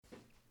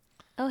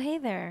Oh, hey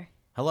there.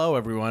 Hello,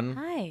 everyone.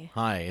 Hi.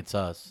 Hi, it's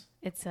us.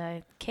 It's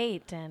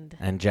Kate and...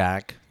 And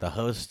Jack, the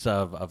hosts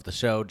of the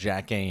show,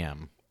 Jack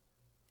AM.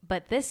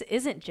 But this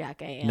isn't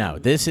Jack AM. No,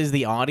 this is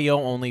the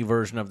audio-only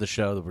version of the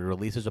show that we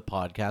release as a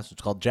podcast.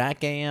 It's called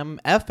Jack AM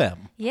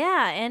FM.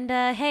 Yeah, and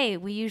hey,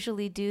 we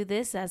usually do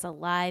this as a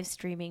live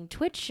streaming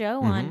Twitch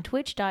show on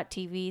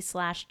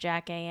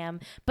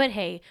twitch.tv/JackAM. But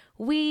hey,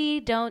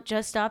 we don't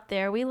just stop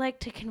there. We like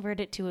to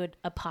convert it to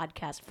a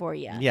podcast for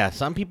you. Yeah,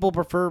 some people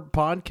prefer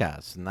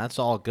podcasts, and that's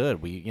all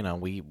good.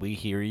 We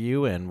hear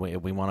you, and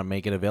we want to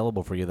make it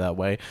available for you that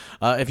way.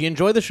 If you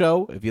enjoy the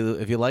show, if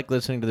you like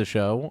listening to the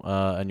show,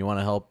 and you want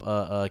to help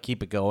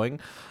keep it going,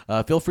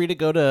 feel free to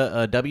go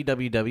to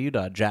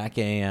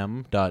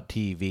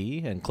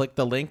www.jackam.tv and click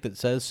the link that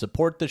says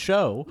support the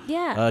show.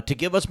 Yeah. To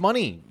give us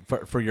money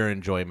for your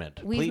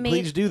enjoyment.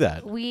 Please do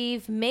that.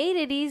 We've made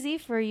it easy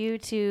for you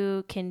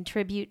to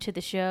contribute to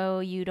the show.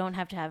 You don't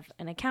have to have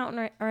an account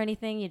or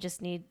anything. You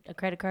just need a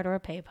credit card or a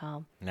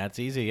PayPal. That's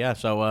easy, yeah.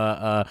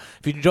 So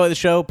if you enjoy the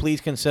show,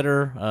 please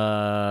consider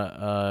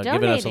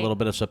giving us a little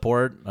bit of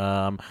support.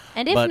 And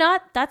if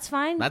not, that's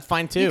fine. That's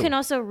fine, too. You can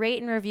also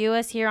rate and review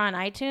us here on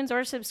iTunes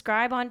or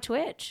subscribe on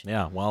Twitch.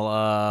 Yeah,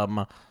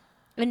 well,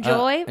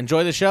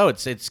 enjoy the show.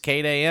 It's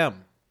Kate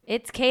AM.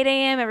 It's Kate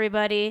AM,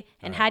 everybody.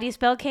 And how do you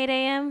spell Kate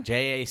AM?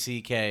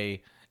 JACKAM.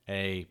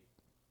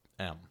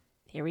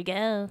 Here we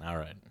go. All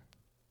right.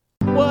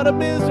 What a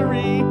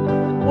misery.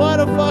 What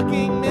a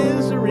fucking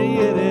misery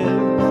it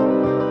is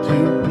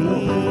to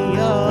be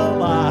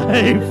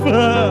alive.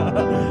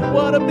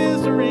 What a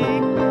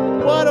misery.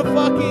 What a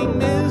fucking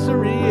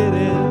misery it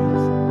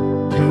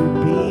is to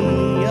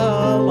be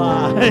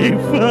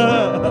alive.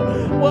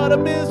 What a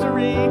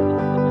misery.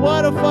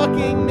 What a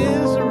fucking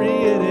misery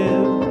it is.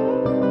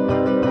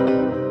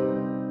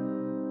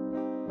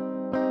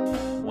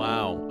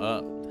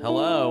 Wow.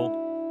 Hello.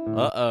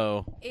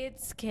 Uh-oh.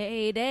 It's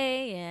Kate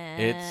AM.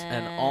 It's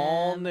an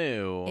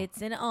all-new.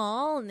 It's an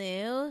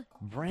all-new.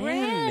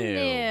 Brand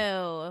new.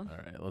 All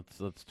right,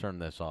 let's turn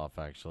this off,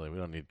 actually. We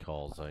don't need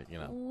calls,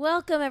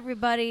 Welcome,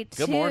 everybody,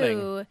 Good to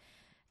morning.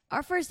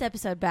 our first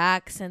episode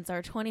back since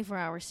our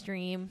 24-hour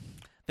stream.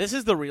 This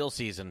is the real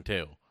season,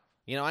 too.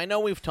 I know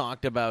we've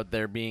talked about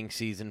there being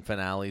season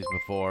finales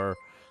before.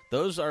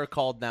 Those are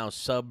called now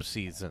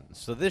sub-seasons.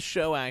 So this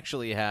show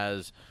actually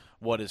has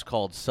what is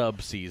called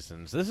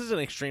sub-seasons. This is an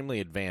extremely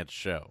advanced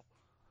show.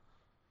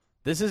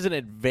 This is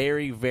a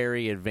very,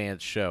 very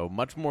advanced show,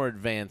 much more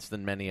advanced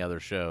than many other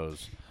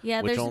shows,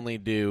 which only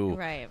do,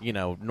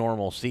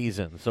 normal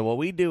seasons. So what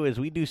we do is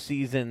we do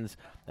seasons,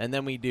 and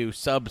then we do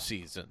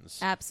sub-seasons.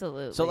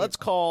 Absolutely. So let's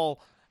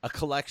call a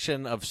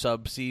collection of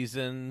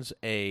sub-seasons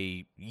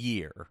a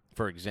year,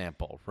 for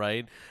example,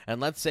 right? And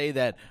let's say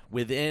that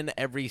within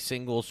every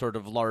single sort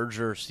of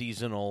larger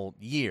seasonal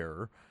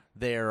year,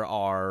 there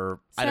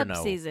are,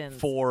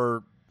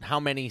 four.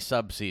 How many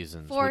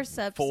sub-seasons? Four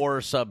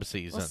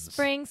sub-seasons. Well,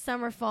 spring,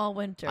 summer, fall,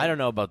 winter. I don't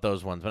know about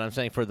those ones, but I'm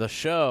saying for the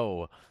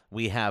show,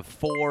 we have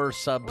four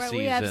sub-seasons.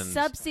 We have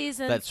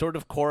sub-seasons that sort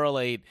of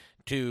correlate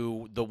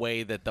to the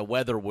way that the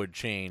weather would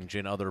change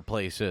in other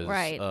places.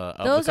 Right. Of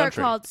those the are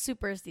country. called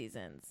super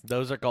seasons.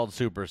 Those are called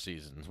super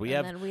seasons. We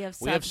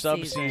have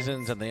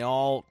sub-seasons, and they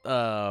all.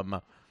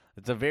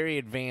 It's a very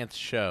advanced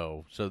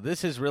show, so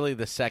this is really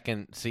the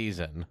second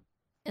season.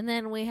 And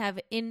then we have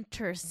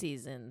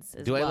inter-seasons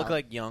as Do well. I look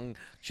like young?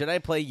 Should I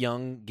play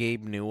young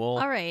Gabe Newell?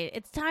 All right,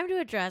 it's time to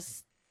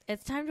address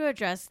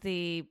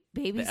the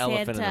baby Santa.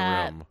 Elephant in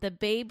the room. The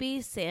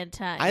baby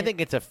Santa. I think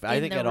it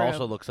room.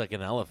 also looks like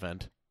an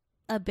elephant.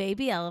 A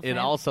baby elephant. It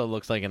also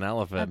looks like an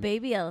elephant. A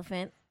baby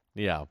elephant.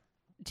 Yeah.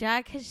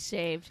 Jack has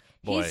shaved.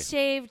 Boy. He's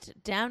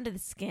shaved down to the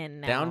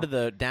skin now.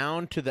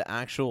 Down to the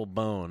actual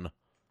bone.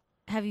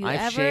 Have you I've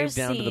ever shaved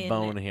seen, down to the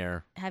bone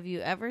here. Have you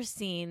ever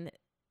seen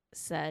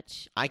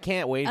such I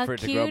can't wait for it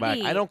to grow back.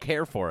 cutie. I don't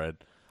care for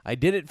it. I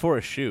did it for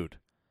a shoot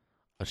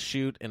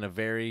in a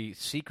very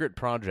secret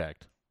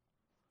project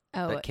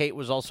that Kate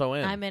was also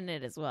in. I'm in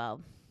it as well.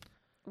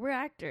 We're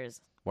actors,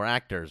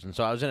 and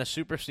so I was in a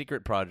super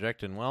secret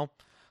project, and well,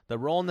 the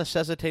role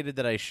necessitated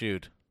that I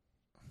shave.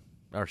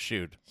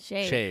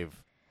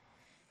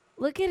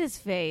 Look at his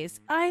face.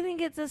 I think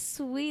it's a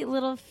sweet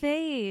little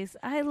face.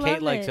 I love it.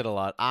 Kate likes it a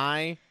lot.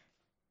 I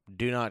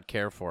do not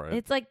care for it.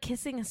 It's like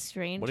kissing a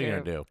stranger. What are you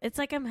gonna do? It's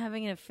like I'm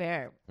having an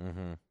affair.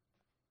 Mm-hmm.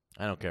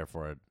 I don't care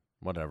for it.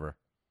 Whatever.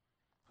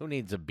 Who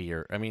needs a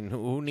beer? I mean,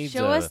 who needs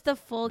Show us the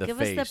full. the Give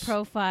face? us the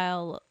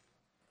profile.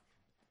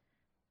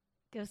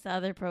 Give us the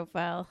other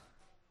profile.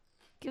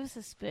 Give us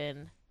a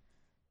spin.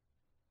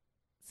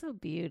 So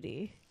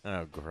beauty.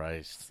 Oh,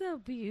 Christ. So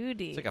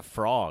beauty. It's like a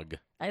frog.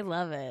 I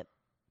love it.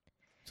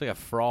 It's like a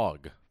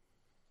frog.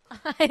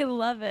 I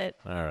love it.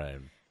 All right.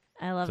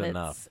 I love It's it.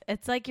 enough.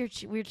 It's like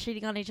we're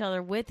cheating on each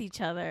other with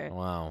each other.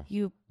 Wow.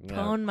 You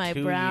pwn my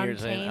 2 brown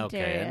years in. taint Okay,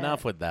 area.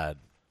 enough with that.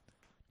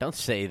 Don't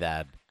say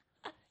that.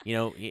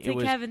 It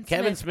was Kevin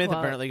Kevin Smith Smith quote.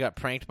 apparently got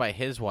pranked by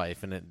his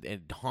wife, and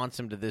it haunts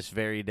him to this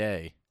very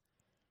day.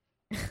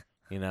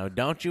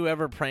 Don't you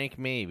ever prank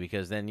me,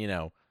 because then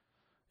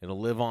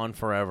it'll live on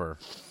forever.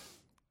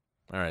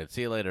 All right.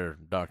 See you later,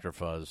 Dr.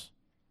 Fuzz.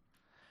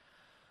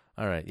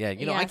 All right. Yeah.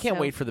 You know, Yeah, I can't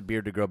so- wait for the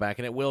beard to grow back,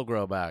 and it will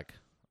grow back.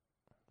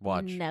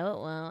 Watch. No, it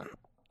won't.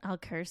 I'll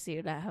curse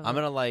you to have I'm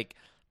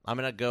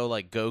gonna go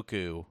like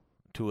Goku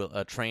to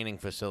a training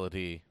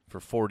facility for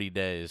 40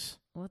 days.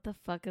 What the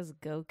fuck is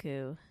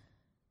Goku?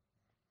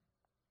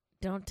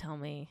 Don't tell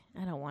me.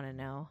 I don't want to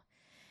know.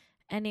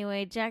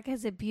 Anyway, Jack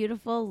has a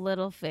beautiful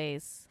little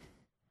face.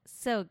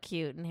 So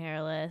cute and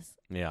hairless.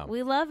 Yeah.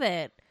 We love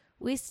it.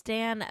 We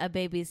stan a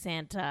baby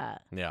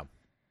Santa. Yeah.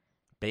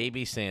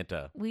 Baby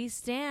Santa. We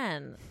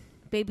stan.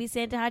 Baby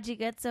Santa, how'd you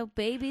get so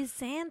baby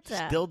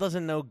Santa? Still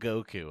doesn't know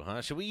Goku,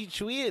 huh? Should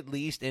we at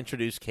least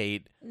introduce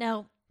Kate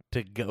No,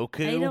 to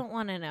Goku? I don't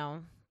want to know.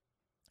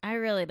 I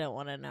really don't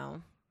want to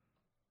know.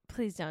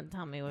 Please don't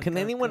tell me what Can Goku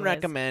anyone is.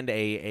 recommend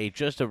a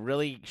just a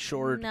really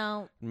short,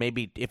 No,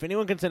 maybe if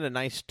anyone can send a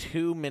nice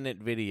 2-minute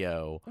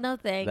video no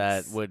thanks.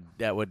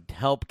 that would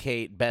help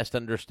Kate best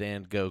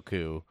understand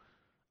Goku,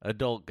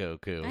 adult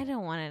Goku. I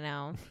don't want to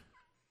know.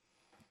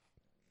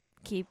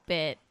 Keep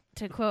it.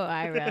 To quote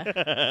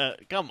Ira.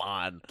 Come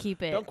on.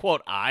 Keep it. Don't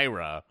quote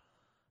Ira.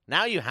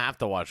 Now you have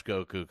to watch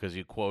Goku because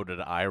you quoted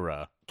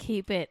Ira.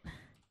 Keep it.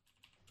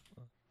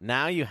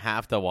 Now you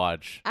have to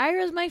watch.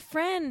 Ira's my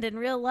friend in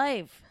real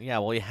life. Yeah,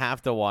 well, you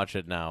have to watch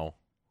it now.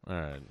 All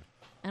right.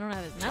 I don't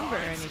have his number or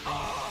anything.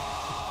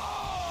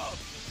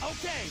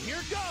 Okay,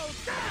 here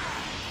goes.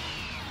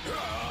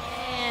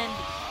 And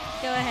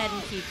go ahead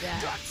and keep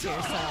that to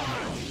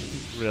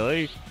yourself.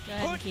 Really? Go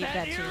ahead and keep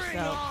that to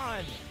yourself.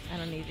 on. I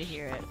don't need to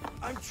hear it.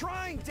 I'm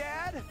trying,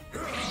 Dad.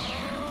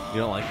 You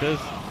don't like this?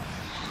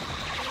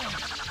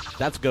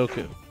 That's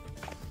Goku.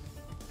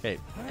 Hey,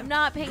 I'm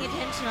not paying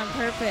attention on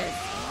purpose.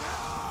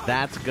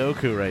 that's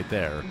Goku right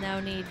there. No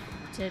need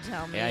to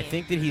tell me. Yeah, I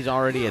think that he's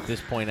already at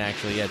this point,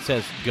 actually. Yeah, it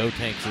says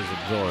Gotenks is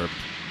absorbed.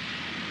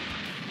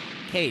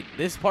 Kate,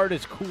 this part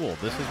is cool.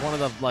 This is one of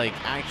the, like,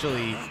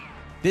 actually...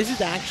 This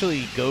is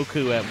actually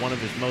Goku at one of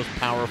his most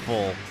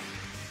powerful,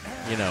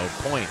 you know,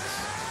 points.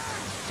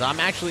 So I'm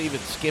actually even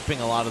skipping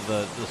a lot of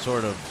the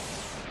sort of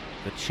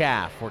the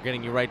chaff. We're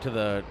getting you right to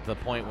the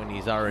point when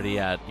he's already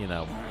at, you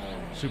know,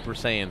 Super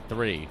Saiyan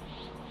 3.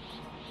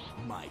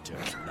 My turn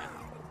now.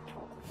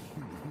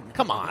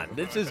 Come on,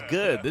 this is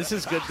good. This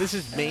is good. This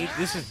is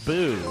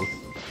Boo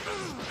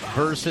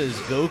versus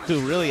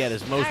Goku really at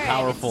his most All right,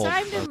 powerful. It's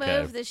time to Okay.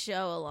 move the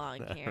show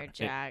along here,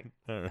 Jack.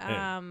 All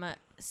right.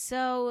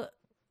 So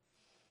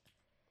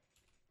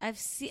I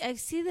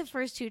see the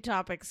first two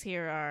topics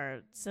here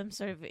are some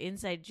sort of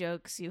inside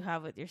jokes you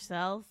have with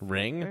yourself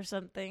Ring? or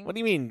something. What do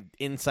you mean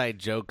inside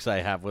jokes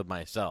I have with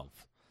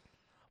myself?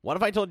 What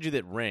if I told you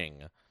that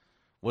Ring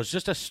was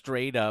just a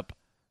straight up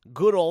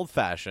good old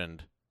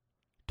fashioned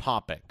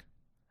topic,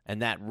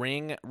 and that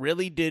Ring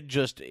really did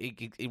just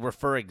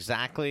refer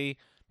exactly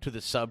to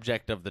the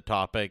subject of the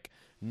topic?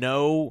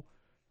 No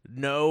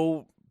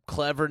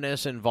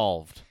cleverness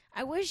involved.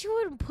 I wish you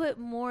would put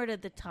more to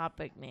the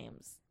topic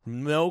names.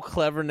 No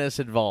cleverness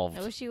involved.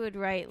 I wish you would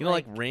write You know,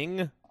 like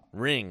Ring?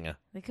 Ring.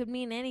 they could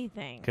mean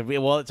anything. Could be,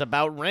 well, it's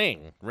about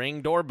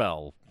Ring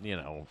doorbell, you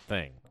know,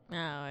 thing. Oh,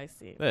 I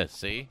see. This,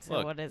 see? So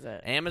Look, what is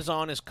it?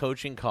 Amazon is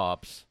coaching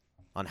cops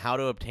on how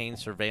to obtain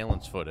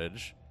surveillance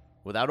footage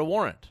without a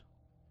warrant.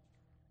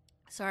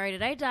 Sorry,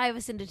 did I dive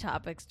us into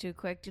topics too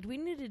quick? Did we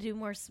need to do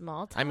more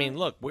small talk? I mean,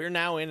 look, we're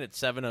now in at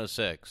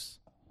 7:06.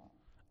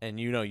 And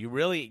you know, you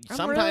really I'm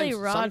sometimes really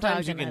raw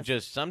sometimes you dogging can this.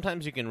 just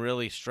sometimes you can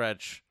really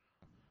stretch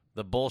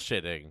the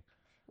bullshitting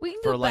we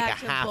can for go like back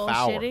a to half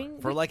bullshitting.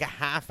 hour. For like a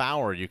half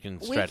hour you can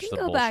we stretch can the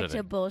go bullshitting. back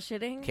to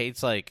bullshitting.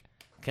 Kate's like,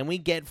 "Can we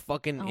get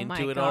fucking Oh my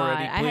into it God.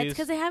 already, please?" It's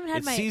because I haven't had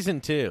It's my. season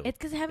 2. It's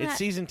because I haven't. It's had,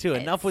 season 2.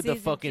 it's Enough with the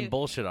season fucking 2.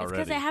 bullshit It's already.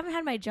 because I haven't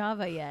had my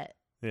Java yet.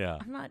 Yeah.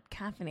 I'm not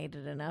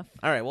caffeinated enough.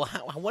 All right. Well,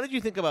 what did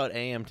you think about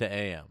AM to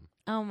AM?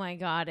 Oh my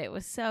God, it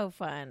was so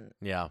fun.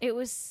 Yeah. It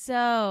was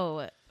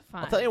so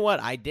fun. I'll tell you what.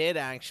 I did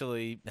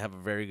actually have a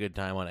very good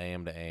time on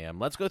AM to AM.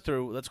 Let's go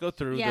through.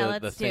 Yeah, the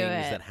let's do things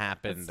it. that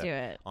happened Let's do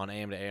it. on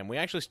AM to AM. We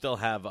actually still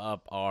have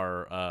up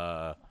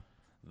our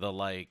the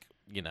like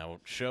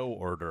show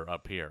order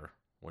up here,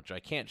 which I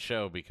can't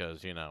show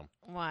because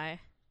Why?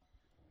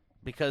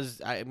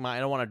 because I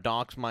don't want to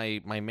dox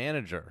my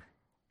manager.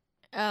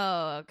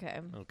 Oh, okay.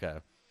 Okay.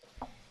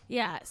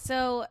 Yeah,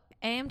 so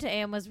AM to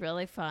AM was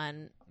really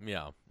fun.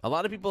 Yeah. A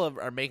lot of people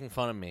are making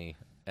fun of me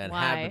and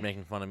have Why? been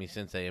making fun of me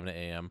since AM to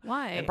AM.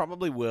 Why? And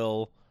probably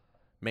will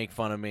make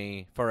fun of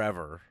me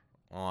forever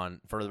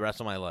for the rest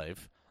of my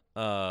life.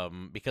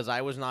 Because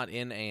I was not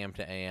in AM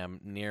to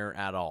AM near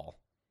at all.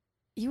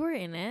 You were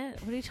in it?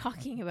 What are you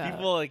talking about?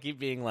 People keep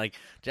being like,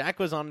 Jack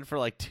was on it for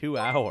like 2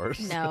 hours.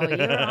 No, you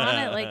were on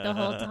it like the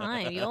whole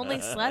time. You only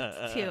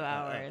slept 2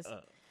 hours.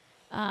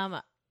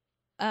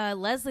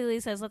 Leslie Lee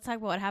says, let's talk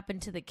about what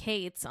happened to the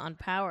Kates on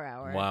Power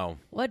Hour. Wow.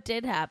 What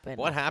did happen?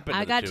 What happened to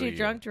I the got two too of you?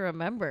 drunk to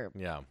remember.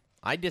 Yeah.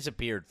 I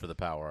disappeared for the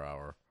Power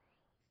Hour.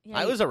 Yeah,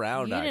 I was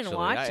around, you actually. didn't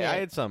watch it. I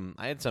had some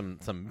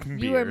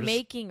beers. You were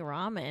making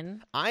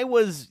ramen. I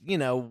was,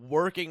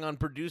 working on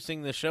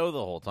producing the show the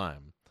whole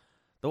time.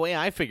 The way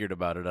I figured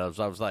about it, I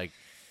was like,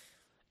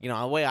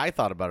 the way I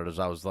thought about it is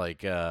I was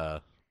like,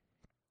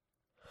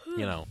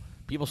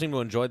 People seem to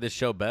enjoy this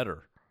show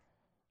better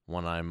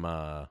when I'm,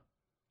 not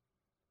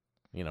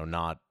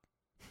when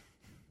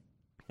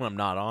I'm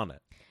not on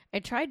it. I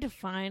tried to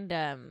find,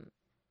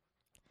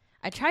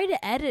 I tried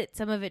to edit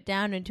some of it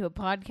down into a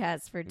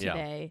podcast for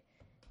today.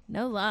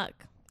 No luck.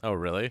 Oh,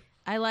 really?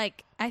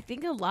 I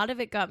think a lot of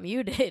it got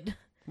muted.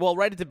 Well,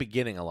 right at the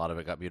beginning, a lot of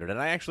it got muted, and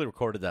I actually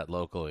recorded that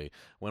locally.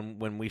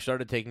 When we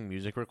started taking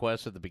music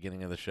requests at the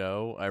beginning of the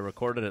show, I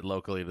recorded it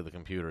locally to the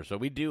computer, so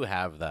we do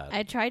have that.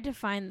 I tried to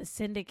find the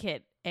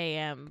Syndicate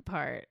AM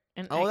part,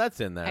 and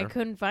that's in there. I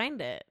couldn't find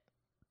it.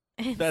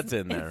 That's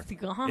in there. It's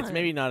gone. It's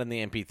maybe not in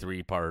the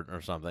MP3 part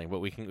or something,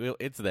 but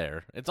it's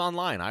there. It's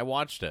online. I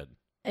watched it.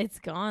 It's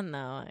gone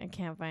though. I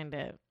can't find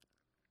it.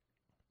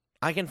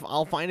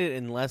 I'll find it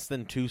in less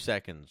than 2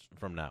 seconds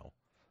from now.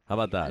 How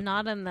about that?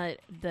 Not on the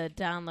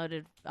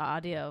downloaded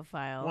audio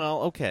file.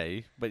 Well,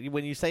 okay, but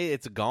when you say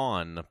it's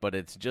gone, but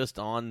it's just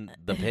on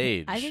the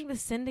page. I think the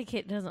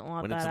Syndicate doesn't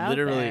want when that it's out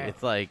literally, there.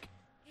 it's like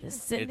The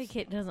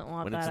Syndicate doesn't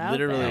want when that it's out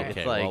literally, there. it's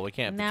Okay, like, well, we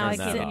can't Now I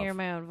turn that can off. hear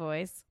my own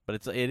voice.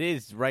 but it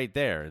is right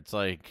there. It's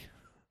like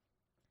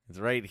it's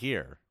right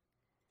here.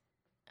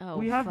 Oh,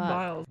 We have fuck.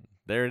 Miles.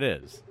 There it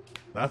is.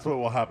 That's what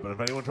will happen if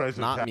anyone tries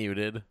to Not attack.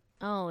 muted.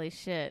 Holy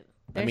shit.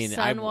 I There's mean,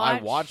 Sun I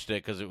Watch. watched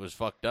it because it was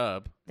fucked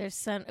up. It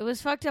was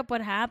fucked up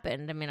what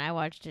happened. I mean, I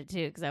watched it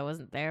too because I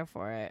wasn't there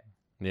for it.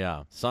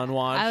 Yeah,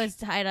 Sunwatch. I was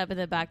tied up in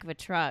the back of a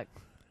truck.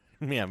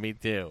 Yeah, me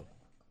too.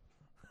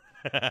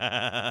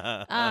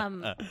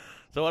 Um,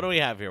 So what do we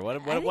have here? What I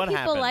think happened?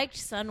 people liked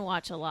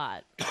Sunwatch a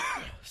lot.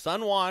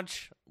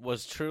 Sunwatch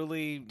was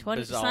truly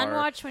bizarre.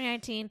 Sunwatch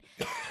 2019.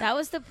 That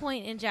was the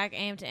point in Jack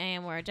AM to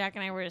AM where Jack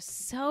and I were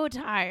so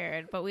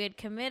tired, but we had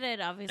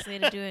committed obviously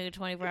to doing a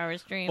 24-hour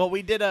stream. Well,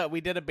 we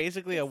did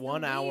basically a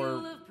 1 hour.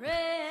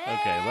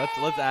 Okay,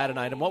 let's add an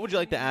item. What would you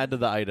like to add to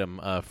the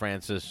item,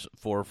 Francis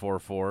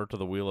 444 to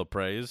the Wheel of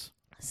Praise?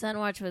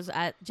 Sunwatch was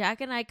at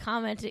Jack and I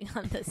commenting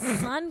on the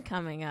sun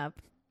coming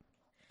up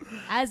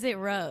as it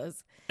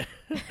rose.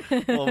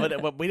 Well,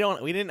 but we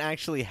didn't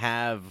actually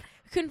have.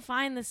 Couldn't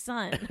find the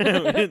sun.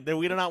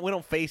 we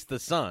don't face the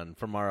sun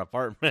from our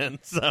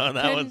apartment, so that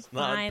Couldn't was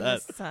not find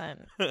that. the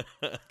sun.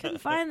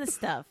 Couldn't find the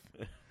stuff.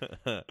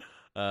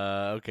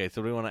 Okay,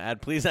 so we want to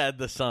add. Please add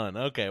the sun.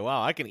 Okay,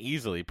 wow, I can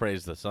easily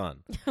praise the sun.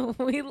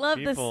 We love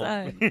the People-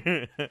 sun.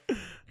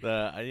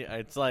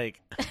 It's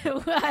like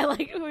I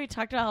like when we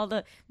talked about all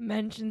the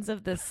mentions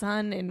of the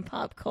sun in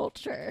pop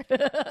culture.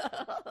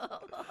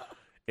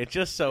 it's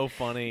just so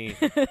funny.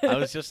 I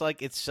was just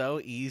like, it's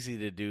so easy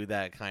to do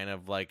that kind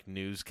of like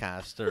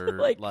newscaster,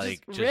 Like,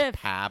 just riff.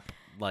 pap.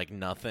 Like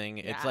nothing.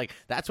 Yeah. It's like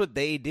that's what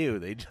they do.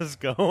 They just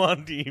go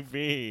on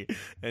TV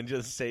and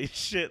just say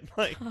shit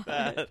like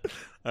that.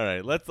 All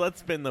right, let's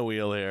spin the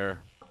wheel here.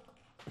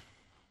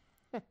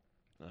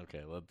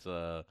 Okay, let's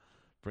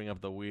bring up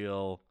the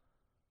wheel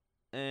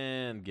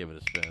and give it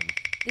a spin.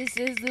 This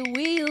is the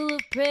Wheel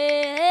of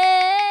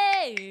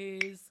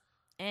Praise.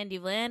 And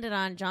you've landed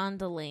on John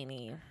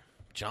Delaney.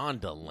 John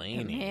The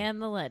Delaney. man,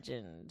 the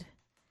legend.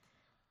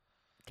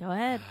 Go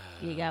ahead.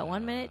 You got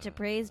 1 minute to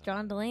praise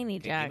John Delaney,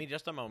 Okay, Jack. give me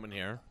just a moment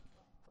here.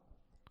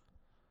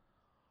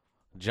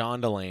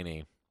 John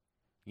Delaney.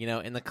 You know,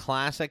 in the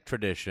classic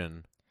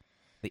tradition,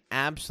 the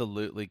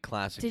absolutely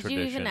classic Did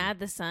tradition. you even add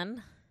the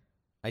sun?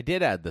 I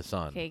did add the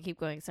sun. Okay, keep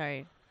going.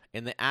 Sorry.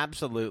 In the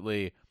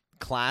absolutely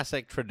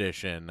classic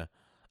tradition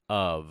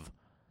of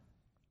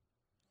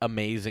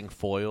amazing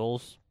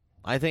foils,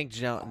 I think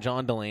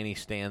John Delaney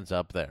stands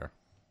up there.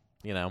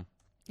 You know?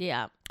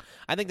 Yeah.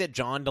 I think that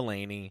John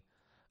Delaney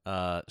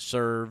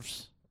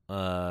serves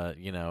a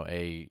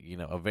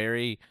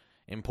very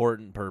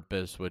important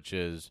purpose, which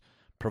is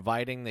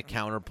providing the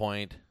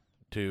counterpoint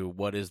to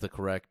what is the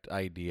correct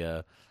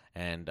idea,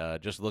 and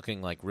just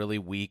looking like really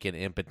weak and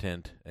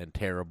impotent and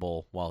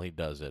terrible while he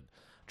does it.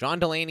 John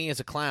Delaney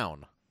is a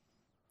clown,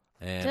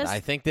 and Just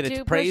I think that do it's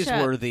push-ups.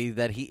 praiseworthy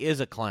that he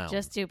is a clown.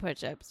 Just do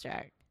push-ups,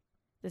 Jack.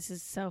 This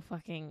is so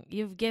fucking...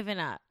 You've given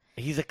up.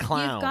 He's a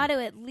clown. You've got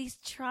to at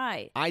least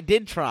try. I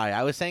did try.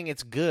 I was saying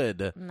it's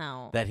good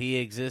No. that he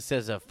exists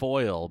as a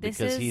foil This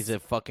because is- he's a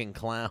fucking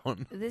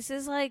clown. This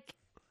is like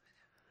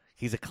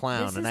He's a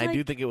clown, This and is I do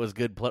like think it was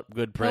good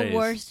praise. the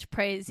worst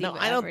praise No,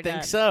 you've I don't ever think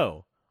done.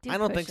 so. Do I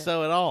don't think push-ups.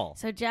 so at all.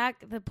 So,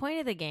 Jack, the point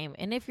of the game,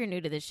 and if you're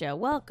new to the show,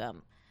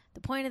 welcome.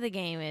 The point of the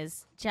game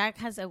is Jack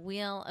has a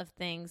wheel of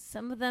things.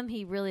 Some of them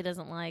he really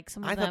doesn't like.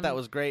 Some of I them, thought that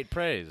was great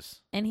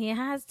praise. and he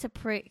has to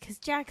pray because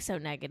Jack's so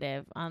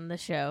negative on the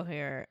show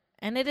here,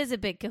 and it is a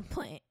big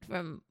complaint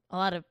from a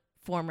lot of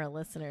former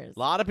listeners. A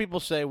lot of people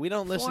say we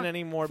don't listen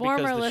anymore because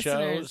former the show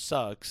listeners.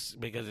 sucks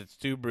because it's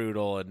too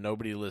brutal and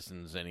nobody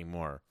listens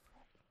anymore.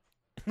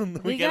 we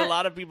We get a got-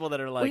 lot of people that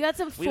are like, we got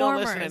some we don't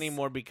listen formers.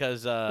 anymore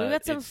because We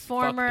got some it's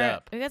former. fucked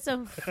up. We got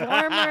some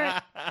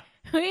former.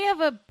 We have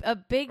a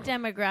big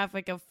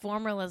demographic of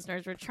former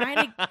listeners. We're trying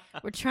to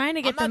I'm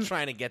get not them.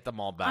 trying to get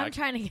them all back. I'm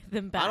trying to get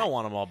them back. I don't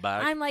want them all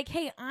back. I'm like,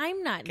 hey,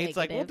 I'm not Kate's negative.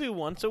 like, we'll do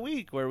once a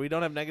week where we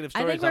don't have negative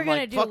I stories. think we're I'm gonna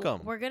like, do. fuck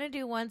them. We're gonna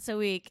do once a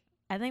week,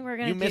 I think we're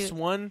gonna You do miss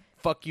one,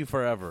 fuck you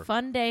forever.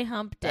 Fun Day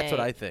Hump Day. That's what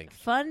I think.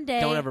 Fun Day.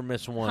 Don't ever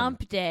miss one.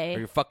 Hump Day. Or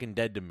you're fucking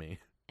dead to me.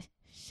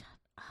 Shut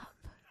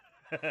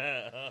up,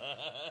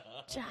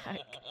 Jack.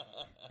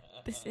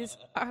 This is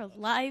our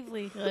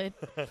livelihood.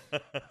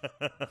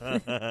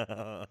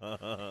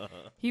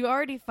 You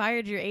already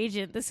fired your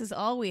agent. This is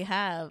all we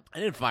have. I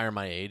didn't fire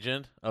my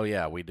agent. Oh,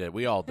 yeah, we did.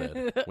 We all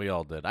did. We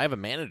all did. I have a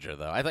manager,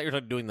 though. I thought you were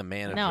doing the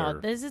manager. No,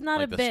 this is not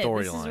like a the bit.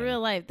 This is storyline. real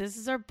life. This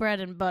is our bread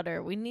and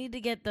butter. We need to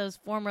get those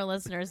former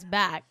listeners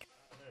back.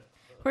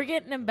 We're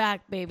getting them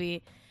back,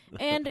 baby.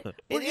 And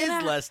It is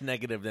less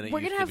negative than it we're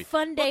used gonna to be. have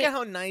Fun Day. Look at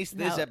how nice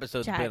this No,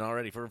 episode's Jack. been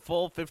already for a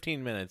full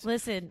 15 minutes.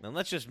 Listen. And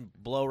let's just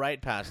blow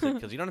right past it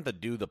because you don't have to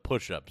do the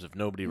push-ups if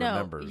nobody No,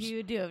 remembers.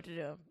 you do have to do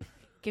them.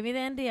 Give me the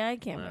NDI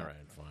camera. All right,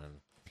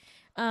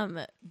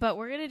 fine. But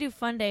we're gonna do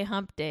Fun Day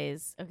Hump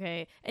Days,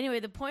 okay? Anyway,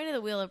 the point of the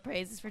Wheel of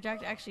Praise is for Jack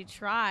to actually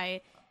try.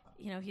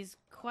 You know, he's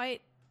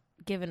quite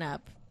given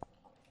up.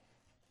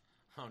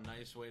 Oh,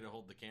 nice way to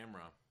hold the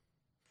camera.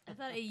 I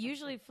thought it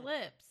usually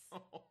flips.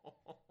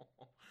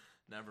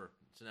 Never.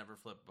 It's never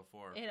flipped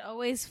before. It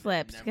always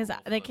flips Never because will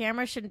the flip.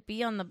 camera shouldn't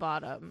be on the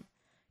bottom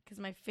because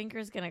my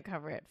finger's gonna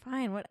cover it.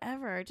 Fine,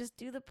 whatever. Just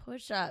do the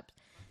push-ups.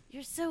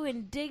 You're so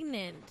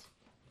indignant.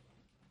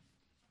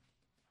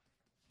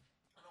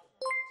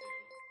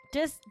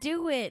 Just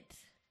do it.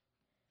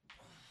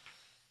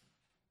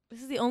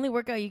 This is the only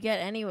workout you get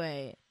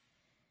anyway.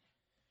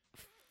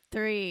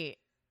 3,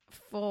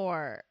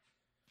 4,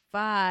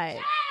 5,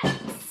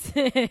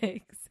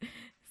 6,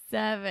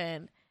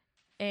 7,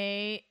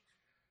 8,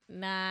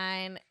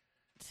 9,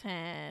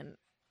 10.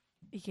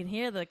 You can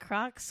hear the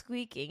Crocs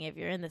squeaking if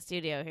you're in the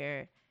studio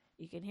here.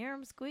 You can hear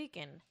them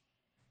squeaking.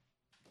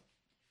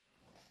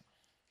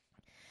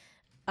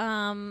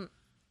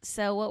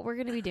 So what we're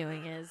going to be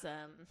doing is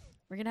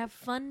we're going to have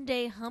Fun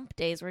Day Hump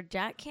Days where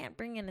Jack can't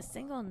bring in a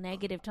single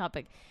negative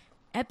topic.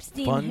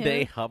 Epstein Fun who?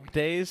 Day Hump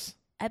Days?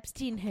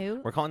 Epstein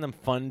who? We're calling them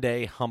Fun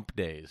Day Hump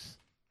Days.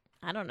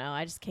 I don't know.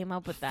 I just came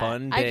up with that.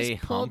 Fun I Day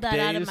just pulled Hump that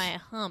out of Days? my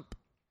hump.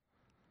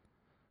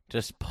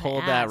 Just pull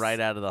that ass. right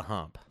out of the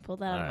hump. Pulled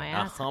that out All of my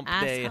right, ass. A hump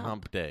ass day, hump.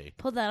 hump day.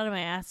 Pulled that out of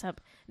my ass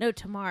up. No,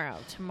 tomorrow.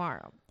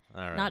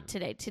 All right. Not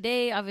today.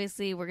 Today,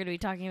 obviously, we're going to be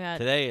talking about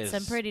Today is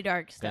some pretty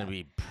dark It's stuff. going to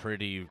be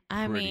pretty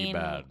I mean,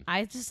 bad.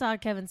 I just saw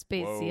Kevin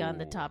Spacey on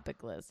the Whoa.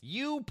 topic list.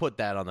 You put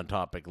that on the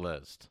topic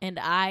list. And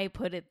I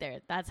put it there.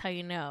 That's how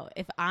you know.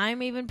 If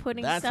I'm even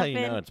putting That's stuff how you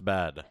in, know it's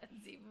bad.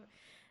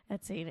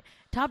 that's how you know.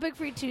 Topic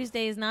Free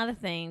Tuesday is not a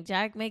thing.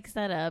 Jack makes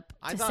that up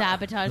I to thought-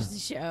 sabotage the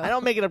show. I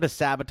don't make it up to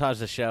sabotage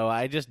the show.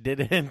 I just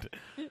didn't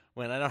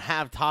when I don't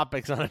have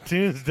topics on a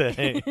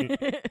Tuesday.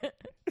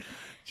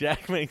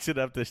 Jack makes it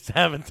up to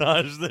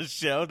sabotage the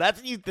show. That's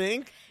what you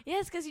think?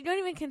 Yes, because you don't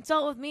even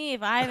consult with me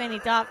if I have any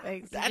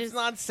topics. That's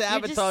not You're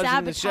sabotaging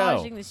just the show.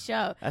 sabotaging the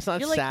show. That's not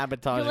You're like,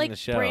 sabotaging you're like the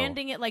show.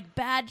 branding it like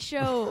bad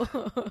show.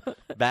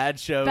 Bad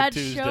show Bad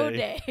Tuesday. show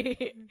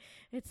day.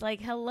 It's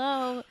like,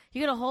 hello,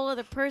 you got a whole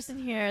other person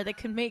here that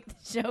can make the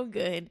show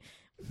good.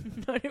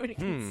 Don't even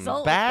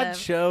consult Bad with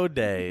them. show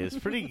day is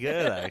pretty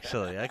good,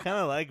 actually. I kind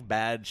of like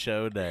bad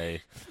show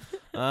day.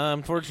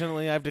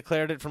 Unfortunately, I've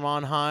declared it from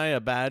on high a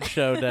bad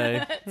show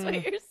day. That's what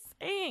you're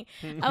saying.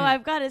 Oh,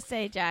 I've got to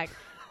say, Jack.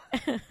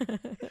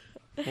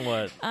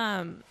 What?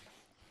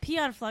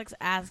 Peon Flux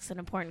asks an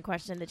important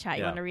question in the chat.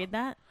 You Yeah. want to read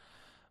that?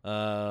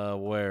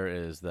 Where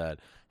is that?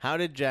 How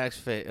did Jack's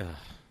face?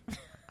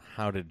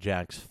 How did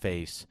Jack's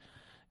face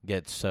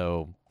get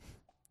so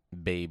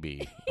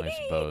baby? I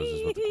suppose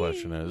is what the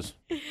question is.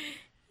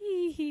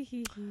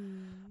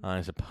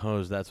 I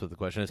suppose that's what the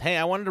question is. Hey,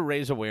 I wanted to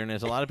raise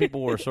awareness. A lot of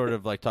people were sort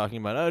of like talking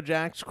about, oh,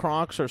 Jack's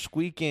Crocs are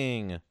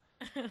squeaking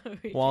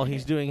while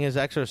he's doing his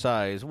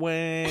exercise.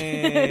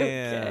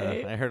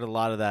 Okay. I heard a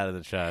lot of that in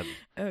the chat.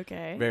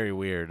 Okay. Very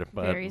weird.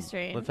 But Very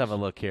strange. Let's have a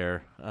look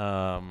here.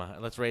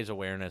 Let's raise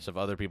awareness of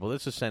other people.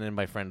 This is sent in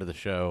by friend of the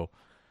show,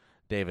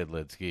 David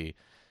Lidsky.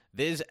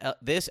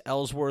 This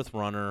Ellsworth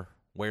runner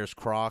wears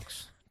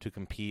Crocs to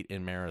compete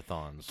in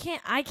marathons.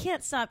 I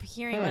can't stop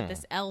hearing about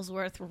this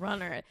Ellsworth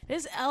runner.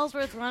 This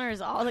Ellsworth runner is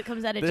all that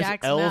comes out of This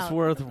Jack's mouth.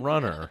 Ellsworth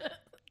runner.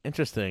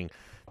 Interesting.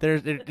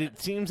 It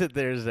seems that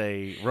there's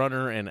a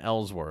runner in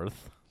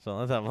Ellsworth. So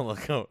let's have a look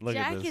Jack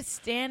at this. is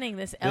standing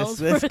this This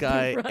Ellsworth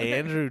guy, runner.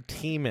 Andrew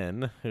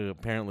Tiemann, who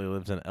apparently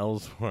lives in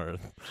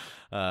Ellsworth,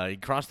 he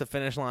crossed the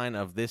finish line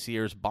of this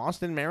year's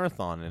Boston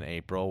Marathon in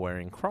April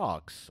wearing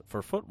Crocs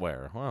for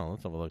footwear. Well,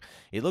 let's have a look.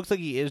 It looks like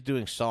he is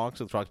doing socks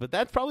with Crocs, but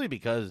that's probably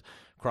because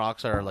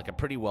Crocs are like a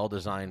pretty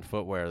well-designed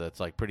footwear that's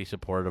like pretty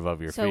supportive of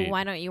your So feet.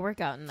 why don't you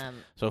work out in them?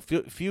 So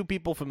few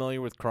people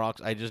familiar with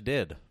Crocs. I just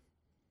did.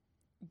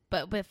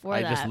 But before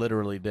I that, just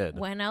literally did.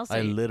 when else? I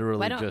are you- literally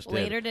why don't, just did.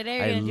 later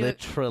today. I You're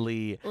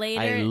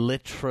gonna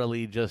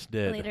literally just do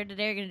did. later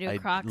today. You're gonna do a I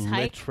Crocs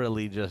hike.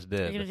 literally just did.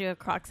 You're gonna do a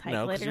Crocs hike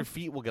No, because later. your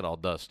feet will get all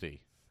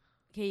dusty.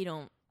 Okay, you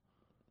don't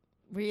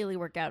really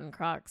work out in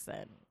Crocs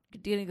then.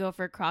 You gonna go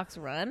for a Crocs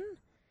run?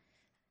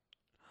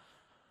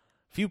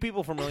 Few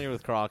people familiar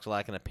with Crocs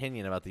lack an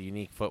opinion about the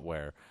unique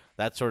footwear.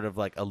 That's sort of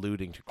like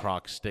alluding to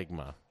Crocs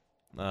stigma.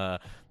 The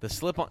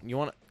slip-on, you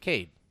want to,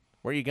 Kate,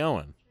 Where are you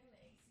going?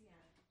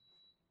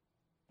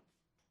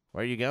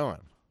 Where are you going?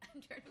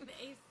 I'm turning the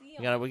AC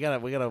We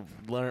gotta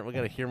learn. We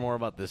gotta hear more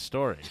about this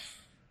story.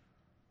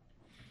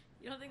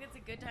 You don't think it's a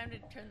good time to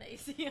turn the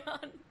AC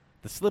on?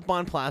 The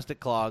slip-on plastic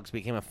clogs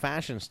became a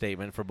fashion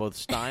statement for both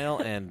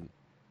style and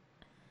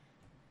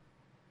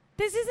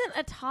This isn't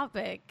a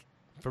topic.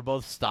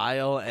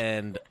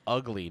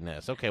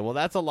 ugliness. Okay, well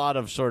that's a lot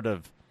of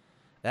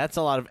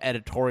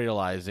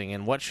editorializing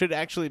and what should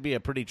actually be a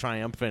pretty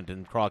triumphant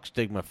and Croc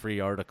stigma-free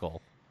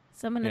article.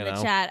 Someone in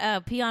the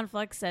chat, Peon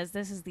Flux says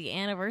this is the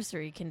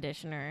anniversary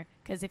conditioner.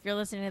 Because if you're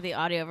listening to the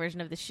audio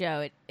version of the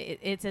show,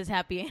 it says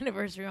happy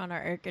anniversary on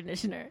our air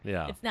conditioner.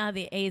 Yeah. It's now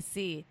the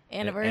AC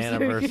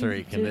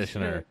anniversary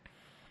conditioner.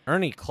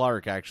 Ernie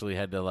Clark actually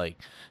had to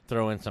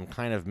throw in some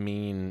kind of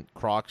mean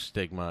Croc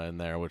stigma in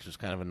there, which is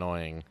kind of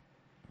annoying.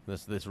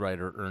 This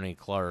writer, Ernie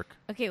Clark.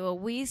 Okay, well,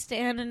 we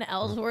stand an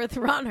Ellsworth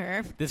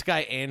runner. This guy,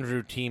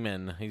 Andrew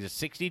Tiemann, he's a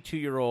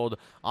 62-year-old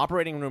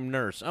operating room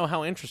nurse. Oh,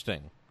 how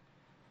interesting.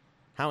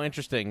 How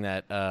interesting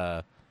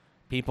that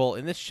people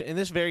in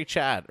this very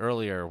chat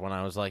earlier when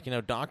I was like,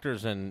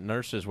 doctors and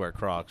nurses wear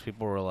Crocs,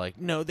 people were like,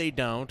 no, they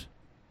don't.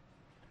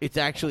 It's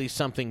actually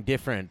something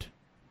different.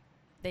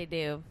 They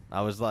do.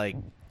 I was like,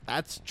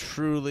 that's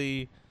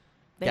truly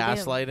They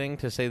gaslighting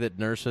to say that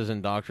nurses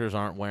and doctors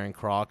aren't wearing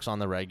Crocs on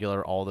the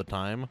regular all the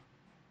time.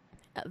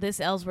 This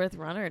Ellsworth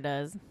runner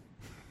does.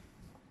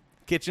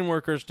 Kitchen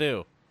workers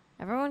too.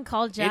 Everyone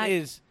called Jack. It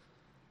is.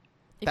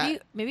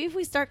 Maybe if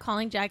we start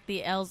calling Jack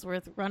the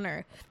Ellsworth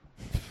runner,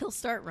 he'll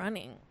start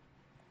running.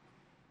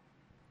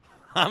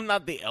 I'm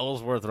not the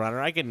Ellsworth runner.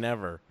 I could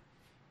never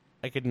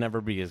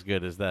be as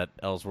good as that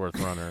Ellsworth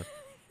runner.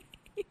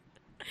 I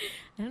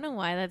don't know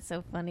why that's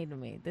so funny to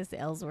me. This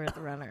Ellsworth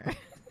runner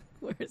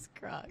wears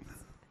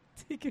Crocs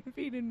to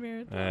compete in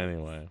marathons.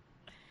 Anyway,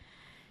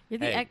 You're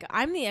the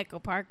I'm the Echo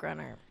Park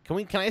runner.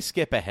 Can I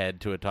skip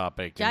ahead to a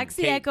topic? Jack's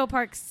the Echo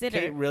Park sitter.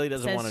 Kate really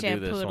doesn't want to do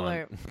this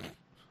one.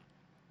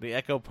 The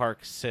Echo Park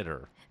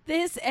sitter.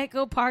 This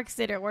Echo Park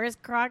sitter wears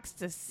Crocs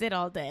to sit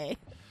all day.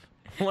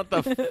 What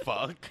the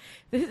fuck?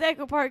 This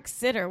Echo Park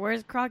sitter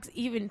wears Crocs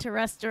even to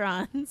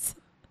restaurants.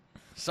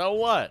 So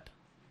what?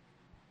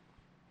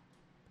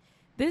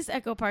 This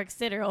Echo Park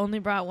sitter only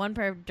brought one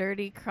pair of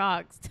dirty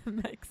Crocs to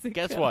Mexico.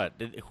 Guess what?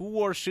 Who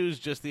wore shoes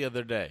just the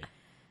other day?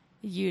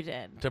 You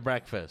did. To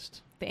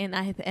breakfast. And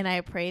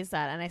I praise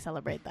that and I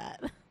celebrate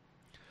that.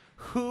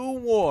 Who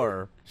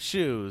wore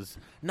shoes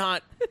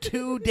not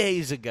 2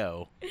 days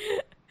ago?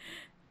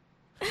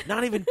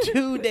 Not even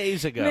 2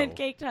 days ago.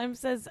 Mid-Cake Time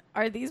says,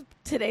 are these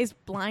today's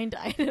blind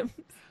items?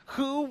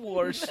 Who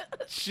wore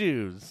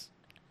shoes?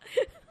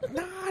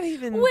 Not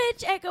even.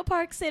 Which Echo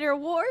Park sitter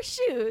wore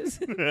shoes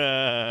to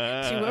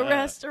a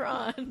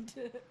restaurant?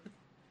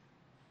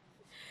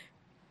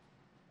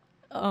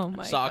 Oh, my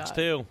God. Socks,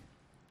 too.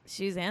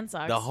 Shoes and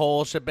socks. The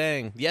whole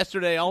shebang.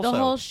 Yesterday also. The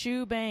whole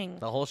shoe bang.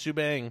 The whole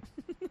shebang.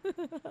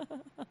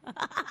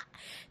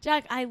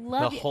 Jack, I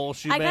love the you. whole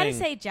shebang. I gotta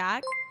say,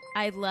 Jack,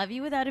 I love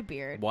you without a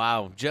beard.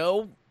 Wow.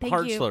 Joe Thank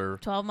Hartzler. you.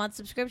 12-month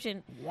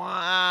subscription.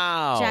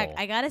 Wow. Jack,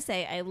 I gotta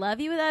say, I love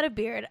you without a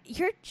beard.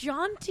 You're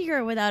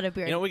jauntier without a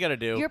beard. You know what we gotta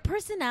do? Your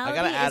personality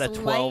I gotta add a is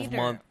 12-month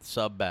lighter.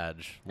 sub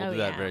badge. We'll do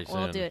that very soon.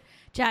 We'll do it.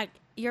 Jack,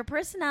 your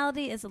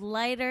personality is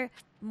lighter,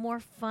 more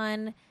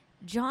fun,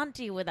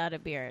 jaunty without a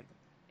beard.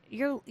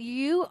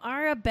 You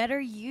are a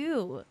better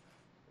you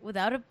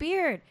without a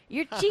beard.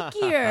 You're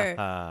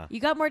cheekier. You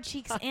got more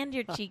cheeks and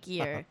you're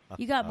cheekier.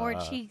 You got more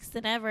cheeks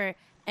than ever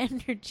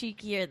and you're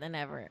cheekier than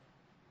ever.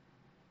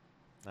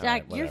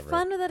 Jack, right, you're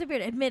fun without a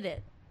beard. Admit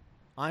it.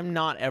 I'm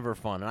not ever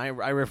fun, and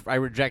I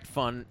reject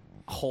fun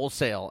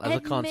wholesale as a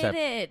concept.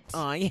 Admit it.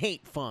 Oh, I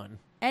hate fun.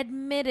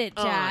 Admit it,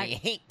 Oh, Jack. I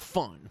hate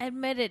fun.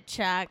 Admit it,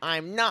 Jack.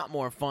 I'm not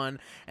more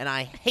fun, and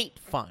I hate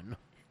fun.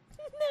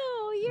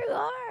 No, you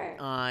are.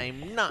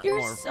 I'm not You're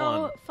more so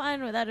fun.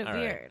 fun without a All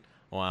right. beard.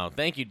 Wow.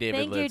 Thank you, David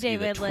Thank Litsky. you,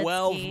 David the Litsky.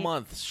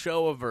 12-month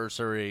show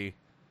anniversary.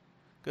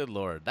 Good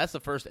Lord. That's the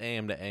first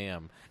AM to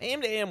AM.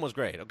 AM to AM was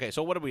great. Okay,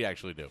 so what did we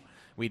actually do?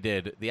 We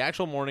did the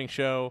actual morning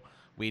show.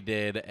 We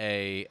did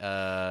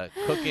a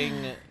cooking.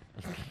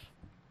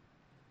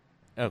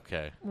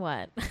 Okay.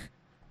 What?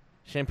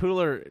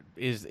 Shampooler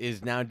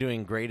is now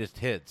doing greatest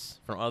hits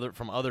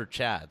from other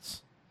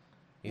chats.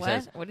 He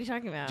says, What are you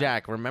talking about?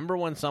 Jack, remember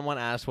when someone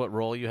asked what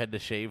roll you had to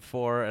shave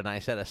for, and I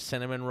said a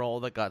cinnamon roll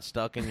that got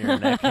stuck in your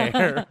neck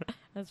hair?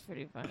 That's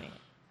pretty funny.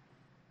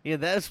 Yeah,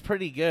 that's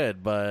pretty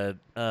good, but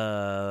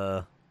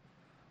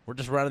we're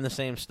just running the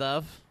same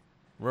stuff.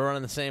 We're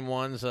running the same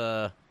ones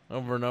over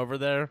and over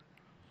there.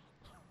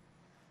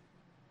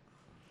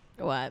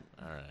 What?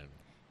 All right.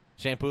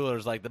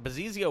 Shampooler's like, the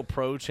Bazizio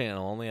Pro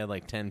channel only had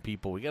like 10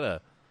 people. We got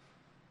to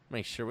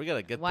make sure. We got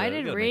to get Why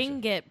did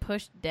Ring get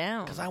pushed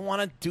down? Because I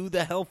want to do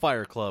the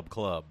Hellfire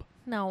Club.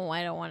 No,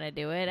 I don't want to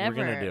do it ever.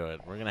 We're going to do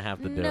it. We're going to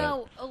have to do it.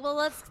 No. Well,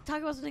 let's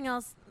talk about something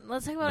else.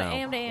 Let's talk about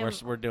AM to AM.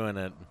 We're doing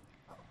it.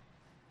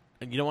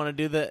 You don't want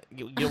to do the.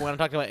 You want to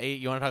talk about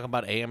You want to talk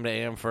about AM to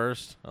AM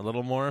first, a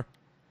little more.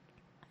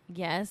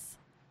 Yes.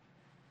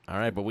 All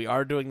right, but we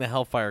are doing the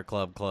Hellfire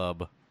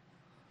Club.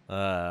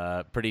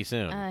 pretty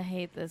soon. I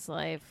hate this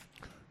life.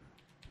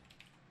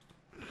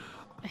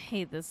 I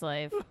hate this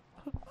life.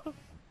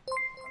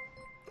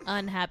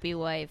 Unhappy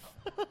wife.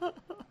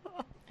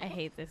 I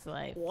hate this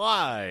life.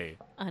 Why?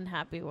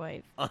 Unhappy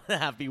wife.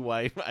 Unhappy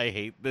wife. I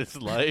hate this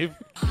life.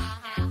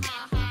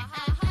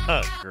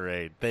 Oh,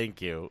 great.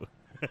 Thank you.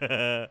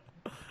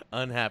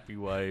 Unhappy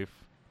wife.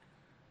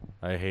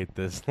 I hate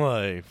this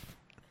life.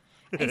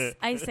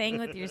 I sang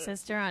with your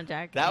sister on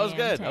Jack. That was AM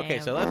good. to Okay,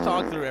 AM. so let's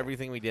talk through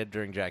everything we did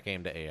during Jack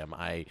AM to AM.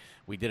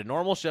 We did a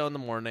normal show in the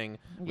morning.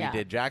 Yeah. We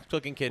did Jack's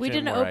Cooking Kitchen. We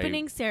did an where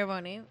opening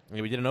ceremony.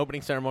 we did an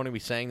opening ceremony. We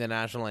sang the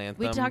national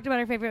anthem. We talked about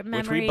our favorite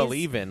memories, which we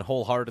believe in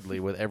wholeheartedly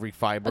with every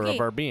fiber Okay,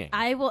 of our being.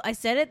 I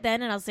said it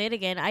then, and I'll say it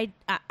again.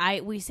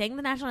 We sang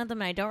the national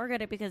anthem, and I don't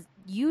regret it because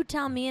you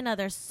tell me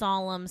another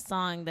solemn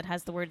song that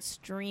has the word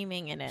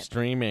streaming in it.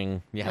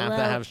 Streaming. You have to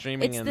Hello? have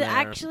streaming in there.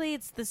 Actually,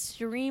 it's the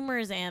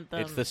streamers anthem.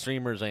 It's the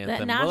streamers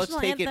anthem. The Well, national let's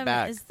take anthem it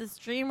back. is the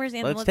streamers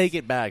anthem. Let's take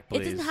it back,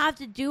 please. It doesn't have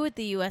to do with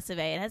the US of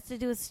A. It has to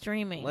do with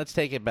streaming. Let's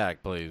take it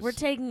back, please. We're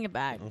taking it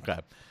back. Okay.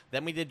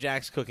 Then we did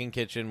Jack's Cooking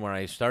Kitchen, where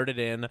I started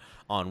in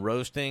on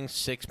roasting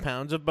 6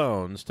 pounds of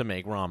bones to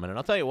make ramen. And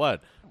I'll tell you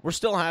what, we're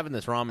still having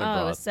this ramen broth.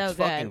 Oh, it was so it's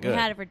fucking good. We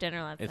had it for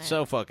dinner last night. It's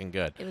so fucking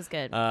good. It was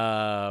good.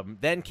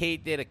 Then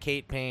Kate did a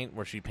Kate paint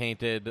where she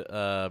painted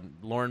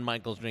Lauren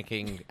Michaels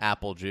drinking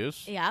apple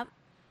juice. Yeah.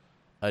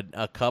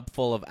 A cup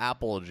full of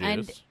apple juice.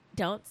 And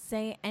don't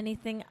say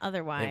anything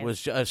otherwise. It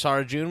was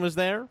Sarah June was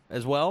there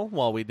as well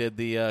while we did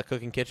the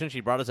Cooking Kitchen.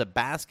 She brought us a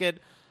basket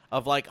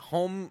of like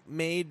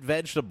homemade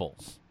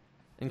vegetables.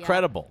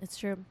 Incredible. Yeah, it's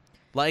true.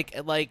 Like,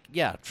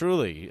 yeah,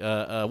 truly.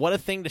 What a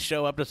thing to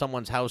show up to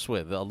someone's house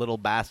with, a little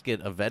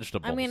basket of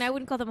vegetables. I mean, I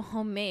wouldn't call them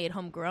homemade,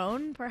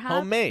 homegrown, perhaps.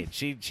 Homemade.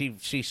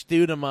 She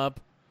stewed them up.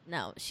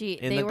 No,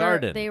 In the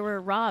garden. They were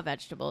raw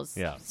vegetables.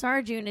 Yeah.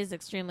 Sarah June is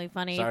extremely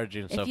funny. Sarah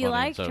June's so If you funny and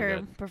liked so her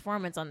good.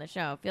 performance on the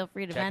show, feel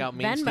free to Check out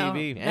Means Venmo,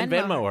 TV and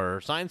Venmo her.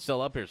 Her sign's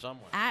still up here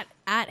somewhere.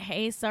 at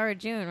Hey Sarah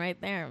June right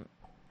there.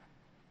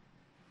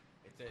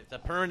 It's a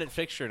permanent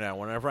fixture now.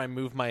 Whenever I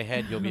move my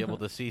head, you'll be able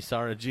to see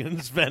Sarah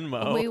June's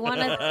Venmo. We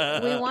want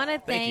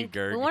to Thank you,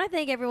 Gerg. we want to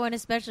thank everyone,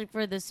 especially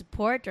for the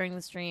support during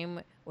the stream.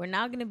 We're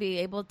now going to be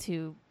able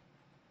to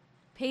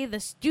pay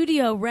the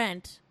studio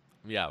rent.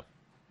 Yeah.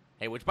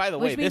 Hey, which by the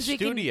Which way, means this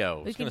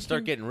studio we is going to can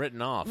start getting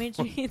written off. Which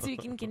means we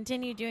can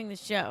continue doing the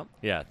show.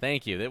 Yeah,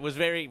 thank you. It was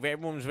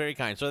everyone was very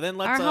kind. So then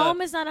let's. Our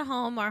home is not a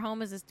home. Our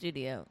home is a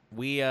studio.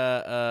 We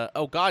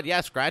oh god,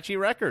 yeah, scratchy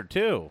record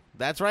too.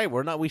 That's right.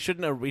 We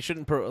shouldn't Oh, yeah. we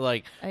shouldn't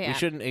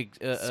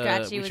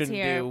Scratchy we was shouldn't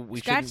here. do we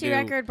Scratchy shouldn't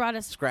do record brought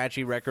us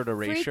scratchy record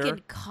erasure.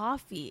 freaking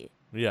coffee.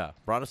 Yeah,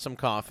 brought us some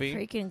coffee.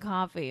 Freaking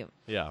coffee.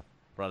 Yeah,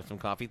 brought us some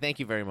coffee. Thank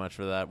you very much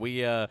for that.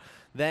 We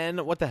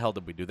then what the hell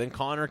did we do? Then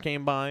Connor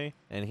came by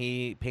and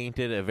he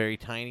painted a very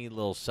tiny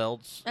little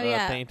Celts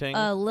painting.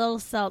 Lil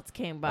Celts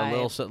came by.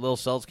 Little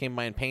Celts came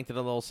by and painted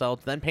a little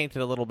Celts, then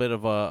painted a little bit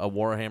of a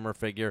Warhammer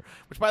figure,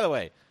 which, by the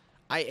way,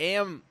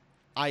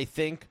 I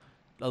think,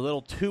 a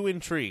little too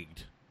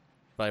intrigued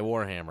by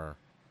Warhammer.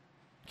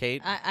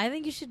 Kate? I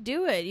think you should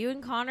do it. You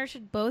and Connor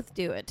should both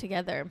do it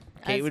together.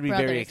 Kate as would be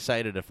brothers. very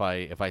excited if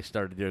I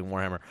started doing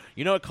Warhammer.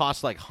 You know it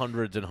costs like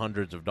hundreds and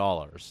hundreds of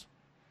dollars.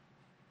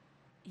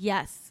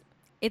 Yes.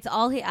 It's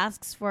all he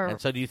asks for. And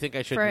so do you think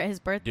I should for his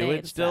birthday do it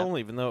and still, stuff.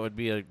 even though it would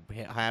be a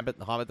hobbit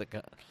that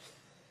did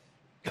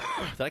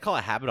I call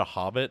a habit a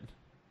hobbit?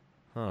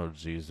 Oh,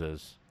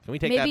 Jesus. Can we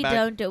take Maybe that back?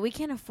 don't do it. We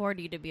can't afford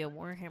you to be a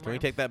Warhammer. Can we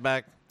take that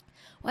back?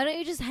 Why don't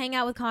you just hang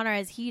out with Connor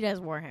as he does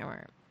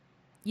Warhammer?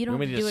 You don't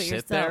want me have to to do it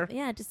just sit yourself. there?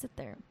 Yeah, just sit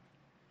there.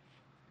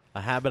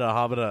 A habit, a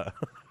hobbit, a...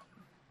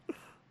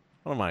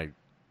 What am I?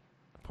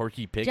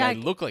 Porky Pig? Jack, I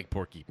look like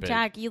Porky Pig.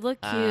 Jack, you look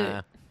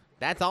cute.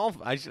 That's all.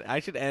 I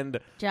should end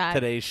Jack.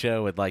 today's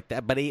show with like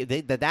that. But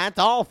that's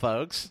all,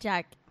 folks.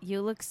 Jack,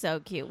 you look so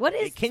cute. What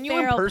is Can you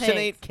feral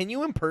impersonate? pigs? Can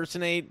you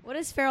impersonate? What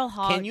is feral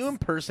hogs? Can you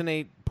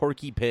impersonate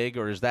Porky Pig,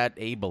 or is that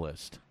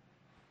ableist?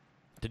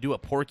 To do a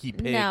Porky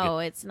Pig? No,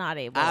 it's not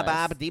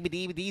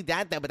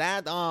ableist.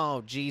 That.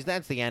 Oh, geez,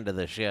 that's the end of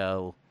the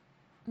show.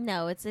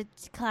 No, it's a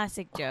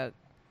classic joke.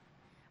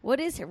 What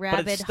is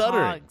rabid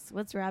stuttering. hogs?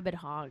 What's rabid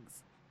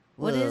hogs?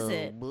 What is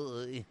it?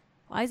 Boy.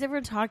 Why is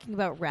everyone talking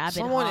about rabid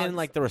Someone hogs? in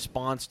like the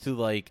response to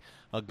like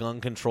a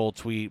gun control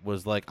tweet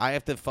was like, I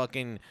have to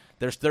fucking.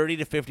 There's 30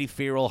 to 50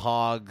 feral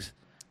hogs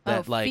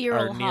that like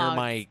feral are near hogs.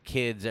 my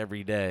kids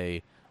every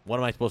day. What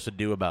am I supposed to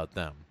do about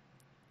them?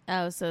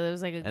 Oh, so there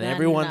was like a And gun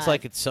everyone's nut.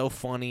 like, it's so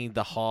funny.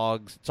 The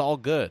hogs, it's all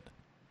good.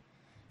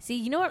 See,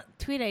 you know what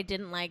tweet I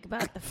didn't like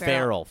about the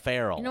feral?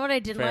 Feral. You know what I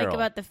didn't like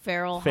about the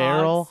feral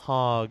feral hogs?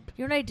 hog.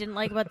 You know what I didn't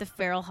like about the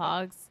feral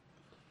hogs?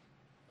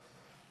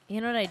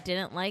 You know what I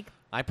didn't like?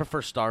 I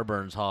prefer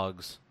Starburns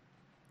hogs.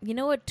 You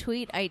know what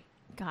tweet I...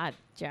 God,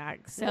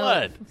 Jack. So,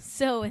 What?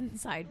 So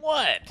inside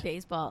What?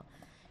 baseball.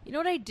 You know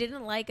what I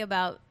didn't like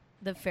about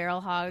the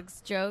feral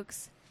hogs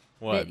jokes?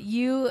 What? That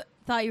you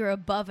thought you were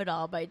above it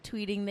all by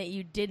tweeting that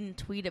you didn't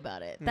tweet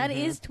about it. That Mm-hmm.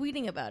 is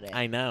tweeting about it.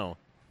 I know.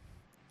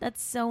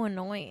 That's so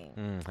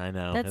annoying. I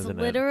know. That's isn't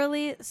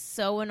literally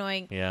so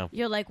annoying. Yeah.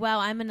 You're like, wow,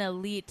 I'm an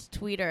elite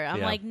tweeter. I'm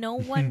Yeah. like, no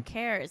one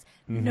cares.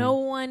 No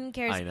one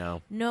cares. I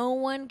know. No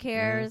one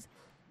cares.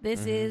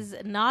 This is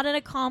not an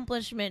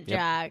accomplishment, Yep.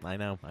 Jack. I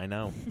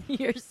know.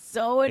 You're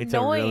so annoying. It's a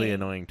really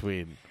annoying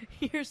tweet.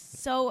 You're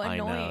so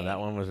annoying. I know. That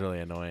one was really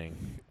annoying.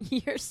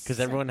 You're Because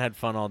so, everyone had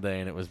fun all day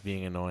and it was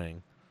being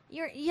annoying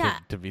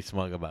to be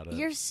smug about it.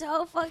 You're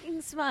so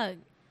fucking smug.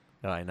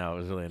 No, I know. It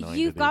was really annoying.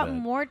 You've to do got that.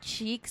 more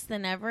cheeks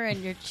than ever,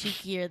 and you're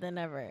cheekier than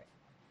ever.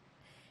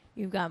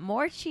 You've got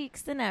more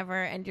cheeks than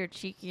ever, and you're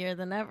cheekier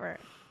than ever.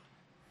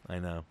 I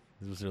know.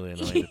 It was really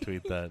annoying to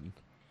tweet that.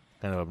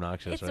 Kind of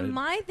obnoxious, It's right?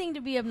 my thing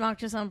to be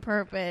obnoxious on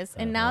purpose,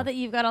 and now that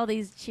you've got all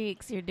these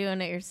cheeks, you're doing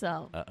it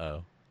yourself.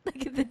 Uh-oh.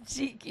 Look at the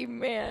cheeky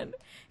man.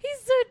 He's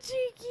so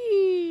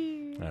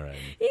cheeky. All right.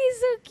 He's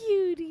so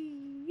cutie.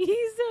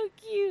 He's so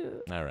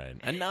cute. All right.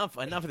 Enough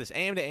of this.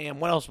 AM to AM.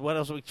 What else?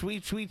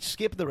 Should we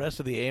skip the rest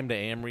of the AM to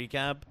AM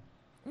recap?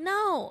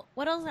 No.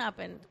 What else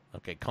happened?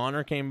 Okay,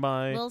 Connor came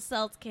by. Will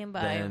Seltz came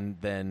by.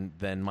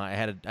 Then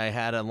I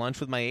had a lunch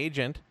with my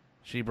agent.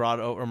 She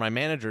brought over my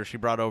manager. She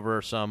brought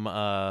over some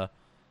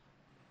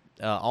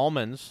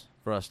almonds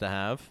for us to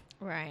have.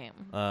 Right.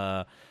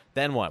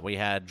 Then what? We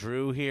had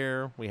Drew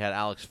here. We had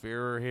Alex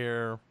Fearer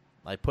here.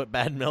 I put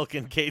bad milk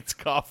in Kate's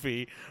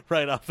coffee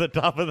right off the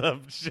top of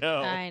the show.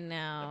 I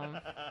know.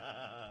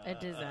 A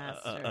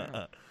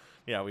disaster.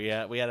 Yeah, we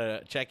had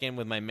a check in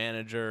with my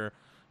manager.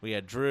 We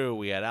had Drew.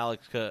 We had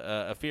Alex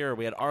Fearer.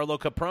 We had Arlo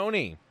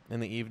Caproni in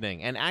the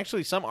evening, and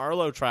actually some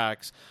Arlo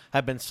tracks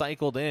have been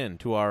cycled in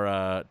to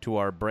our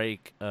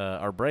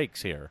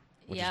breaks here,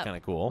 which is kind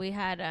of cool. We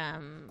had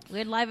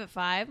Live at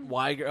 5.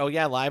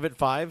 Live at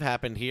 5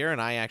 happened here,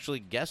 and I actually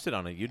guessed it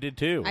on it. You did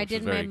too. I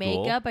did my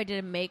makeup. I did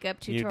a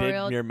makeup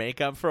tutorial. You did your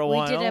makeup for a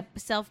while. We did a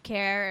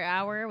self-care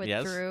hour with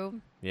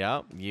Drew.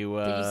 Yeah, you.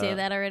 Did you say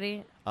that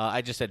already?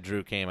 I just said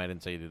Drew came. I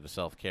didn't say you did the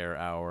self-care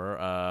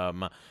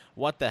hour.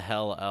 What the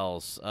hell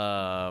else?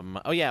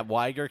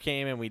 Weiger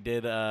came, and we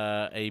did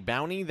a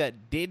bounty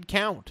that did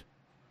count.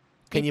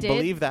 Can you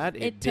believe that?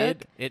 It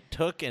did. It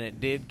took, and it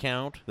did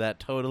count. That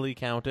totally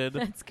counted.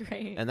 That's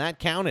great. And that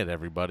counted,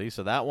 everybody.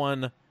 So that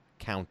one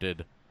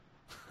counted.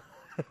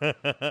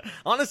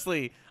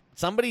 Honestly,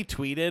 somebody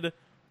tweeted.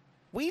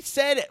 We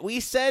said.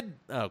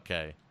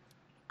 Okay.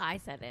 I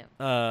said it.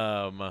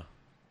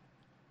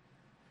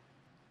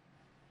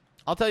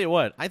 I'll tell you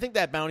what. I think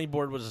that bounty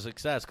board was a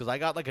success because I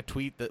got like a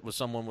tweet that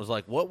someone was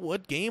like,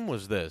 "What game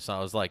was this?" I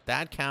was like,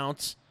 "That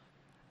counts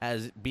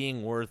as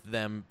being worth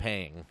them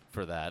paying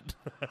for that."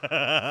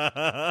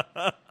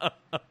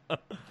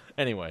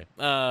 Anyway,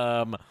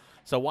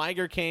 so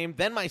Weiger came.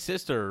 Then my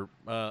sister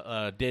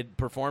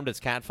performed as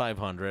Cat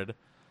 500,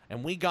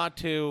 and we got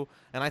to.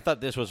 And I thought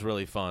this was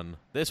really fun.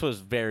 This was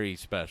very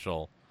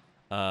special.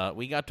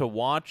 We got to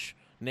watch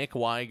Nick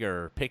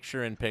Weiger,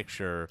 picture in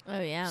picture,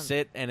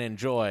 sit and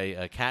enjoy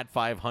a Cat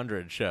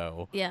 500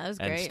 show. Yeah, it was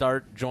and great.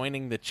 Start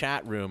joining the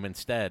chat room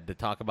instead to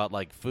talk about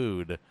like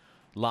food,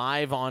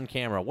 live on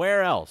camera.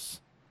 Where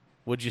else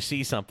would you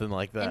see something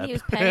like that? And he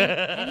was petting.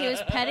 and he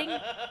was petting.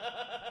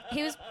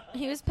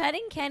 He was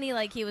petting Kenny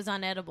like he was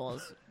on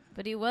edibles,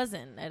 but he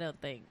wasn't. I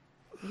don't think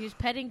he was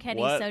petting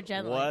Kenny so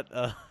gently.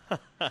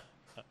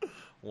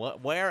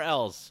 Where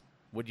else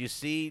would you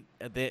see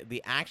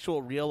the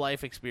actual real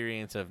life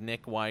experience of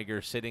Nick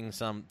Weiger sitting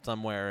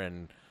somewhere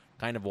and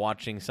kind of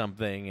watching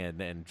something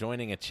and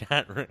joining a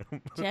chat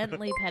room,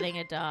 gently petting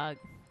a dog?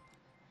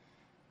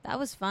 That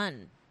was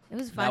fun. It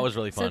was fun. That was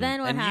really fun. So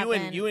then what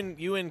happened?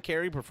 You and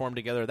Carrie performed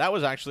together. That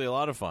was actually a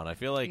lot of fun. I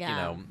feel like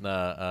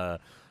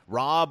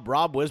Rob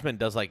Wisman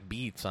does like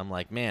beats. I'm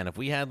like, man, if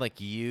we had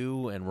like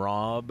you and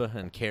Rob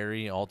and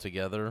Carrie all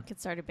together, could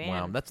start a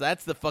band. Wow,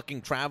 that's the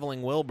fucking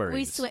traveling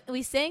Wilburys.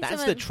 We sang.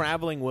 That's the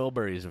traveling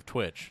Wilburys of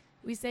Twitch.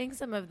 We sang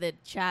some of the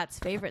chat's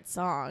favorite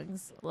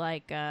songs,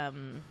 like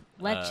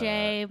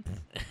Leche.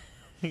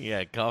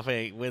 Yeah,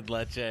 coffee with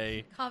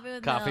leche.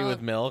 Coffee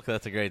with milk.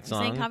 That's a great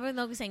song. We sang Coffee with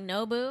Milk. We sang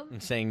Nobu. We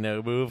sang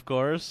Nobu, of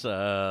course.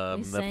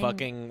 The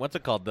fucking, what's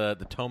it called? The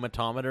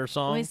Tomatometer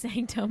song? We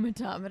sang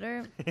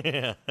Tomatometer.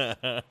 Yeah.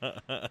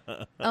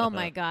 Oh,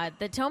 my God.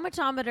 The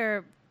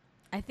Tomatometer,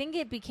 I think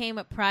it became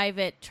a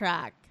private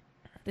track.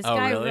 This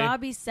guy, really?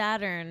 Robbie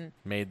Saturn,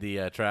 made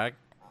the track?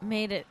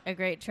 Made it a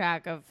great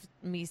track of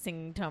me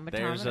singing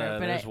Tomatometer, but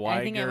there's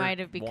I think it might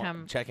have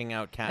become checking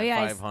out Cat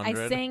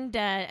 500.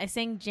 I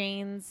sang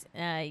Jane's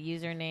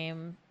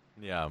username.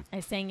 Yeah.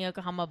 I sang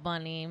Yokohama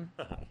Bunny.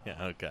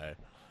 Yeah, okay.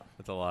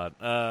 That's a lot.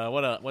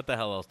 What the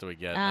hell else do we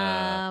get?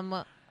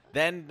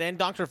 Then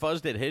Dr. Fuzz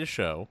did his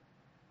show.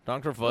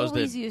 Dr. Fuzz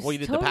did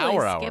the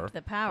Power Hour. Skipped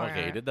the Power Okay,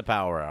 he Hour. did the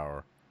Power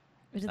Hour.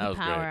 We did That the was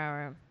Power great.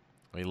 Hour.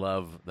 We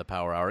love the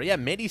Power Hour. Yeah,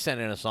 Mitty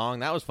sent in a song.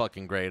 That was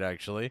fucking great,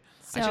 actually.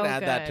 So I should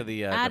add that to good.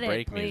 the Add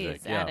break it, please,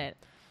 music. Add Yeah. it.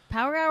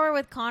 Power Hour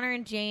with Connor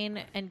and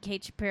Jane and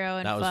Kate Shapiro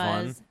and That was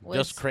Fuzz fun. was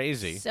Just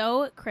crazy.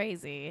 So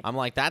crazy. I'm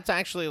like, that's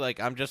actually like,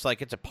 I'm just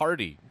like, it's a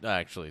party,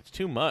 actually. It's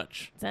too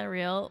much. Is that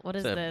real? What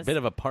is It's a this? bit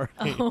of a party.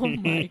 Oh,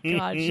 my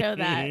God. Show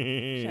that.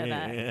 Show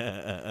that.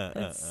 Yeah.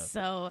 That's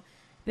so...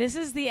 This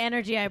is the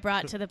energy I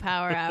brought to the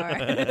Power Hour.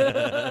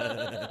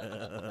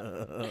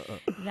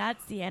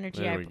 That's the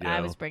energy There we I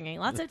go. was bringing.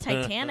 Lots of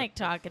Titanic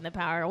talk in the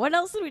Power. What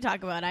else did we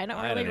talk about? I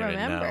don't really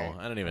remember.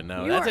 I don't even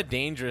know. You That's are- a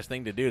dangerous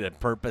thing to do, to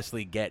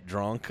purposely get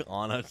drunk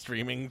on a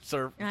streaming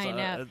I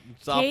know.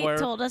 software.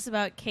 Kate told us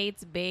about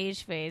Kate's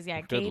beige phase.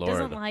 Yeah, Good Kate Lord.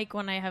 doesn't like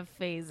when I have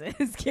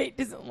phases. Kate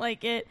doesn't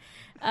like it.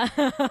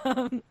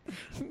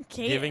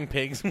 Kate, Giving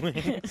pigs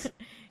wings.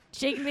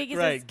 Jake Megan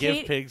Right, says, give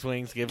Kate, pigs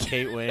wings, give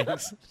Kate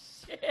wings.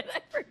 Shit, I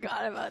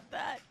forgot about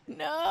that.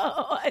 No,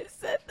 I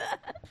said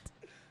that.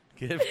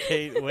 Give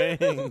Kate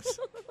wings.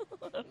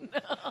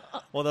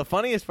 Well, the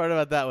funniest part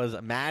about that was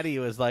Maddie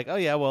was like, oh,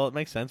 yeah, well, it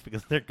makes sense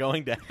because they're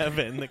going to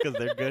heaven because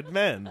they're good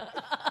men.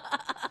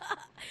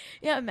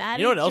 Yeah,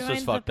 Maddie. You know what else was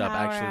joined the fucked up,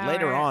 Power actually?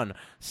 Later Hour. on,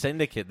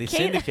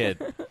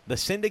 the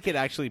syndicate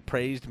actually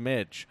praised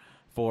Mitch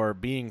for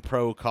being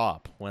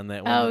pro-cop when I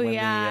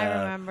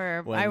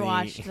remember. when I the-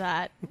 watched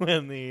that.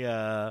 when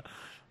the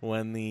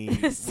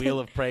wheel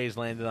of praise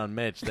landed on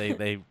Mitch,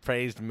 they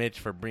praised Mitch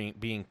for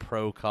being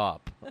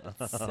pro-cop.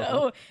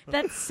 So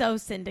that's so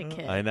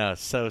syndicate. I know,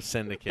 so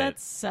syndicate.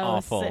 That's so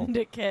awful.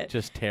 syndicate.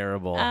 Just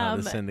terrible how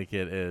the Um,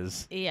 syndicate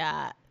is.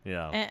 Yeah.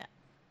 Yeah.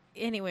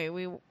 Anyway,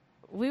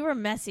 we were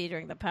messy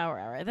during the Power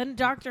Hour. Then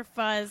Dr.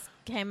 Fuzz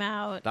came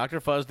out. Dr.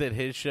 Fuzz did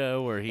his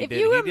show where he If did.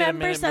 you he did a remember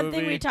minute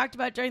something movie. we talked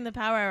about during the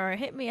Power Hour,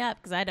 hit me up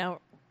because I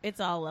don't. It's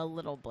all a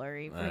little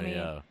blurry for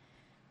me.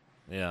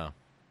 Yeah.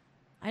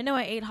 I know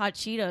I ate hot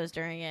Cheetos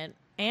during it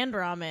and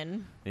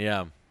ramen.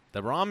 Yeah.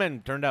 The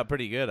ramen turned out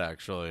pretty good,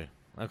 actually.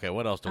 Okay,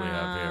 what else do we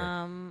have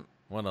here?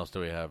 What else do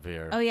we have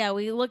here? Oh yeah,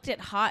 we looked at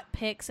hot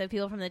picks of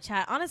people from the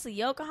chat. Honestly,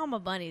 Yokohama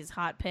Bunny's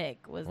hot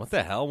pick was What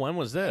the hell? When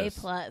was A this?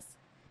 plus.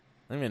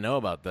 I don't even know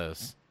about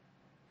this.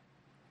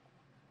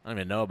 I don't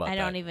even know about I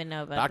that. don't even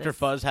know about Dr. this.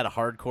 Fuzz had a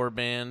hardcore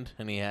band,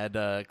 and he had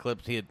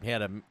clips. He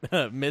had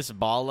a Miss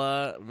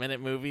Bala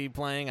minute movie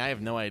playing. I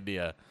have no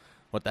idea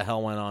what the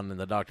hell went on in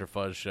the Dr.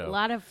 Fuzz show. A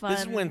lot of fun.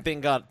 This is when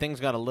things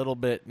got a little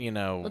bit,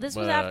 Well, this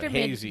was after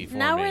hazy for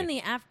Now me. we're in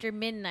the after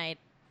midnight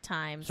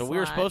time. So we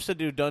were slot. supposed to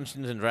do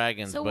Dungeons and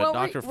Dragons, So but what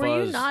Dr. were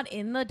Fuzz you not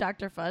in the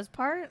Dr. Fuzz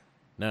part?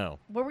 No.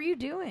 What were you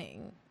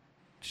doing?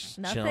 Just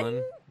Nothing?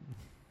 chilling.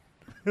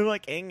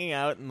 Like hanging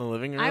out in the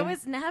living room. I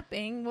was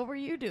napping. What were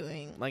you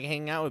doing? like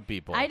hanging out with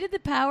people. I did the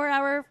Power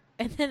Hour,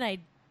 and then I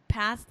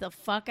passed the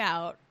fuck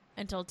out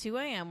until 2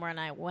 a.m. when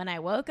I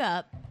woke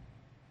up.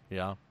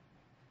 Yeah.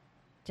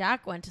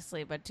 Jack went to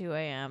sleep at 2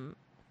 a.m.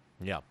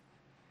 Yeah.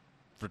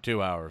 For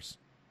 2 hours.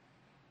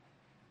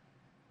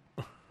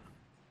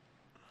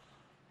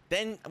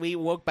 Then we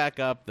woke back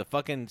up. The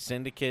fucking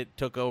syndicate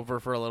took over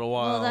for a little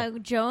while. Well,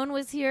 Joan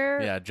was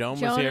here. Yeah, Joan was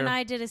Joan here. and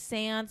I did a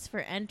seance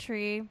for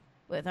entry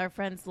with our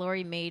friends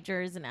Lori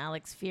Majors and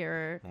Alex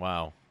Fearer.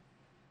 Wow.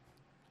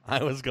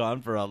 I was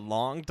gone for a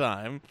long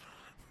time.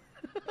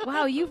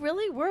 Wow, you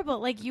really were, but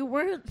like you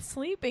weren't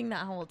sleeping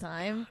that whole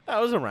time.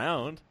 I was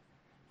around.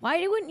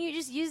 Why wouldn't you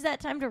just use that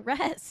time to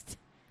rest?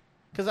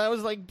 Because I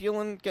was like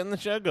getting the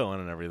show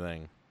going and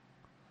everything.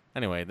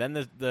 Anyway, then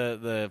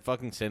the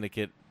fucking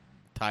syndicate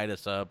tied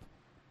us up.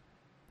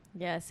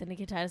 Yeah,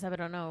 Syndicate tied us up. I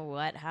don't know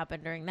what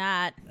happened during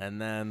that.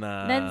 And then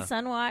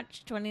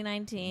Sunwatch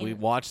 2019. we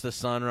watched the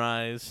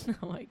sunrise.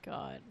 Oh my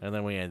god. And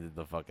then we ended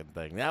the fucking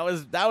thing. That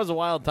was a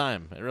wild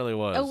time. It really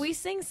was. Oh, we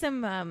sang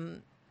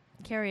some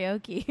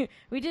karaoke.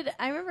 We did.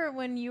 I remember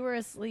when you were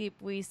asleep,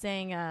 we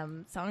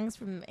sang songs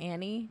from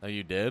Annie, Oh,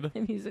 you did?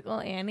 the musical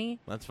Annie,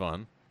 That's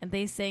fun. and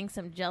they sang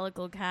some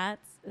Jellicle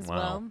Cats as Wow.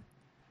 well.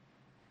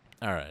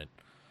 All right.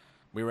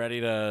 We ready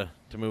to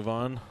move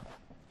on?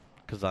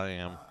 Because I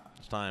am.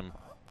 It's time.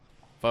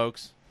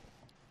 Folks.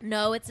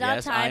 No, it's not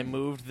yes, time. I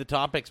moved the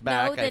topics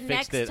back. the I fixed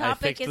next it. I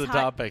topic fixed is the hot-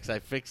 topics. I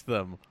fixed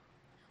them.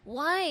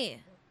 Why?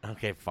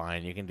 Okay,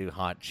 fine. You can do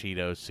hot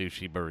Cheeto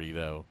sushi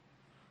burrito.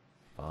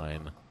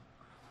 Fine.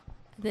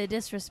 The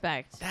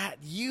disrespect. That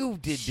you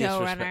did Showrunner.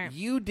 disrespect.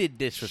 You did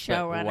disrespect.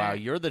 Showrunner. Wow,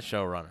 you're the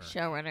showrunner.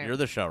 Showrunner. You're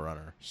the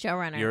showrunner.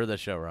 Showrunner. You're the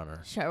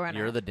showrunner. Showrunner.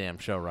 You're the damn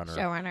showrunner.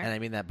 Showrunner. And I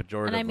mean that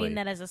pejoratively. And I mean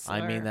that as a slur.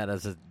 I mean that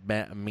as a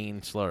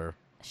mean slur.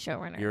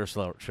 Showrunner. You're a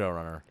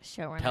showrunner.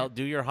 Showrunner.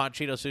 Do your hot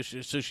Cheeto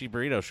sushi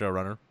burrito,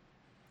 showrunner.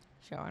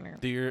 Showrunner.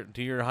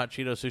 Do your hot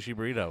Cheeto sushi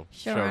burrito,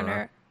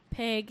 Showrunner.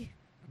 Pig.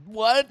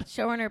 What?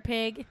 Showrunner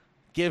pig.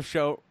 Give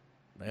show.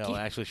 No,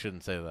 I actually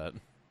shouldn't say that.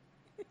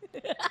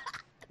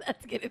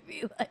 That's gonna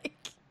be like.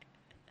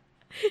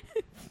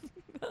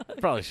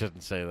 Probably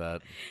shouldn't say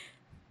that.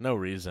 No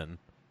reason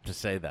to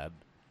say that.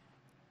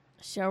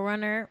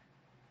 Showrunner.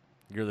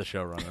 You're the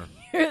showrunner.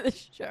 You're the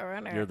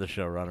showrunner. You're the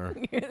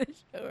showrunner. You're the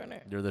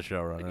showrunner. You're the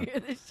showrunner.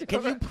 You're the showrunner.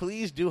 Can you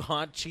please do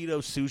hot Cheeto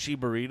sushi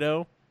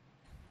burrito?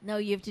 No,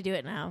 you have to do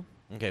it now.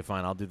 Okay,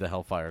 fine. I'll do the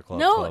Hellfire Club.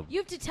 No, you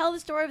have to tell the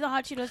story of the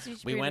hot Cheeto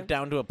sushi. We burrito. went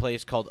down to a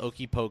place called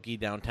Okie Pokey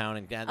downtown,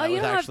 and that Oh, you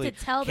was don't have actually to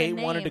tell the Kate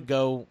wanted to name.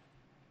 go.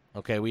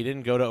 Okay, we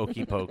didn't go to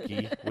Okie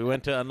Pokey. We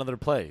went to another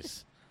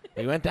place.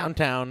 We went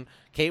downtown.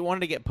 Kate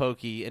wanted to get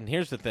pokey, and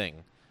here's the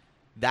thing: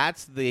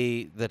 that's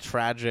the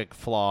tragic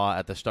flaw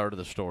at the start of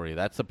the story.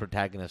 That's the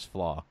protagonist's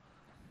flaw,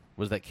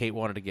 was that Kate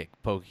wanted to get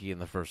pokey in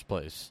the first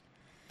place.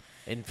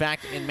 In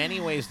fact, in many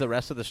ways, the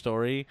rest of the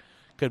story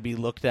could be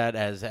looked at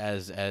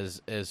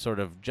as sort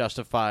of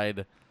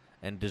justified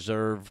and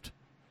deserved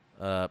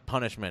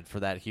punishment for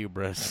that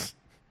hubris.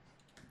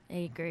 I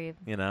agree.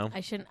 You know?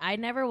 I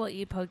never will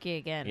eat poke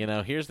again. You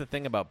know, here's the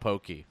thing about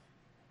poke.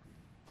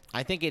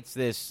 I think it's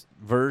this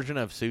version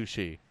of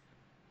sushi.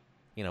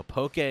 You know,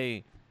 poke,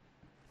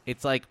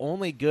 it's like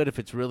only good if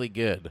it's really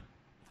good.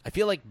 I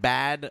feel like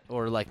bad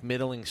or like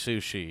middling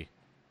sushi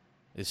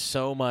is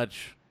so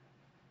much.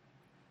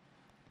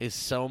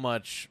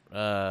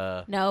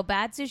 No,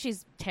 bad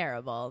sushi's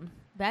terrible.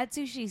 Bad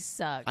sushi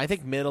sucks. I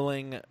think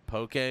middling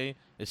poke is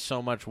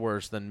so much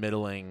worse than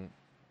middling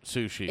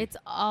sushi. It's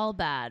all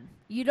bad.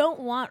 You don't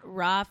want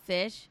raw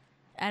fish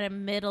at a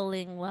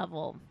middling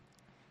level.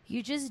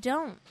 You just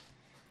don't.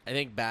 I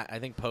think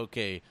poke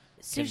can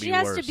Sushi be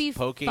has worse. to be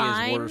Poke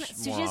fine. is worse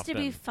Sushi more has often.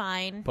 to be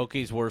fine.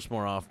 Poke's worse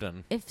more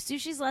often. If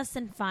sushi's less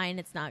than fine,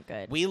 it's not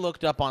good. We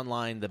looked up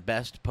online the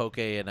best poke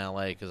in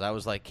LA because I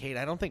was like, Kate,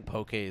 I don't think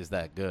poke is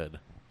that good.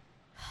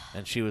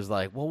 And she was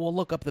like, well, we'll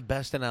look up the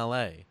best in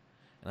LA.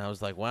 And I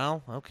was like,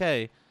 well,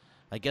 okay.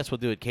 I guess we'll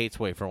do it Kate's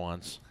way for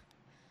once.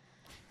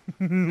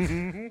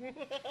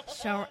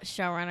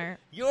 Showrunner.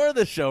 You're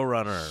the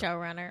showrunner.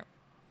 Showrunner.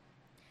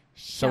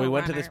 So we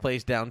went to this Showrunner.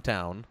 place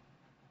downtown,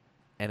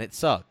 and it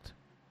sucked.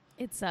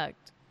 It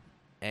sucked.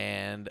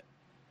 And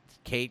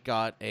Kate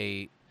got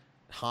a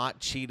hot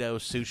Cheeto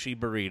sushi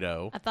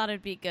burrito, I thought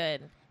it'd be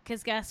good.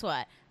 Because guess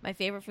what? My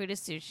favorite food is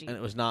sushi. and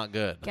it was not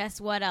good.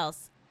 Guess what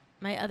else?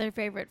 My other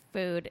favorite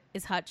food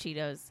is hot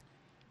Cheetos.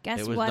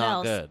 Guess It was what not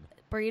else? good.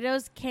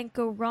 Burritos can't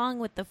go wrong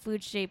with the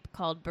food shape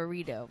called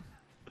burrito.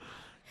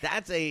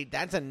 That's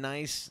a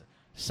nice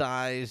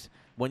size.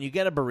 When you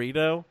get a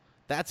burrito,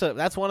 that's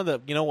one of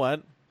the, you know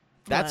what?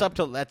 That's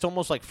What? that's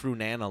almost like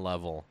Frunana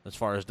level as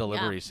far as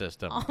delivery Yeah.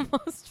 system.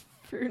 Almost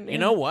fruit. You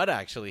know what?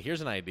 Actually,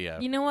 here's an idea.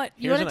 You know what?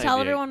 You Here's want to an tell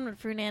idea. everyone what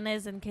fruitana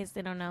is in case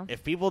they don't know?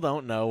 If people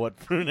don't know what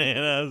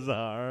Frunanas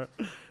are,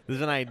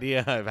 there's an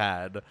idea I've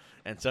had.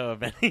 And so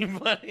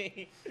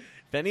if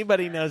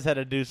anybody knows how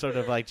to do sort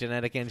of like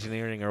genetic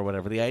engineering or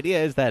whatever, the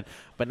idea is that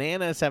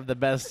bananas have the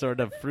best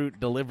sort of fruit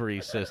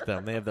delivery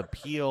system. They have the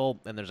peel,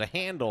 and there's a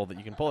handle that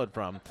you can pull it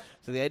from.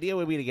 So the idea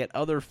would be to get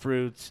other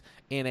fruits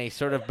in a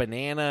sort of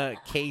banana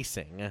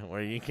casing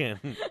where you can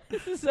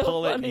So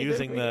pull it funny to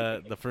using me.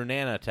 the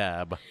Frunana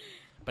tab.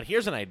 But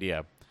here's an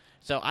idea.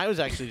 So I was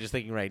actually just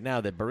thinking right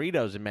now that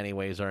burritos in many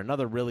ways are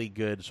another really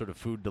good sort of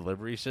food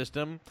delivery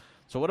system.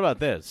 So what about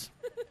this?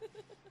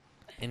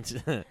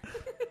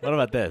 What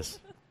about this?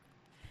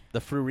 The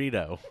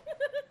Frurito.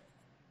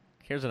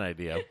 Here's an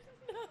idea.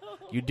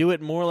 You do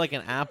it more like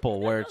an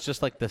apple where it's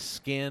just like the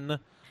skin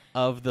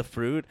of the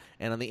fruit,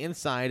 and on the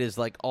inside is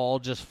like all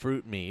just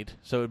fruit meat.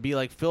 So it would be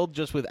like filled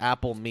just with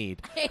apple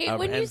meat. Hey,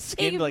 when and you say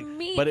skinned like,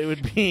 meat, but it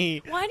would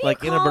be why do you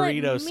like in a call it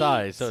burrito meat?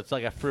 size. So it's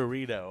like a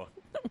Frurito.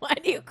 Why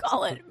do you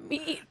call it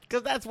meat?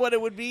 Because that's what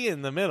it would be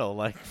in the middle,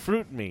 like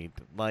fruit meat.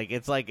 Like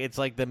it's like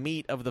the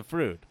meat of the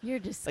fruit. You're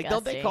disgusting. Like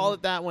don't they call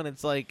it that when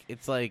it's like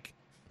it's like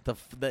the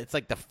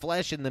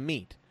flesh in the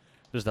meat?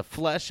 There's the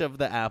flesh of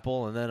the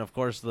apple, and then of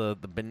course the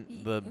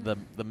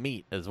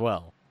meat as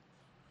well,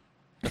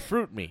 the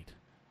fruit meat.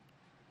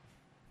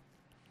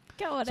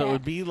 Go So it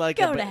would be like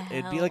go to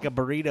it'd be hell. like a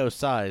burrito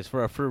size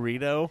for a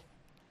Frurito.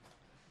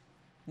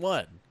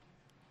 What?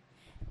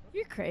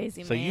 You're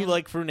crazy, So man. you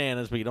like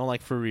Frunanas, but you don't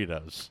like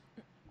Fruritos.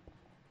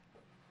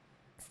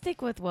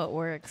 Stick with what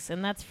works,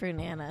 and that's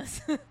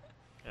frunanas.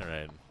 All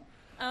right.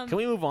 Can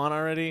we move on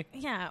already?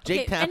 Yeah.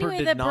 Jake okay, Tapper anyway,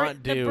 did the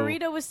not the do-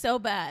 burrito was so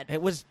bad,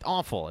 It was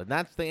awful, and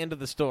that's the end of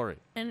the story.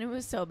 and it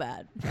was so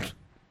bad.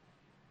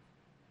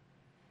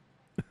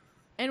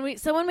 And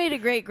someone made a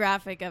great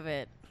graphic of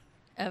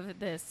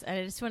this.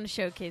 I just want to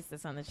showcase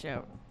this on the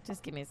show.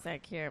 Just give me a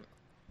sec here.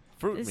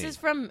 Fruit This meat. is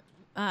from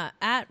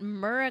at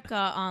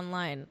Murica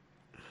Online.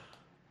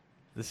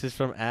 This is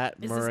from at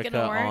Is this Murica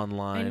gonna work?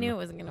 Online. I knew it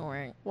wasn't gonna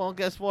work. Well,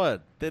 guess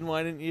what? Then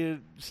why didn't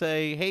you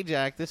say, hey,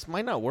 Jack, this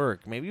might not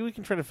work. Maybe we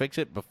can try to fix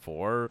it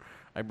before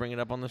I bring it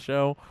up on the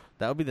show.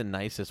 That would be the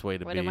nicest way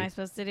to What be. am I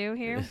supposed to do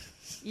here?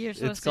 You're It's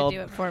supposed called- to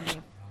do it for me.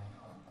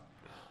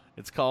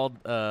 It's called,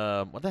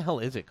 what the hell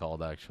is it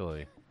called,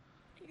 actually?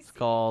 It's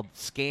called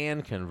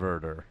Scan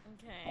Converter.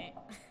 Okay.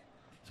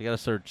 So you got to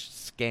search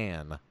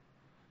scan.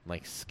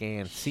 Like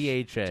scan,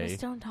 C-H-A. Just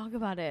don't talk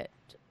about it.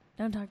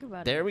 Don't talk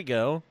about it. There we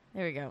go.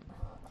 There we go.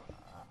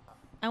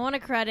 I want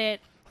to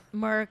credit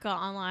Murica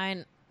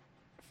Online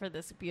for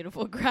this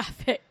beautiful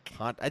graphic.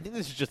 I think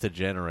this is just a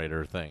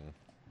generator thing.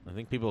 I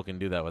think people can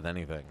do that with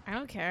anything. I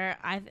don't care.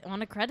 I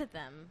want to credit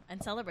them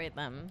and celebrate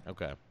them.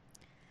 Okay.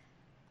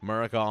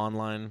 Murica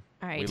Online.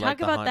 All right, We talk like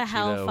the about hot the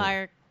Cheeto.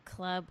 Hellfire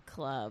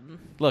Club.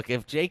 Look,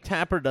 if Jake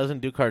Tapper doesn't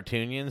do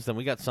cartoonians, then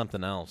we got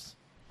something else.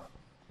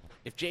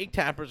 If Jake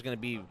Tapper's going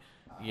to be,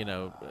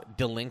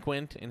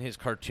 delinquent in his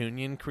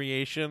cartoonian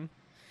creation,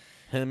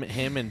 him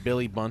and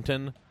Billy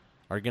Bunton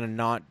are going to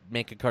not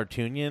make a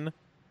cartoonian,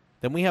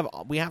 then we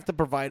have to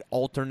provide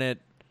alternate,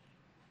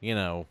 we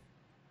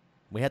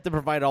have to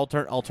provide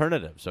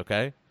alternatives,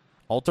 okay?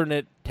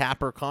 Alternate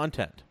Tapper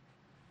content.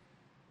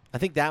 I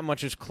think that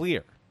much is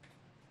clear.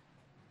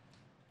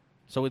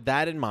 So with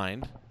that in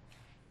mind,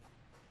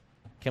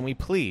 can we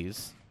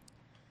please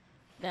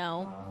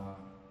No.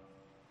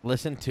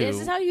 listen to... This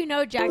is how you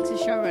know Jack's a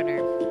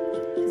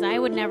showrunner. Because I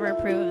would never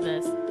approve of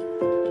this.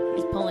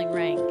 He's pulling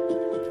rank.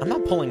 I'm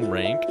not pulling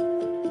rank.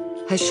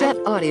 Hachette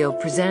Audio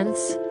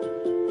presents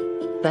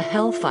The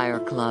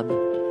Hellfire Club.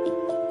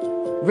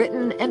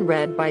 Written and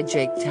read by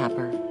Jake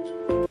Tapper.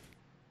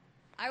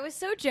 I was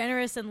so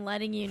generous in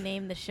letting you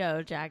name the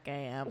show, Jack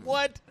AM.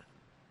 What?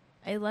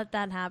 I let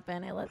that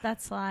happen. I let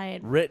that slide.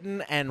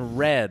 Written and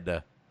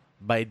read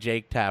by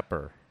Jake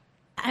Tapper.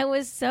 I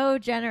was so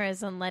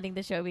generous in letting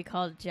the show be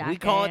called Jack We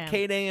call AM. it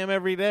Kate AM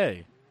every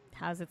day.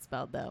 How's it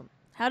spelled, though?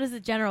 How does the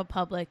general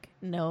public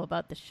know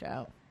about the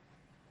show?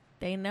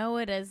 They know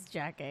it as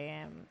Jack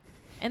AM.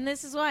 And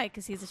this is why,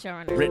 because he's a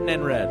showrunner. Written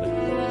and read.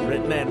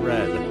 Written and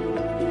read.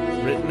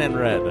 Written and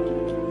read.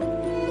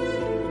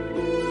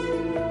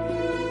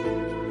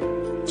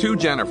 To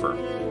Jennifer,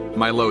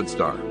 my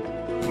lodestar.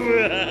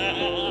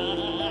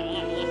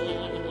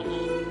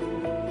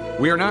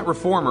 We are not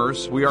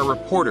reformers, we are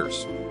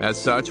reporters.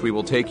 As such, we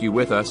will take you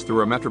with us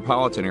through a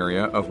metropolitan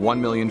area of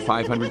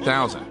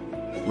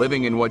 1,500,000,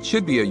 living in what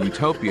should be a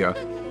utopia,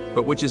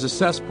 but which is a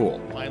cesspool.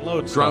 My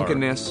lodestar.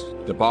 Drunkenness,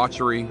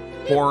 debauchery,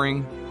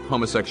 whoring,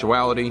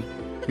 homosexuality,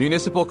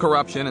 municipal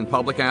corruption and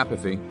public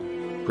apathy,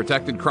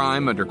 protected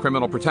crime under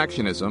criminal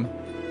protectionism,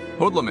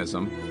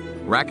 hoodlumism,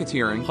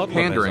 racketeering, Hoodlumism.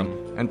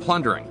 pandering, and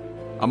plundering,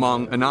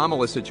 among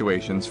anomalous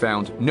situations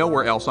found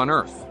nowhere else on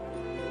Earth.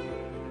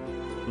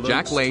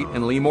 Jack Late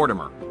and Lee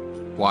Mortimer,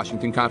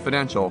 Washington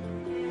Confidential,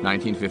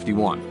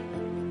 1951.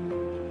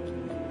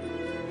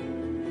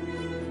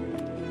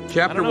 I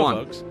Chapter don't know, 1,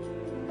 folks.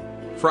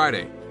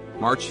 Friday,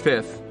 March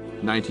 5th,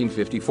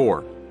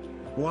 1954.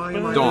 Why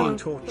am I Dawn. being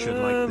tortured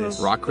like this?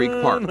 Rock Creek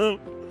Park,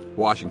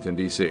 Washington,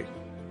 D.C.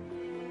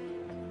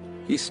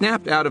 He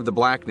snapped out of the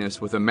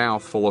blackness with a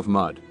mouth full of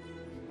mud.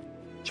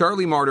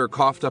 Charlie Martyr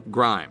coughed up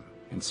grime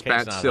and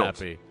spat Kate's not silt,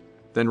 happy.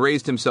 then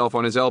raised himself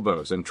on his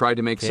elbows and tried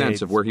to make sense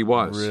Kate's of where he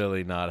was.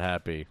 really not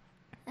happy.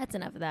 That's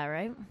enough of that,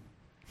 right?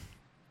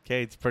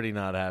 Kate's pretty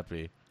not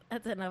happy.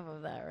 That's enough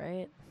of that,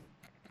 right?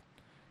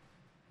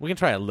 We can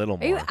try a little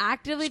Are you more.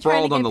 actively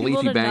Sprawled trying to on get the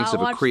people leafy to banks not of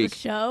a watch creek. the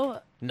show?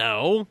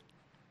 No.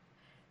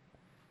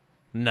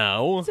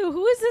 No. So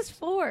who is this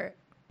for?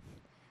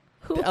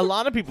 Who? A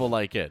lot of people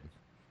like it.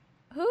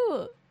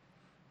 Who?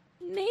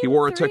 Name He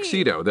wore a 3.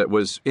 tuxedo that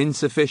was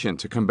insufficient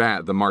to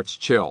combat the March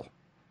chill.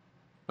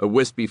 A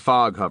wispy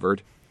fog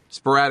hovered.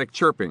 Sporadic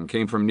chirping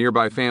came from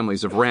nearby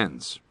families of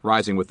wrens,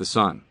 rising with the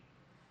sun.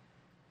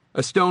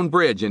 A stone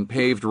bridge and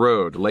paved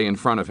road lay in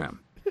front of him.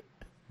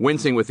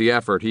 Wincing with the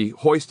effort, he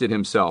hoisted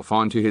himself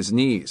onto his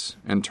knees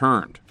and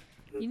turned.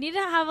 You need to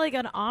have like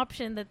an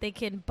option that they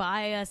can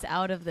buy us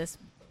out of this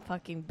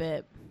fucking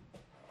bit.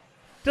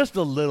 Just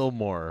a little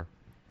more.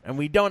 And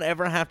we don't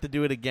ever have to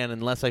do it again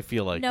unless I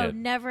feel like No, it.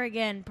 never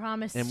again.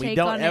 Promise. And we shake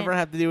don't on ever it.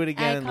 have to do it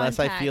again Eye unless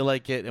I contact. feel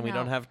like it and we No.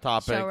 don't have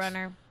topics.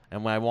 Showrunner.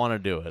 And I want to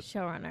do it.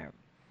 Showrunner.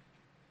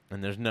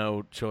 And there's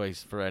no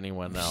choice for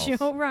anyone else.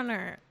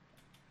 Showrunner.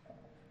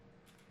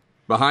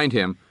 Behind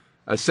him,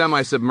 a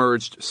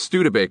semi-submerged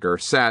Studebaker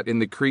sat in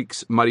the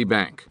creek's muddy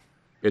bank,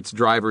 its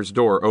driver's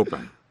door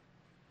open.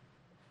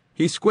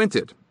 He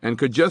squinted and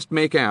could just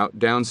make out,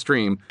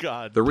 downstream,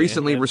 God the damn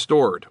recently it.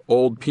 restored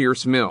Old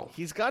Pierce Mill.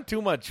 He's got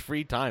too much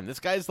free time. This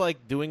guy's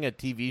like doing a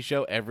TV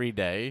show every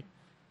day.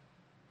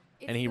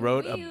 And he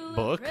wrote a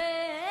book?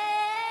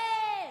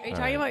 Are you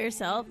talking about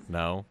yourself?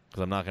 No,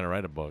 because I'm not going to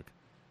write a book.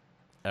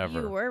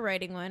 Ever. You were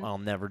writing one. I'll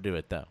never do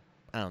it, though.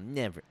 I'll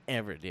never,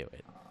 ever do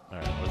it. All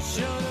right, let's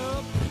do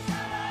it.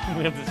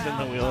 We have to spin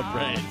the wheel of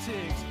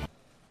brains.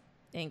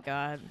 Thank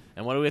God.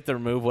 And what do we have to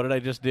remove? What did I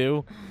just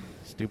do?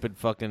 Stupid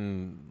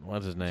fucking,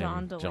 what's his name?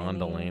 John John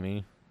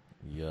Delaney.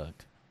 Delaney. Yuck.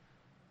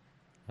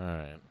 All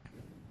right.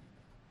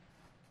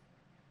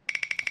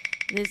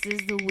 This is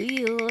the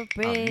wheel of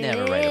praise. I'll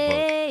never write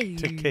a book.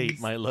 To Kate,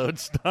 my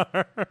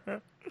lodestar.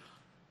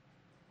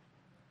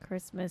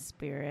 Christmas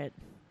spirit.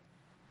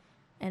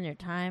 And your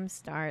time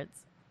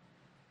starts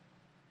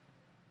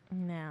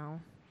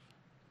now.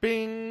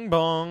 Bing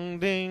bong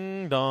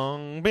ding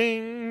dong,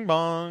 bing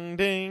bong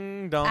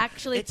ding dong.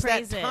 Actually it's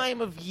praise that it. time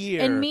of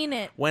year And mean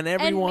it. when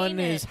And everyone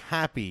mean is it.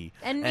 happy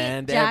And mean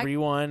it, Jack.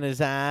 everyone is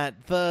at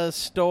the No,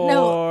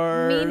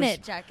 stores. mean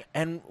it, Jack.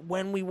 And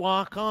when we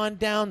walk on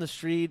down the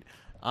street,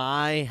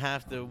 I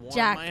have to warm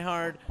Jack, my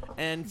heart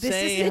and this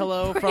say isn't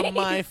hello from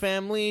my praise.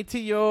 family to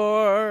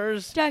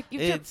yours. Jack, you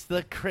it's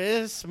the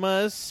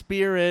Christmas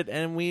spirit,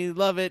 and we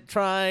love it.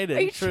 Tried and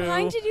Are you true.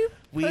 trying to do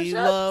We push-ups?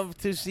 love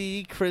to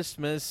see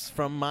Christmas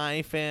from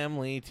my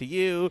family to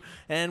you.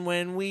 And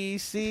when we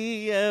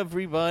see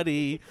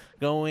everybody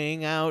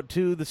going out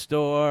to the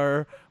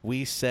store,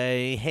 we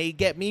say, hey,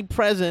 get me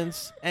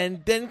presents,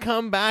 and then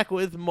come back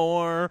with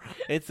more.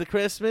 It's the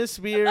Christmas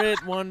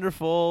spirit,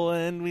 wonderful,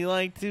 and we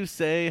like to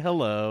say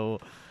hello.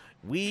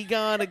 We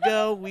gotta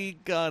go, we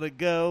gotta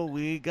go,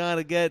 we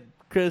gotta get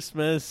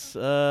Christmas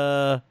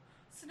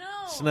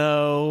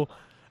snow.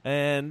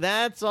 And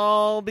that's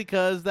all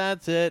because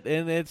that's it.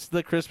 And it's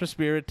the Christmas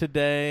spirit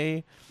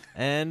today.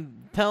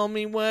 And tell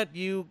me what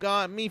you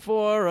got me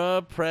for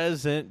a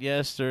present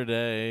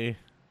yesterday.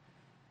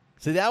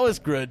 See, that was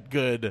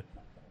good.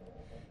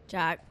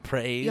 Jack,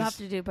 Praise. you have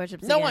to do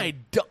push-ups No, again. I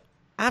don't.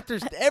 After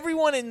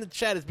everyone in the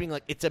chat is being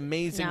like, it's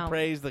amazing No.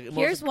 praise, the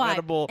Here's most why.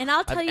 incredible And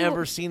I'll tell I've you-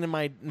 ever seen in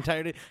my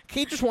entire day.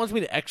 Kate just wants me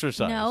to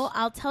exercise. No,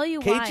 I'll tell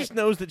you Kate why. just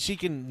knows that she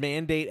can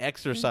mandate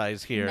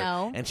exercise here.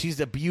 No. And she's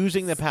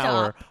abusing the Stop.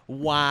 power.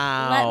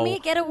 Wow. Let me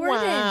get a word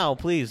in. Wow,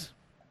 please.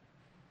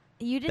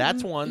 You didn't,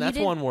 That's one. you That's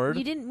didn't- one word.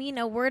 You didn't mean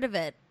a word of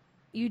it.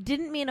 You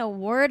didn't mean a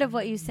word of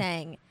what you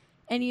sang.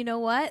 And you know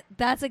what?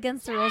 That's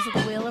against the rules of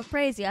the Wheel of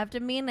Praise. You have to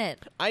mean it.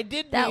 I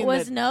did That mean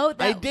was that, no-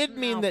 I that- did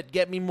mean no. that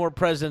get me more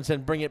presents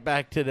and bring it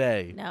back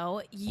today.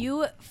 No,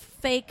 you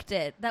faked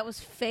it. That was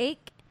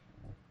fake.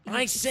 You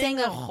I sang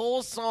a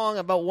whole song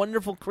about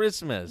wonderful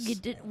Christmas. You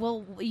did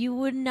well. You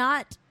would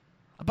not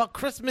About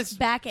Christmas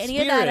back any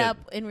spirit. of that up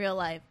in real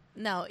life.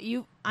 No,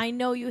 you. I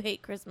know you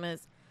hate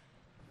Christmas.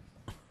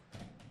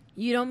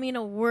 You don't mean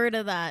a word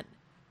of that.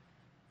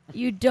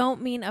 You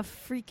don't mean a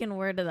freaking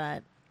word of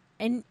that.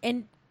 And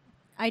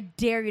I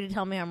dare you to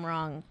tell me I'm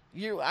wrong.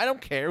 I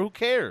don't care. Who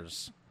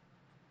cares?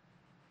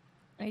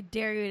 I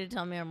dare you to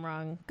tell me I'm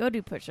wrong. Go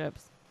do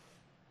push-ups.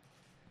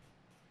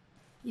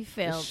 You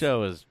failed. This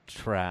show is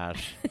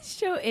trash. This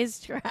show is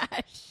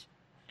trash.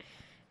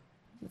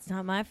 It's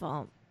not my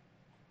fault.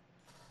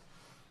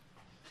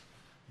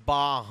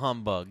 Bah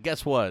humbug.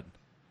 Guess what?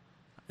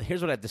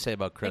 Here's what I have to say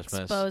about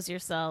Christmas. Expose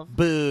yourself.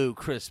 Boo,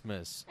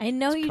 Christmas. I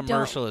know It's you don't.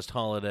 commercialist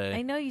holiday.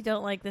 I know you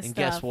don't like this and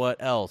stuff. guess what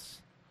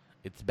else?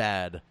 It's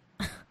bad.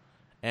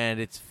 And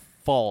it's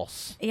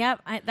false.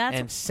 Yep, that's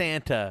And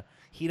Santa,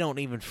 he don't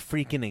even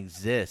freaking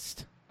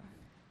exist.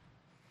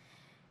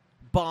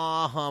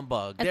 Bah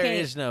humbug. There Okay.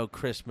 is no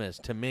Christmas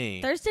to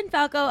me. Thurston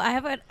Falco.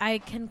 I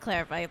can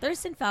clarify.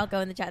 Thurston Falco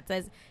in the chat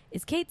says,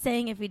 "Is Kate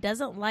saying if he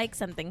doesn't like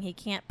something, he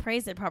can't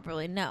praise it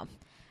properly?" No,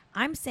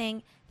 I'm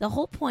saying the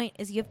whole point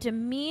is you have to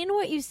mean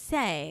what you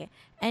say,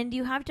 and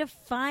you have to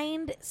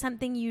find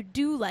something you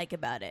do like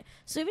about it.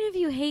 So even if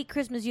you hate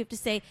Christmas, you have to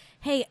say,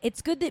 "Hey,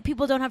 it's good that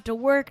people don't have to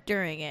work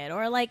during it,"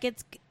 or like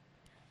it's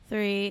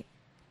 3,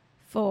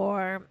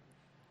 4,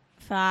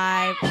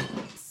 5,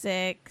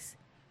 6,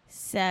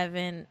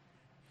 7,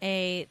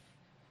 8,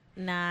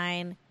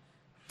 9,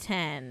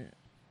 10.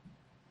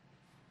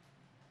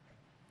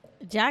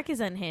 Jack is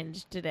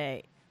unhinged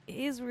today.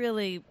 He's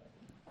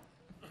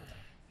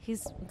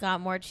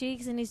got more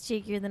cheeks and he's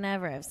cheekier than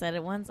ever. I've said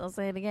it once, I'll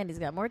say it again. He's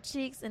got more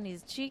cheeks and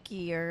he's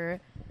cheekier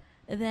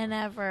than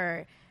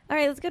ever. All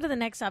right, let's go to the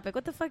next topic.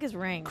 What the fuck is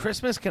ring?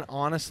 Christmas can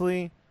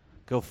honestly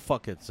go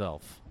fuck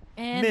itself.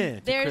 And Meh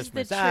to there's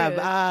the Christmas. truth.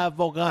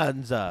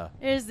 Voganza.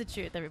 There's the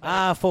truth,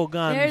 everybody.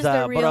 Voganza. There's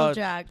the real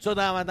Jack.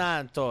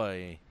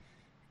 Sodavantoi.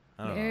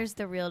 I don't know. There's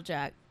the real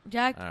Jack.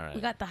 Jack, All right.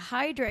 we got the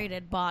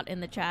hydrated bot in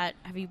the chat.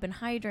 Have you been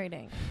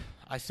hydrating?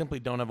 I simply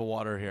don't have a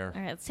water here.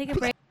 All right, let's take a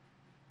break.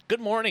 Good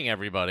morning,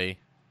 everybody.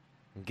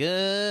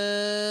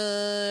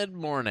 Good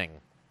morning.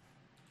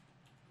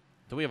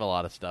 Do we have a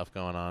lot of stuff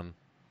going on?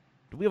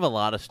 Do we have a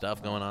lot of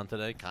stuff going on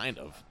today? Kind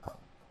of.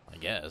 I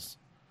guess.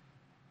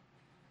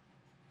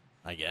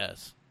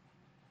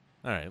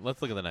 All right,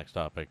 let's look at the next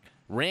topic.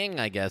 Ring,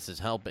 I guess,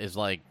 is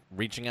like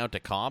reaching out to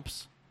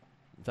cops.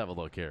 Let's have a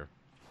look here.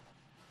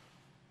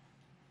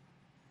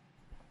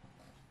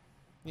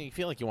 You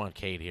feel like you want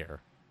Kate here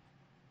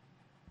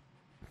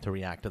to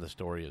react to the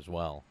story as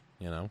well,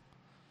 you know?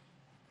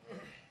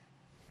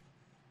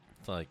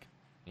 It's like,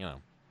 you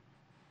know.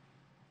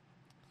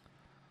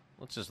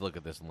 Let's just look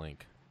at this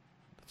link.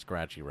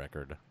 Scratchy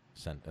Record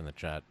sent in the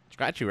chat.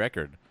 Scratchy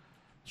Record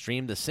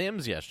streamed The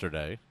Sims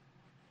yesterday,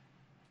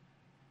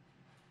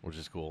 which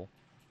is cool.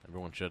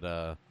 Everyone should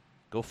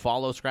go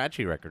follow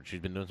Scratchy Record.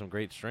 She's been doing some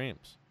great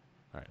streams.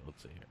 All right,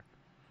 let's see here.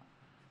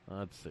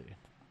 Let's see.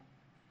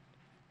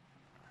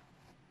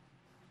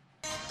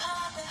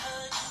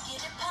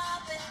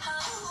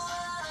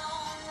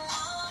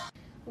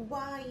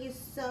 Why you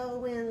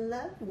so in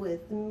love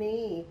with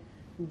me?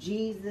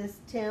 Jesus,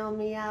 tell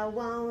me, I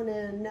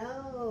wanna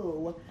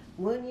know.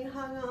 When you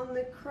hung on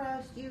the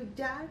cross, you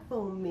died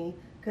for me.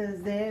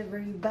 'Cause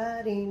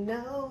everybody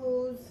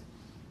knows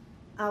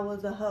I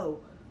was a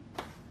hoe.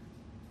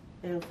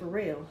 And for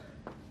real,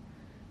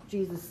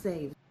 Jesus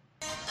saved.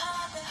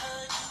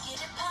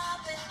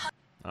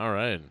 All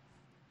right.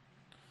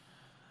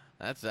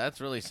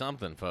 That's really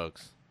something,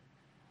 folks.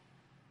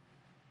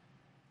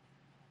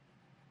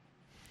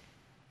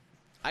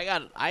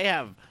 I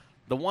have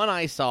the one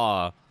I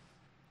saw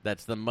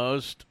that's the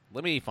most.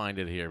 Let me find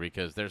it here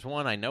because there's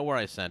one I know where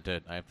I sent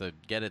it. I have to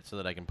get it so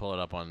that I can pull it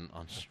up on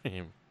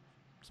stream.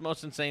 It's the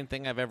most insane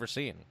thing I've ever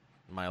seen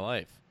in my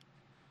life.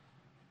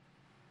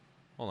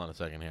 Hold on a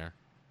second here.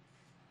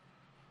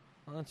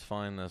 Let's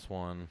find this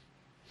one.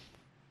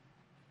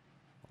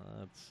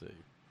 Let's see.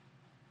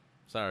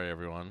 Sorry,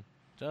 everyone.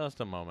 Just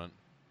a moment.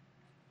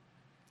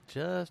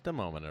 Just a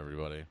moment,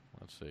 everybody.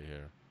 Let's see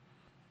here.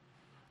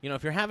 You know,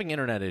 if you're having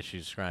internet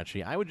issues,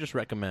 Scratchy, I would just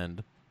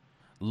recommend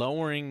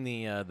lowering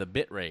the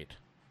bit rate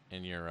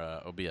in your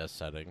OBS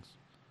settings,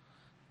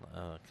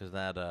 because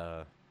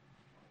that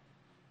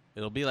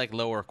It'll be like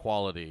lower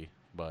quality,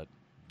 but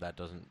that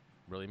doesn't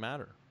really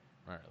matter.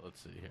 All right,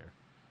 let's see here.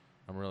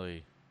 I'm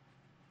really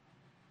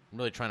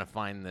trying to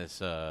find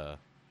this. Okay,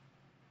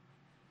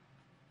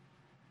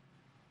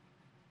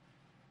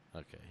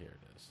 here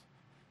it is.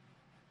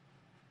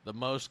 The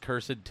most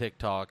cursed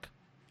TikTok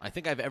I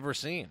think I've ever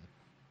seen.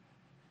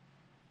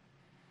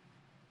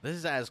 This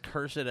is as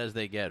cursed as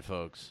they get,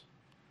 folks.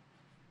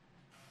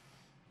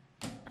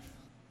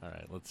 All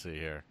right, let's see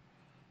here.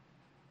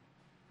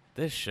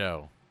 This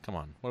show. Come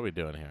on, what are we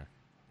doing here?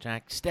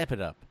 Jack, step it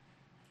up.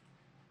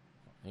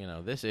 You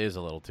know, this is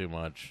a little too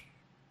much.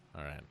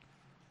 All right,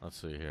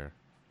 let's see here.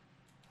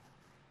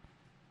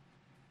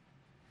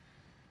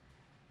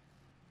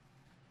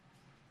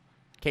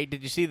 Kate,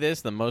 did you see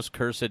this? The most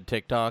cursed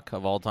TikTok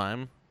of all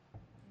time?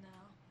 No.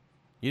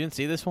 You didn't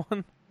see this one?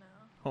 No.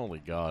 Holy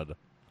God.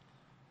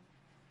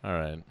 All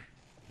right.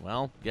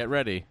 Well, get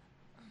ready.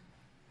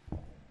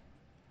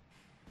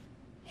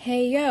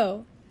 Hey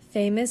yo,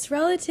 famous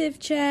relative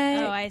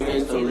check. Oh, I see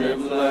this.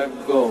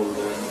 like golden.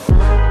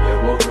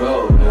 Yeah, we're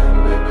golden,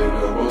 baby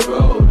girl, we're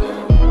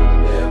golden.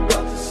 They're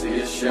about to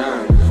see us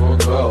shine, 'cause we're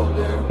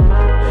golden.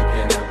 They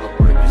can't ever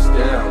break us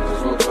down,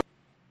 'cause we're golden.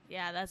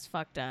 Yeah, that's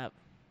fucked up.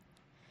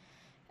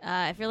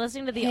 If you're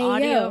listening to the Hey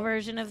audio yo,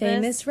 version of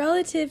famous this,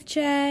 relative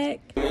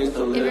check. if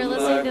you're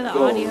listening to the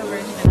audio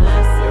version of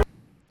this,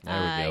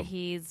 There we go.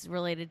 he's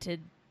related to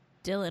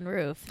Dylan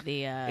Roof,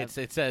 the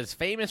It says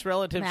famous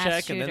relative mass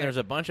check, and then shooter. there's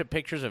a bunch of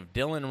pictures of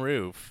Dylan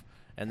Roof,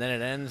 and then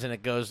it ends and it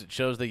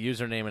shows the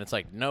username, and it's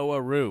like Noah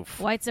Roof.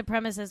 white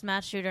supremacist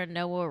mass shooter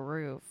Noah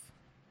Roof.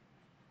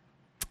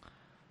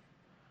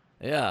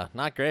 Yeah,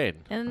 not great.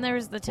 And then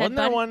there's the Wasn't Ted there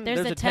Bundy. one? There's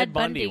a the Ted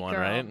Bundy girl. one,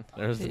 right?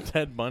 There's the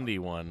Ted Bundy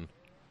one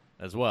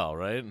as well,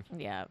 right?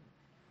 Yeah.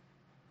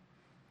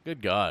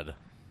 Good God.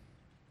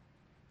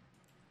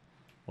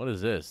 What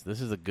is this? This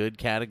is a good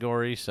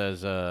category,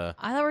 says I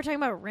thought we were talking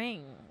about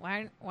Ring.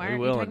 Why we aren't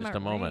will we in talking just a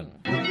about moment.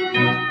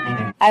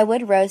 Ring? I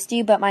would roast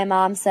you, but my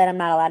mom said I'm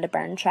not allowed to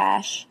burn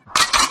trash.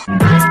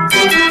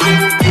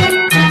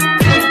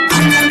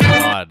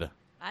 God.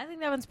 I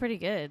think that one's pretty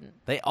good.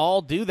 They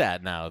all do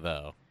that now,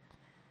 though.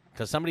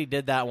 Because somebody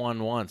did that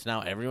one once. Now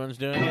everyone's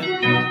doing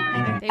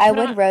it. They I put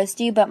would on- roast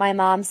you, but my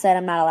mom said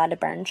I'm not allowed to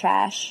burn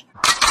trash.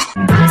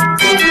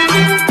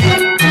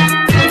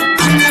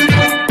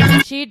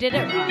 She did it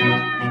wrong.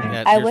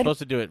 Yeah, I you're would- supposed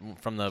to do it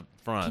from the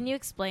front. Can you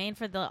explain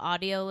for the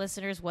audio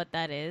listeners what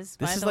that is?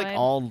 This by is the like way?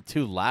 all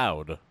too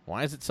loud.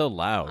 Why is it so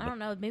loud? I don't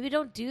know. Maybe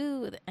don't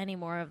do any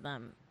more of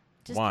them.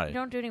 Just Why?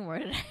 don't do any more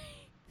today.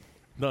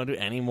 Don't do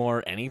any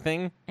more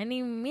anything.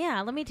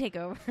 Yeah, let me take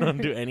over.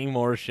 Don't do any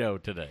more show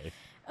today.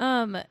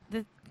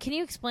 Can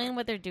you explain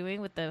what they're doing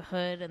with the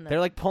hood and the? They're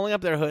like pulling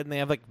up their hood and they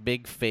have like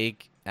big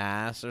fake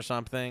ass or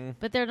something.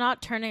 But they're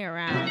not turning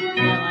around. They're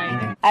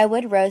like, I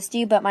would roast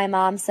you, but my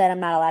mom said I'm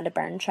not allowed to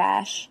burn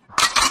trash.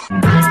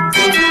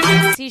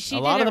 see, she A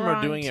did lot it of them are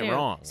wrong, doing it too.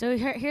 wrong. So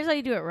here's how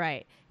you do it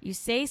right. You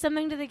say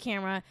something to the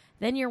camera,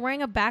 then you're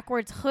wearing a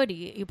backwards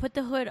hoodie. You put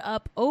the hood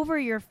up over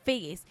your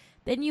face,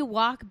 then you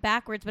walk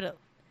backwards,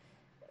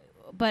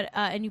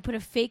 and you put a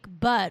fake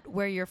butt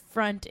where your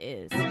front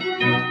is.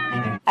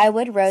 I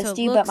would roast So it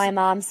you, looks- but my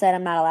mom said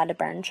I'm not allowed to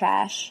burn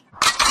trash.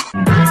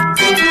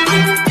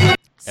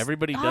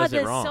 Everybody does it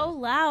that's wrong. so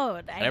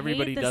loud. I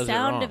Everybody hate the does it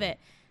sound wrong. of it.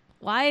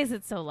 Why is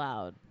it so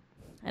loud?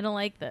 I don't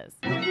like this.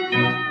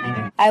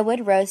 I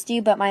would roast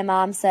you, but my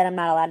mom said I'm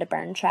not allowed to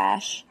burn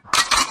trash.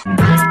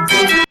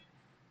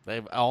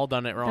 They've all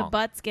done it The wrong.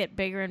 butts get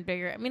bigger and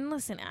bigger. I mean,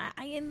 listen,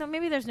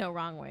 maybe there's no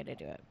wrong way to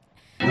do it.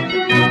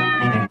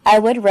 I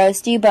would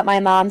roast you, but my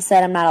mom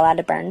said I'm not allowed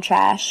to burn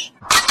trash.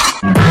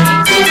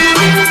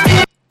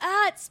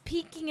 It's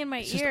peaking in my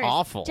It's ears. just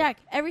awful. Jack,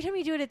 every time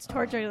you do it, it's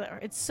torture.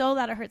 It's so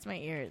loud it hurts my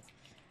ears.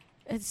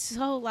 It's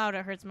so loud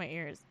it hurts my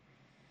ears.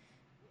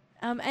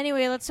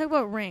 Anyway, let's talk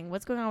about Ring.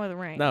 What's going on with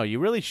Ring? No, you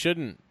really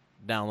shouldn't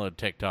download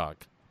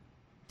TikTok.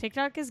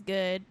 TikTok is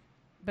good,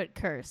 but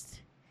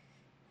cursed.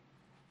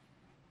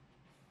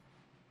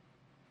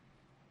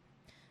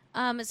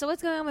 So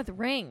what's going on with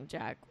Ring,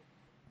 Jack?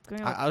 What's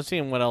going on? I was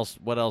seeing what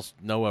else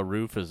Noah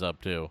Roof is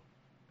up to.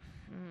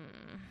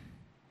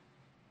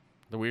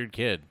 The weird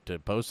kid to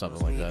post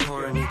something like that.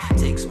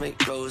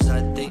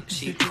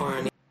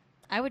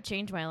 I would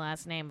change my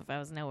last name if I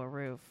was Noah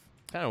Roof.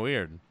 Kind of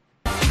weird.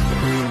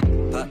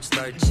 Pop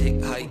star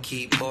chick, high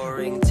key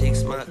boring.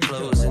 Takes my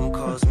clothes and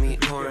calls me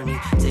horny.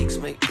 Takes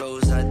my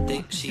clothes, I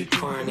think she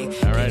corny.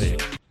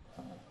 Alrighty.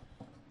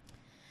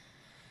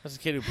 That's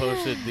the kid who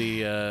posted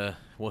the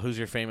who's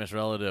your famous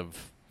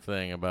relative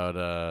thing about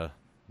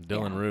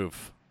Dylan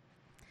Roof.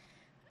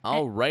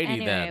 Alrighty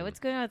anyway, then. what's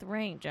going on with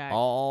Ring, Jack?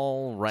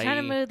 Alrighty. Trying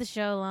to move the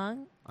show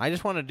along. I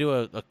just want to do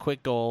a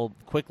quick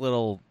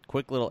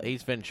little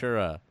Ace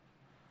Ventura.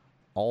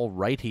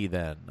 Alrighty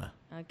then.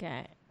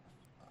 Okay.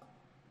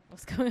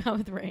 What's going on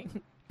with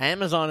Ring?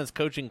 Amazon is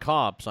coaching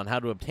cops on how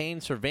to obtain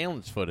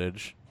surveillance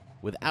footage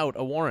without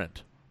a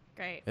warrant.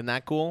 Great. Isn't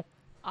that cool?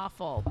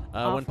 Awful.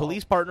 When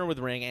police partner with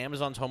Ring,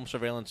 Amazon's home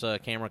surveillance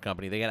camera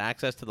company, they get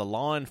access to the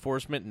law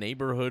enforcement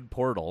neighborhood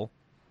portal.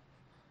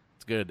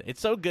 It's good. It's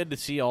so good to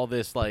see all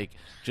this, like,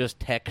 just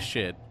tech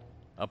shit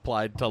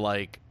applied to,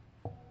 like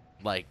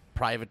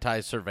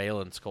privatized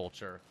surveillance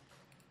culture.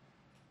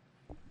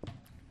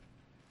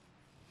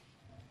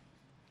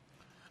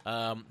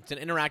 It's an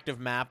interactive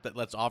map that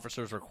lets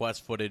officers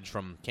request footage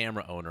from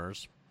camera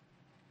owners.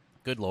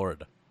 Good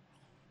Lord.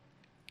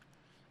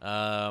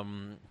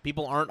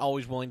 People aren't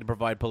always willing to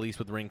provide police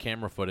with Ring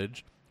camera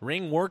footage.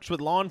 Ring works with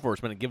law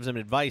enforcement and gives them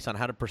advice on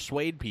how to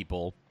persuade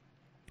people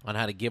on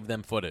how to give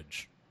them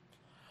footage.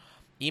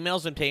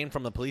 Emails obtained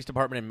from the police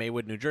department in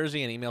Maywood, New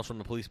Jersey, and emails from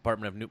the police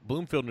department of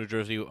Bloomfield, New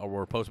Jersey,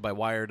 were posted by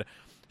Wired,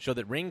 show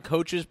that Ring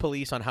coaches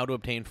police on how to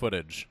obtain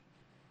footage.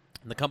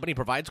 The company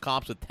provides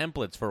cops with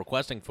templates for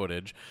requesting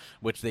footage,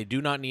 which they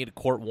do not need a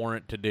court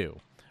warrant to do.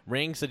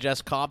 Ring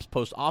suggests cops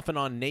post often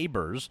on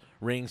Neighbors,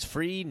 Ring's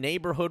free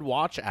neighborhood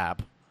watch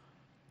app,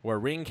 where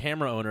Ring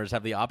camera owners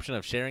have the option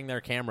of sharing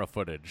their camera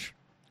footage.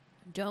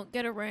 Don't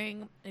get a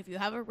Ring. If you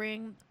have a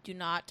Ring, do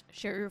not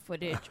share your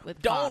footage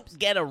with Don't cops.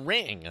 get a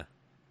Ring.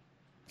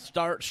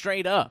 Start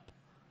straight up.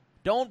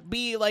 Don't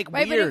be, like,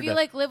 Right, weird. but if you,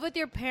 like, live with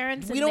your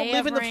parents and we don't they live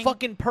have in the Ring,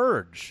 fucking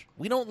purge.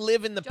 We don't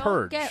live in the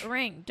purge. Don't get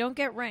Ring. Don't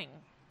get Ring.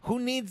 Who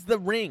needs the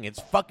Ring? It's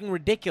fucking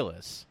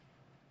ridiculous.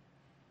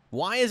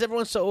 Why is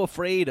everyone so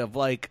afraid of,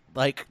 like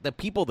the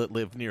people that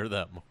live near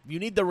them? You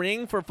need the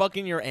Ring for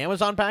fucking your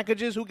Amazon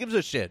packages? Who gives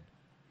a shit?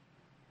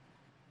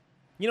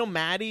 You know,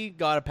 Maddie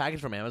got a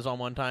package from Amazon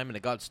one time, and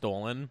it got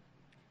stolen.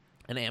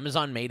 And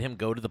Amazon made him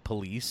go to the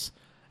police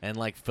and,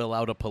 like, fill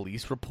out a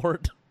police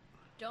report.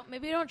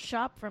 Maybe don't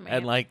shop from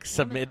And, like,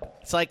 submit.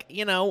 It's like,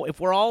 you know, if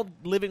we're all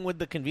living with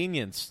the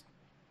convenience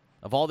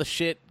of all the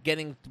shit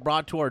getting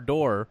brought to our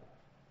door,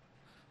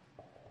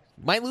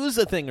 might lose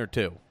a thing or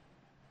two.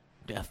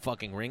 Yeah,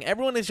 fucking Ring.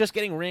 Everyone is just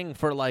getting Ring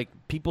for, like,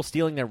 people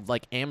stealing their,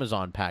 like,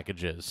 Amazon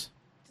packages.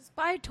 Just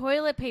buy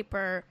toilet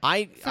paper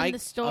from the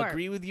store. I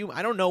agree with you.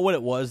 I don't know what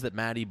it was that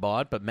Maddie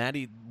bought, but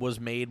Maddie was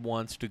made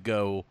once to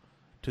go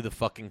to the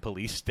fucking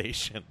police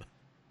station.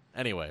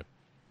 Anyway.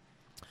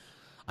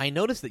 I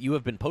noticed that you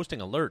have been posting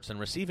alerts and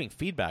receiving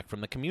feedback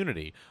from the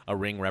community, a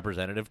Ring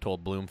representative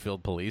told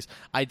Bloomfield Police.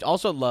 I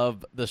also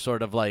love the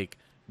sort of, like,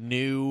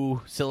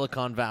 new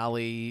Silicon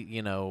Valley,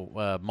 you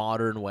know,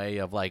 modern way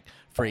of, like,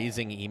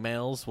 phrasing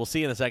emails. We'll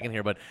see in a second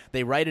here, but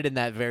they write it in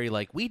that very,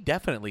 like, we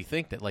definitely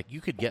think that, like,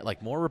 you could get,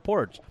 like, more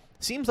reports.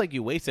 Seems like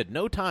you wasted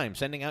no time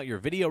sending out your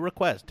video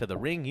request to the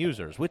Ring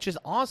users, which is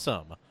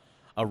awesome.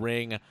 A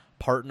Ring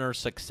partner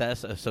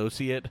success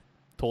associate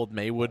told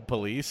Maywood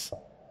Police.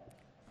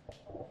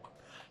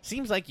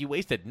 Seems like you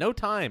wasted no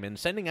time in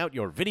sending out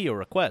your video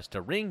request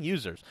to Ring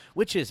users,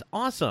 which is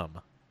awesome.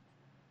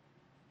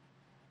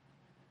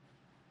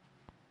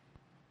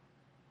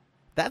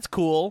 That's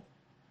cool.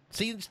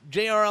 See,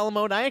 JRL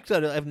mode, I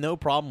actually have no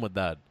problem with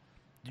that.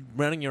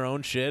 Running your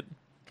own shit.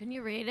 Can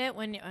you read it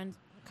when you?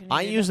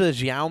 I use a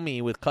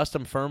Xiaomi with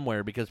custom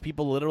firmware because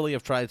people literally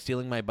have tried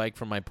stealing my bike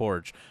from my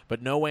porch,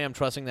 but no way I'm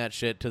trusting that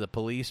shit to the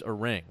police or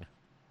Ring.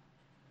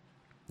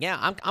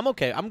 Yeah, I'm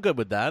okay. I'm good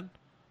with that.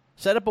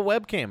 Set up a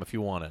webcam if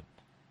you want it.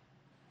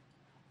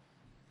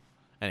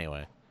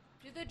 Anyway.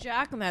 Do the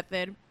Jack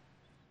method,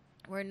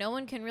 where no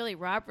one can really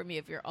rob from you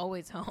if you're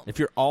always home. If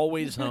you're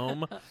always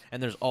home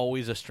and there's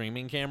always a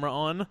streaming camera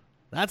on,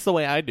 that's the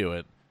way I do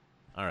it.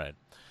 All right.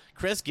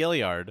 Chris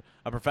Gilliard,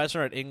 a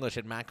professor at English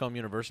at Macomb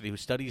University who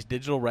studies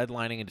digital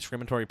redlining and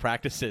discriminatory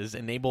practices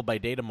enabled by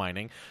data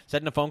mining,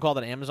 said in a phone call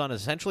that Amazon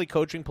is essentially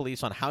coaching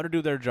police on how to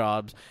do their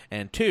jobs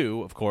and,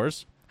 two, of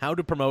course, how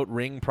to promote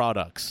Ring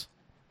products.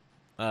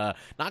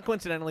 Not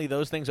coincidentally,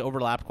 those things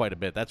overlap quite a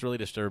bit. That's really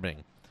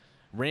disturbing.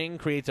 Ring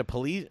creates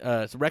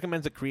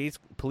recommends that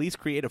police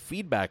create a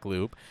feedback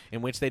loop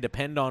in which they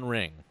depend on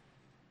Ring.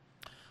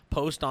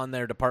 Post on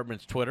their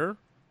department's Twitter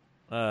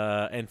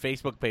and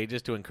Facebook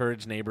pages to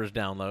encourage neighbors'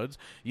 downloads.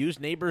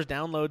 Use neighbors'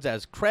 downloads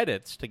as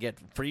credits to get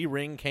free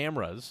Ring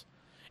cameras.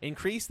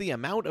 Increase the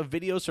amount of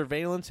video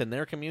surveillance in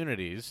their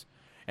communities.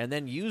 And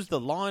then use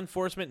the Law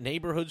Enforcement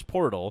Neighborhoods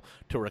portal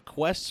to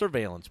request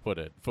surveillance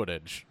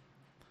footage.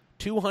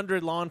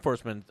 200 law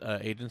enforcement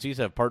agencies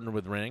have partnered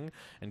with Ring,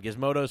 and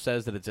Gizmodo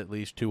says that it's at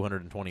least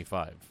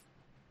 225.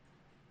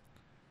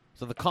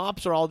 So the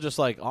cops are all just,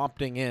 like,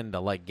 opting in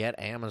to, like, get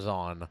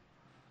Amazon.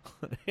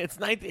 It's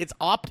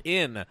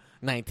opt-in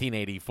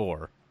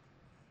 1984.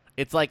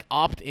 It's, like,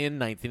 opt-in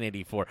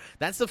 1984.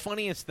 That's the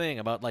funniest thing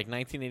about, like,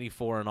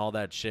 1984 and all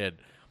that shit,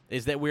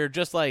 is that we're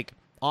just, like,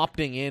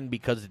 opting in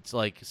because it's,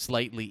 like,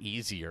 slightly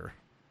easier.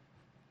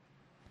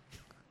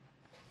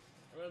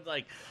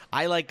 Like,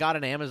 I, like, got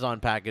an Amazon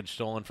package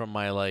stolen from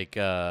my, like,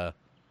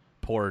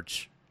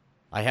 porch.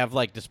 I have,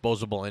 like,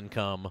 disposable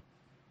income.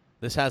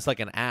 This has, like,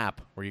 an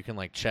app where you can,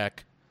 like,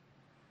 check.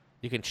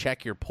 You can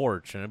check your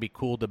porch, and it'd be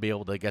cool to be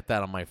able to get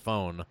that on my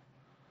phone.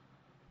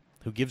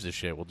 Who gives a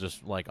shit? We'll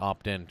just, like,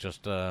 opt in.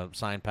 Just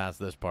sign past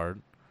this part.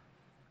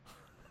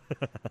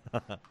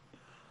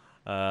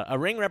 A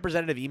Ring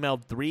representative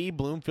emailed 3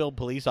 Bloomfield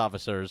police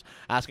officers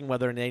asking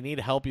whether they need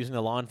help using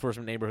the law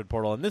enforcement neighborhood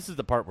portal. And this is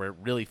the part where it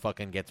really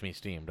fucking gets me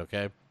steamed,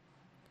 okay?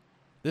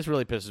 This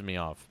really pisses me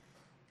off.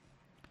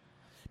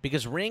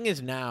 Because Ring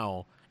is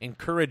now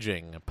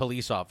encouraging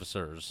police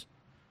officers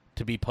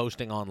to be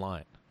posting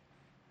online.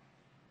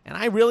 And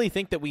I really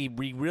think that we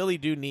really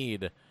do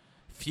need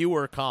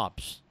fewer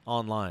cops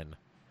online.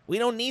 We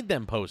don't need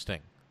them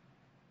posting.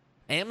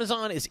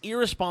 Amazon is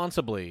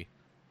irresponsibly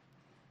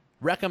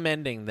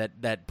recommending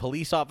that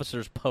police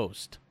officers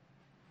post.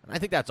 And I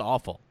think that's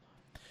awful.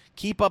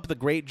 Keep up the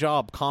great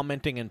job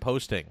commenting and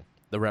posting,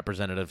 the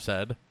representative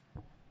said.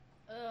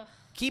 Ugh.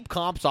 Keep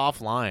cops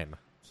offline.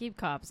 Keep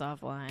cops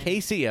offline.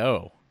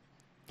 KCO.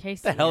 KCO.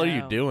 What the hell are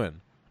you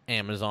doing,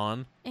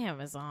 Amazon?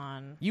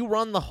 Amazon. You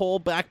run the whole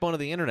backbone of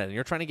the internet, and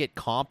you're trying to get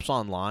cops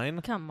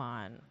online? Come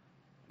on.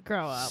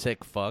 Grow up.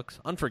 Sick fucks.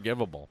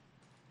 Unforgivable.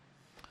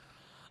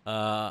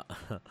 On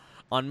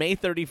May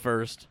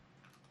 31st,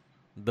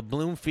 the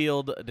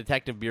Bloomfield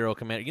Detective Bureau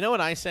commander... You know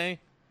what I say?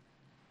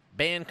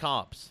 Ban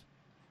cops.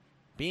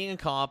 Being a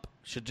cop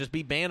should just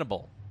be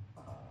bannable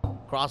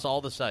across all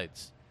the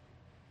sites.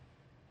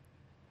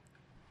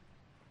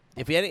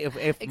 If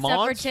Except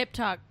mods,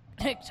 for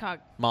TikTok.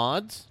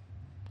 Mods,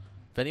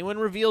 if anyone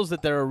reveals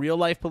that they're a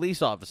real-life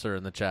police officer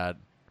in the chat,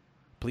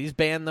 please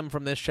ban them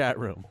from this chat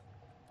room.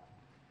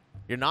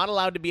 You're not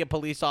allowed to be a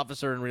police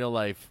officer in real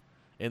life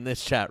in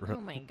this chat room.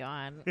 Oh, my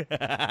God.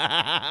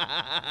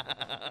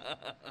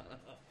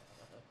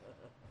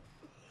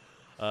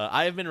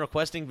 I have been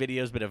requesting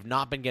videos but have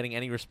not been getting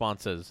any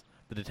responses,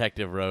 the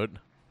detective wrote.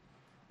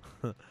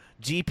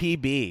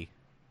 GPB.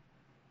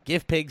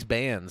 Give pigs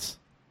bans.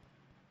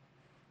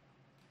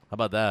 How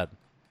about that?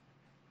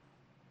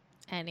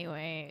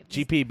 Anyway.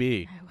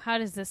 GPB. How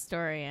does this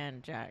story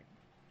end, Jack?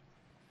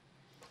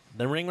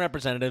 The Ring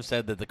representative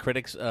said that the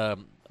critics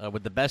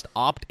with the best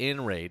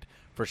opt-in rate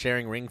for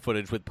sharing Ring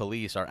footage with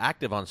police are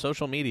active on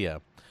social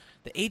media.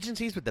 The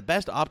agencies with the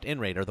best opt-in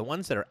rate are the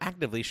ones that are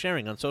actively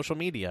sharing on social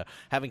media,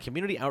 having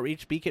community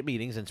outreach, speak at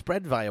meetings, and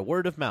spread via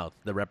word of mouth,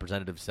 the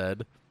representative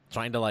said.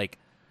 Trying to,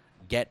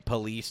 get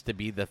police to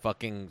be the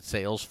fucking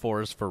sales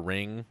force for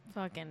Ring.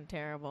 Fucking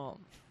terrible.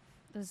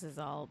 This is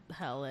all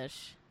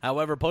hellish.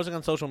 However, posting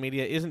on social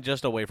media isn't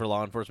just a way for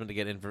law enforcement to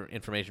get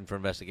information for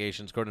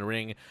investigations. According to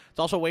Ring, it's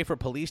also a way for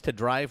police to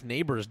drive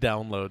neighbors'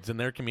 downloads in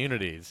their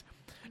communities.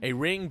 A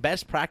Ring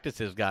best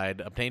practices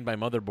guide obtained by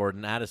Motherboard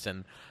and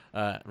Addison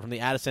from the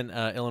Addison,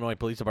 Illinois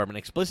Police Department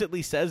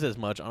explicitly says as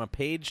much on a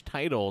page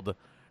titled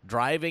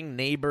Driving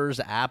Neighbors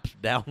App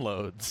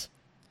Downloads.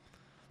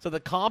 So the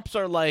cops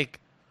are,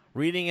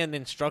 reading an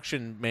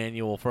instruction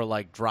manual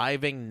for,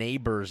 driving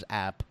neighbors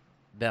app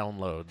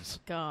downloads.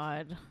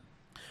 God.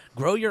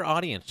 Grow your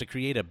audience to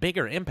create a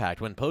bigger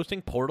impact when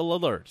posting portal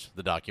alerts,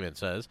 the document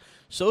says.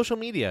 Social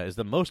media is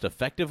the most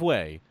effective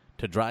way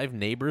to drive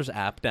neighbors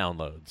app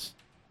downloads.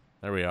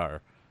 There we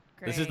are.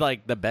 Great. This is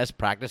the best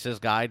practices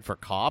guide for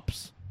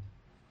cops.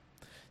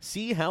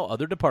 See how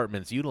other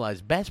departments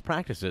utilize best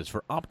practices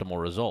for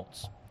optimal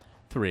results.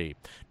 3.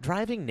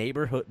 Driving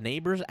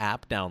neighbors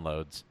app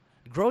downloads.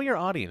 Grow your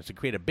audience to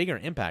create a bigger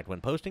impact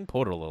when posting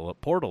portal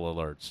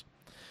alerts.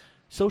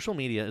 Social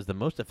media is the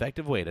most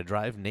effective way to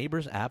drive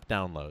neighbors app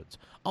downloads.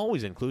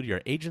 Always include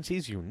your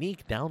agency's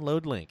unique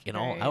download link in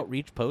all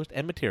outreach posts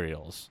and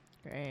materials.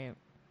 Great.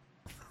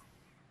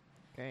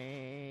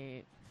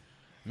 Great.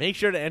 Make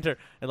sure to enter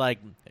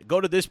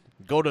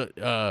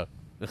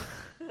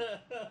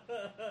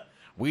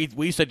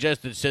we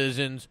suggest that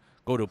citizens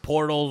go to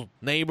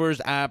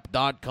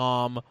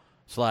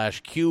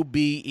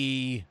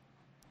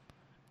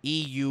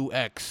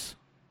portalsneighborsapp.com/QBEEUX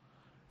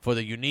for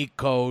the unique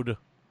code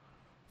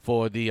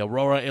for the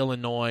Aurora,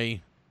 Illinois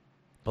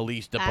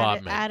Police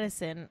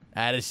Department.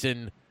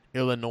 Addison,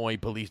 Illinois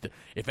Police.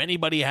 If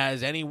anybody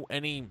has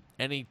any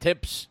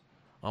tips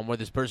on where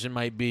this person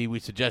might be, we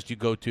suggest you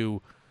go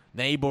to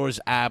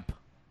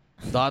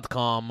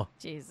neighborsapp.com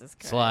Jesus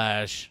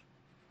Christ.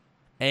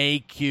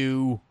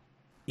 /AQENB.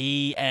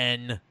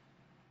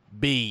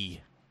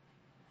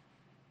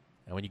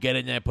 And when you get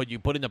in there, you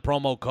put in the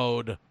promo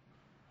code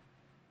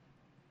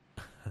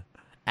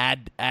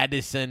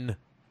Addison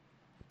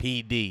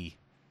PD.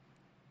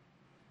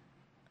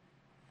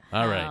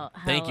 All right.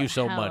 Thank you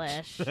so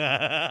much.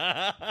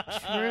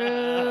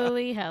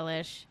 Truly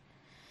hellish.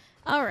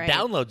 All right.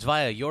 Downloads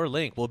via your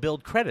link will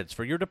build credits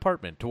for your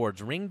department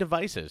towards Ring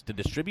devices to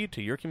distribute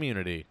to your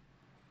community.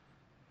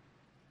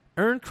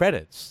 Earn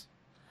credits.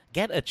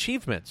 Get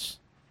achievements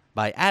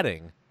by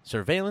adding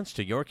surveillance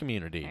to your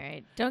community. All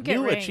right. Don't get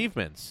Ring.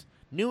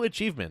 New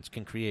achievements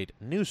can create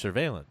new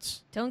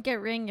surveillance. Don't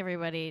get Ring,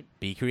 everybody.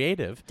 Be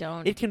creative.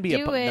 Don't It can be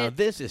do it. Now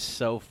this is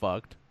so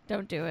fucked.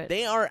 Don't do it.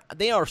 They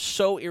are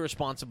so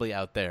irresponsibly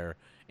out there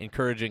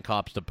encouraging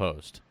cops to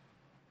post.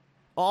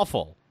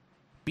 Awful.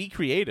 Be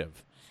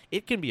creative.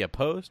 It can be a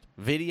post,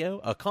 video,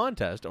 a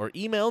contest, or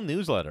email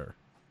newsletter.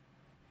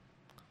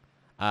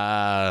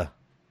 Where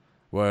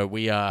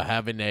we are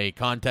having a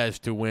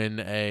contest to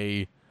win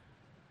a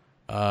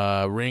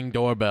Ring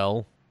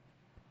doorbell.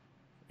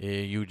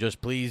 You just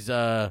please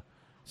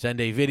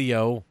send a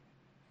video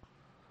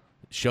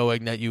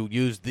showing that you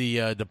used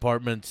the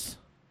department's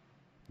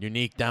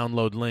unique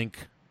download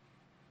link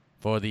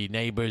for the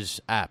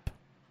Neighbors app.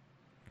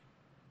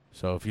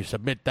 So if you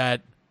submit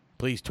that,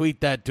 please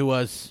tweet that to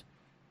us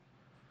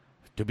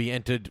to be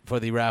entered for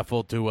the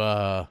raffle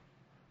to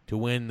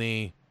win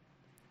the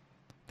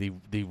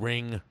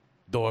Ring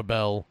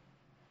doorbell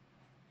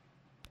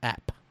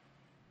app.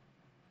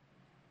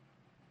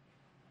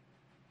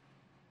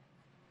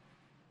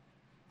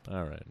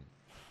 All right.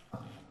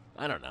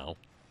 I don't know.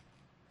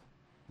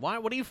 Why?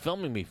 What are you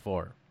filming me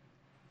for?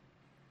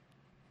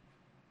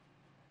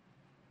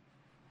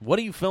 What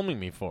are you filming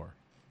me for?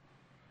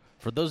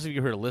 For those of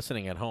you who are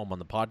listening at home on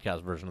the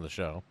podcast version of the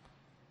show,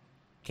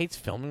 Kate's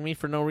filming me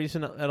for no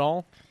reason at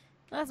all?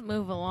 Let's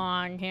move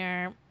along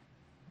here.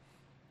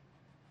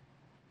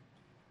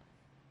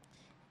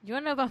 You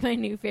want to know about my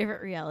new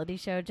favorite reality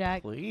show,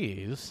 Jack?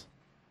 Please.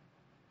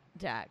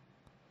 Jack.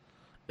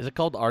 Is it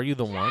called Are You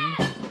the One?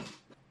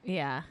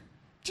 Yeah.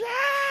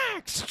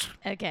 Jax!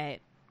 Okay.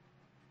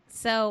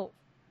 So,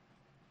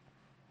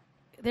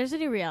 there's a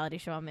new reality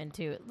show I'm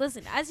into.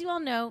 Listen, as you all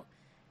know,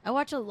 I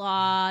watch a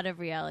lot of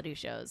reality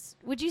shows.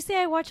 Would you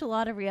say I watch a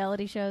lot of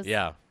reality shows?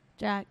 Yeah.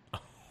 Jack?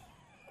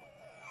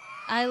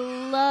 I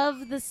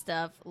love the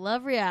stuff.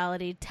 Love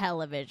reality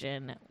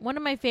television. One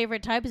of my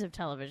favorite types of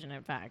television,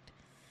 in fact.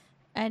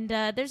 And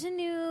there's a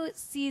new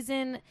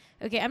season.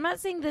 Okay, I'm not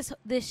saying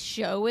this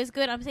show is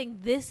good. I'm saying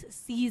this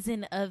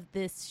season of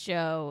this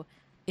show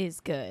is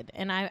good.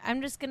 And I'm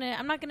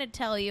not gonna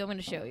tell you. I'm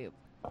gonna show you.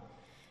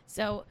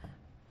 So,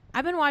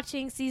 I've been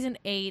watching season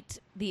 8,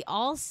 the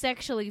all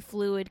sexually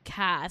fluid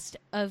cast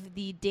of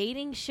the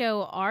dating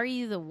show Are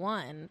You the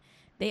One?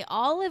 They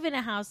all live in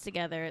a house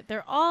together.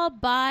 They're all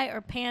bi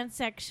or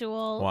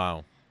pansexual.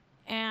 Wow.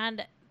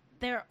 And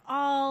they're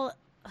all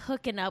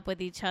hooking up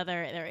with each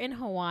other. They're in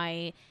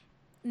Hawaii.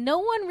 No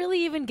one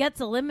really even gets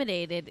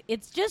eliminated.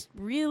 It's just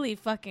really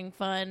fucking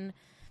fun.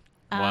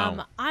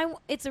 Wow.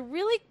 It's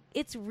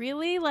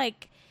really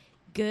like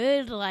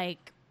good,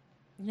 like,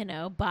 you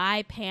know,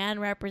 bi pan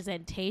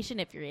representation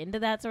if you're into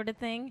that sort of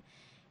thing.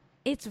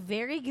 It's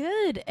very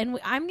good. And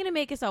I'm going to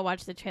make us all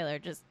watch the trailer.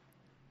 Just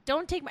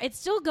don't take it's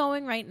still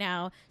going right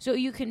now, so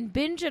you can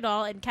binge it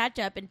all and catch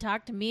up and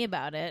talk to me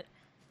about it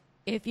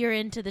if you're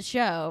into the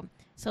show.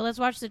 So let's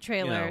watch the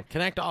trailer. You know,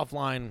 connect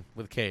offline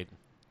with Kate.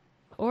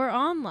 Or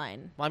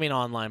online. Well, I mean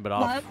online, but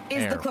off Love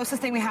is air. the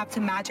closest thing we have to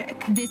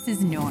magic. This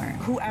is Noor.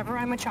 Whoever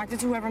I'm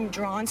attracted to, whoever I'm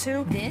drawn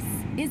to. This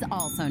is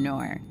also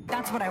Noor.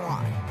 That's what I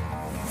want.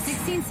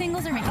 16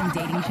 singles are making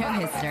dating show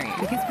history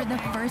because for the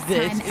first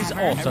This time is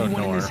ever, also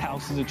everyone in Noor. this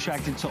house is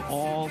attracted to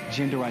all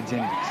gender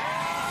identities.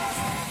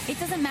 it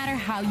doesn't matter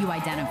how you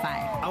identify,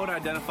 I would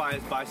identify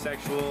as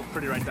bisexual,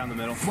 pretty right down the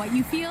middle. what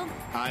you feel,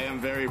 I am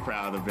very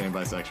proud of being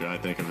bisexual. I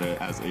think of it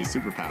as a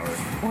superpower.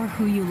 or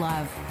who you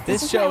love.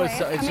 This show is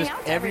it's just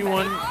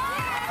everyone.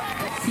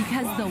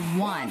 Because the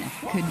one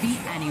could be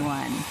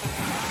anyone.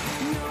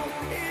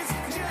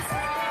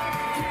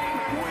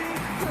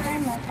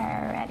 I'm with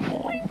her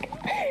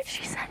already.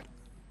 She said.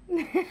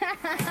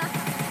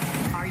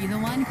 Are You the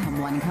One? Come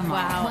One, Come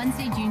Wow. On.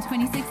 Wednesday, June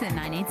 26th at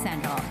 9/8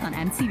 Central on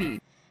MTV.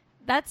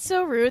 That's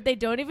so rude. They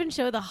don't even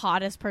show the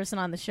hottest person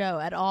on the show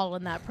at all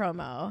in that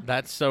promo.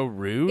 That's so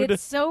rude.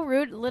 It's so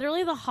rude.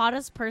 Literally the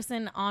hottest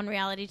person on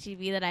reality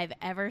TV that I've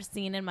ever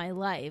seen in my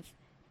life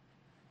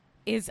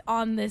is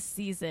on this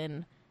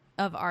season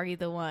of Are You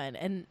the One?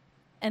 And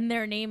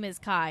their name is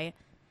Kai.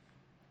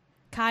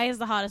 Kai is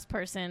the hottest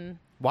person.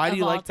 Why do of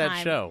you all like that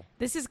time. show?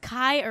 This is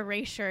Kai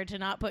erasure to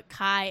not put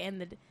Kai in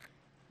the...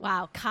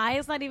 Wow, Kai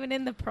is not even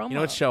in the promo. You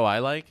know what show I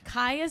like?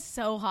 Kai is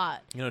so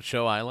hot. You know what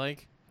show I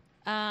like?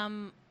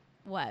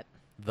 What?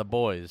 The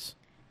Boys.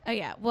 Oh,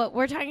 yeah. Well,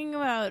 we're talking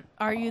about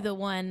Are You the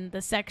One,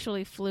 the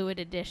sexually fluid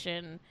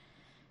edition.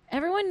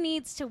 Everyone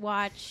needs to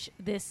watch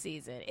this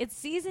season. It's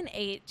season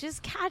 8.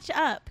 Just catch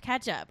up.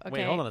 Catch up, okay?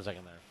 Wait, hold on a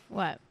second there.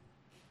 What?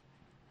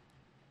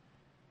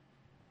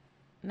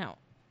 No.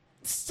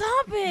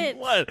 Stop it!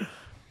 What?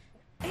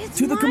 It's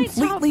To the my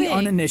completely topic.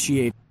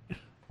 uninitiated.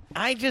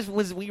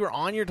 We were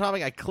on your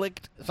topic. I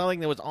clicked something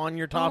that was on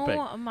your topic.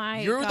 Oh,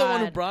 my You're the one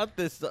who God. brought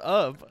this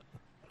up.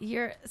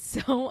 You're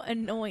so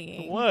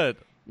annoying. What?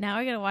 Now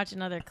I gotta watch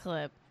another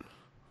clip.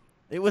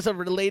 It was a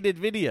related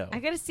video. I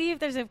gotta see if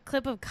there's a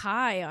clip of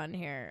Kai on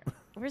here.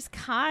 Where's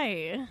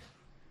Kai?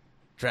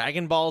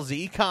 Dragon Ball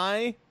Z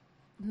Kai?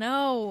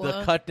 No.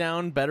 The cut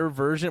down, better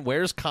version.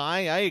 Where's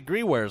Kai? I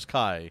agree, where's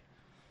Kai?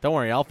 Don't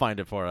worry, I'll find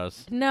it for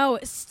us. No,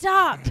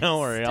 stop.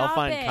 Don't worry, I'll Stop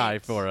find it. Kai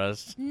for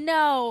us.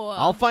 No.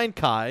 I'll find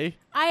Kai.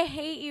 I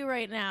hate you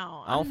right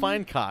now. I'll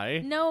find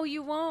Kai. No,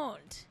 you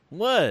won't.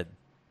 What?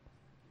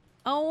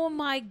 Oh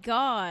my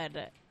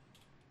God.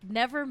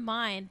 Never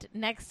mind.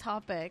 Next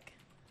topic.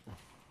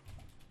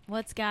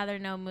 Let's gather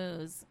no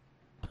moose.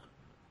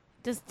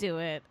 Just do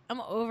it.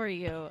 I'm over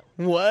you.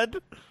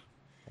 What?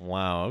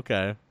 Wow,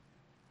 okay.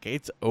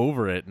 Kate's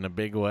over it in a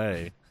big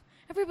way.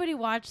 Everybody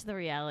watch the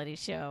reality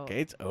show.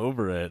 Kate's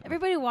over it.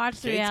 Everybody watch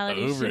the Kate's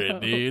reality over show.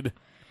 it, dude.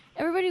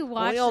 Everybody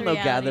watch We all the know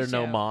reality Gather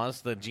show. No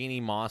Moss, the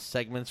Jeannie Moss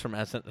segments from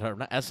not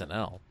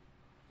SNL.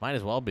 Might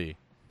as well be.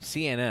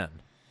 CNN.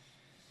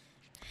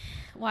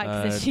 Why?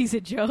 Because she's a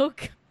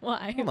joke?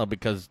 Why? Well, no,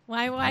 because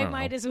Why I don't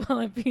might know. as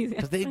well be?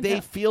 Because they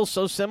feel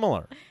so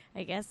similar.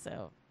 I guess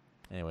so.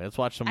 Anyway, let's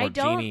watch some I more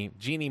don't-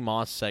 Jeannie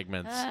Moss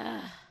segments.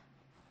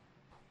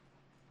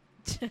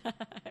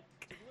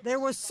 There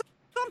was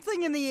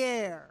something in the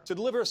air. To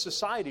deliver a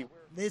society.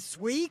 This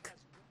week,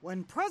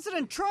 when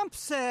President Trump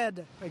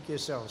said, Make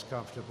yourselves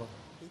comfortable.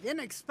 he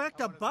didn't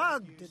expect a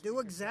bug to do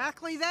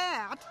exactly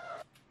that.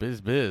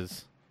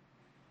 Biz.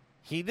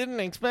 He didn't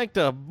expect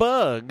a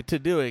bug to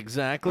do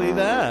exactly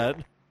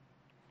that.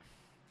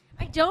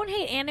 I don't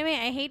hate anime.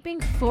 I hate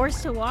being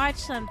forced to watch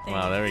something.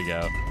 Wow, there we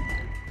go.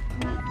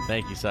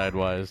 Thank you,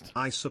 Sidewise.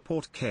 I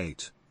support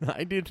Kate.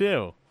 I do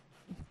too.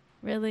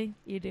 Really?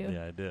 You do?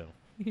 Yeah, I do.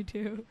 You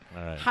do.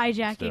 All right.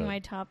 Hijacking my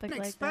topic Didn't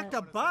like expect that.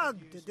 a bug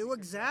to do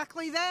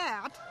exactly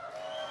that.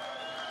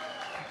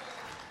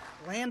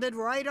 Landed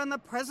right on the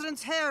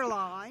president's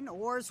hairline,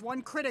 or as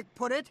one critic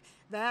put it,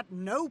 that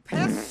no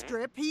pest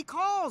strip he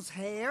calls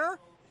hair.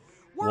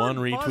 Word One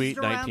retweet, buzzed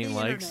around 19 the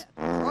likes.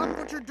 internet. Drop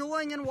what you're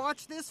doing and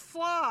watch this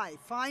fly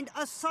find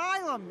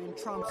asylum in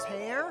Trump's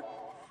hair.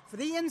 For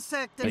the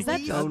insect Is that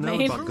disease Bug No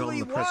Main? bug on truly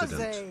the was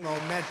president. a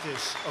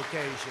Momentous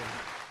occasion.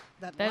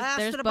 that There's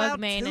lasted Bug about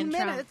Main 2 in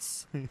Trump.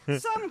 minutes.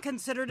 Some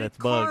considered it That's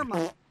Bug.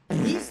 karma.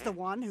 He's the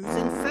one who's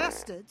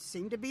infested.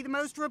 Seemed to be the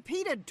most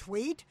repeated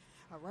tweet.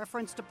 A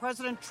reference to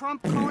President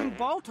Trump calling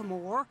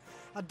Baltimore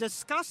a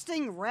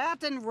disgusting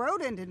rat and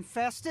rodent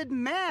infested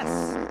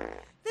mess.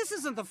 This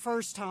isn't the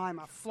first time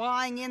a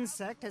flying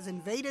insect has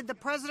invaded the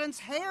president's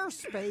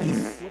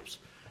hairspace. Whoops.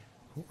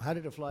 How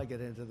did a fly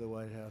get into the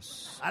White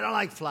House? I don't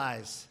like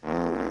flies.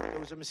 There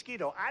was a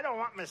mosquito. I don't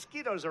want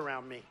mosquitoes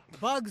around me.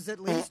 Bugs, at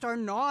least, are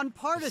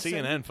nonpartisan.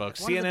 CNN,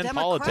 folks. One of the CNN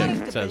Democratic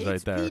politics says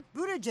debates, right there. Pete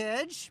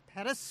Buttigieg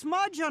had a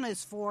smudge on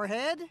his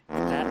forehead.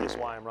 That is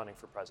why I'm running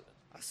for president.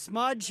 A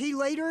smudge he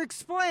later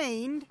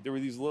explained. There were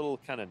these little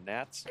kind of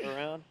gnats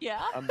around.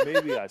 Yeah.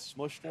 Maybe I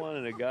smushed one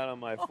and it got on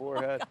my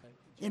forehead.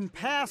 In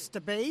past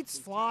debates,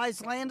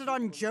 flies landed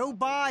on Joe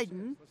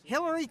Biden,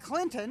 Hillary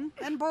Clinton,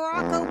 and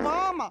Barack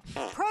Obama.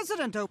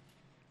 President Obama.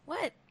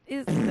 What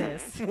is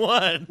this?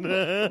 What?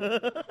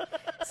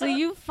 So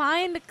you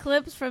find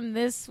clips from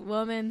this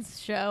woman's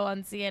show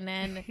on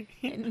CNN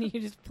and you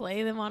just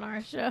play them on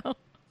our show?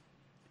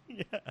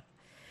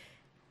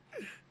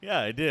 Yeah,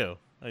 I do.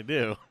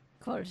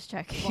 Close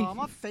checking.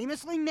 Obama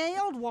famously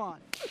nailed one.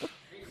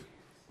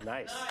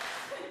 Nice.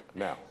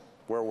 Now,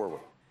 where were we?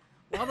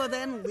 While the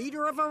then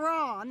leader of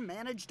Iran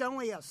managed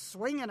only a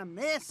swing and a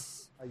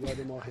miss.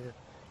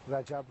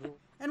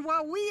 And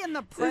while we in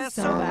the press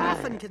so are bad.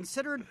 often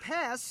considered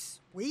pests,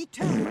 we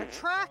too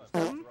attract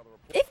them.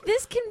 If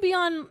this can be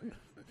on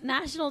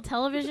national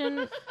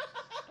television,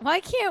 why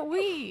can't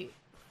we?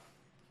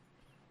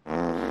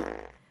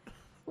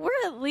 We're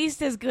at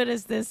least as good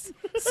as this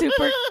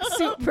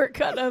super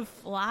cut of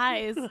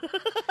flies.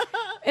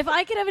 If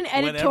I could have an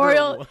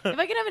editorial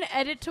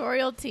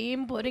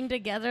team putting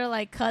together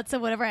like cuts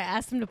of whatever I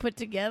asked them to put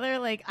together,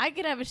 like I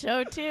could have a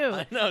show too.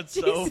 I know, it's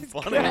so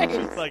funny. Christ. It's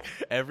just like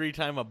every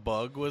time a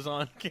bug was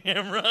on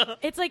camera.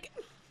 It's like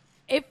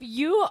if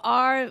you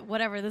are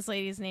whatever this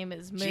lady's name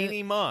is,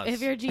 Jeannie Moss.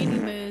 If you're Jeannie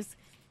Moose,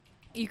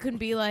 you can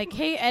be like,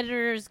 "Hey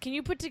editors, can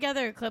you put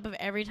together a clip of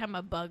every time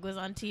a bug was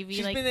on TV?"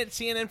 She's like, been at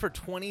CNN for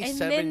 27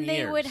 years. and then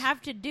they would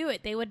have to do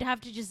it. They would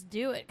have to just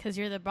do it because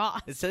you're the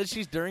boss. It says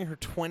she's during her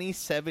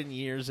 27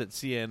 years at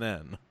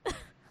CNN.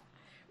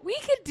 We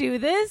could do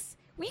this.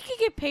 We could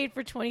get paid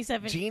for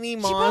 27. Jeannie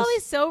She's Moss probably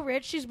so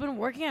rich. She's been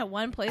working at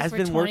one place has for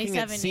been 27 working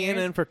at CNN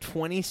years. for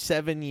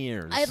 27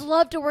 years. I'd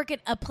love to work at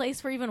a place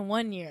for even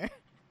 1 year.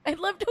 I'd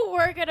love to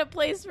work at a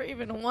place for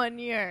even 1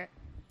 year.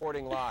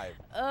 Reporting live.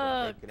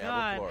 Oh,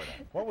 God. Florida.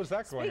 What was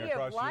that going Speaking of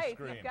across your life,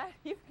 screen?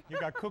 you've You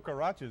got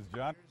cucarachas,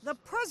 John. The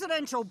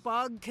presidential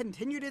bug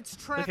continued its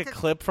trek. Like a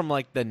clip from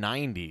like the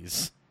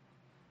 90s.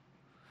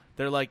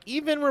 They're like,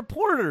 even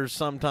reporters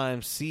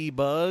sometimes see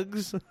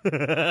bugs.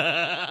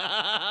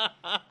 I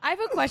have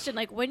a question.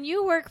 Like, when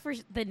you work for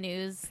the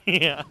news,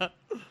 Yeah.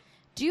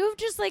 do you have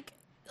just like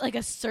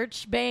a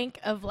search bank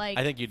of like?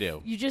 I think you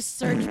do. You just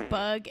search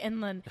bug,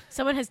 and then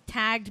someone has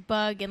tagged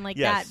bug in like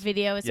Yes. that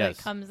video, so Yes.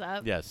 it comes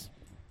up. Yes.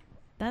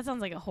 That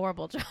sounds like a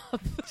horrible job.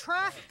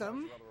 Track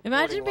them.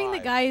 Imagine being the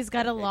guy who's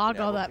got to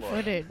log all that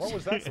footage. What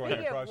was that going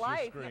across your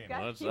screen?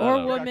 What's Or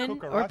that? woman,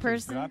 or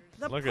person.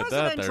 The Look at that,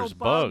 presidential there's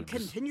bug bugs.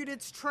 continued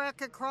its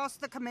trek across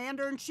the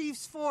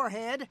commander-in-chief's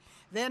forehead,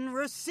 then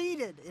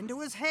receded into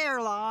his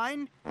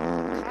hairline.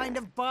 Kind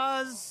of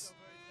buzz.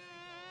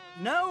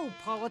 No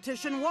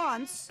politician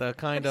wants. The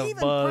kind but of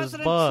even buzz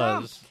President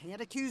buzz. Trump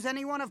can't accuse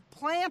anyone of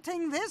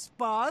planting this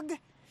bug.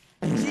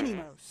 Jeannie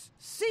Moose,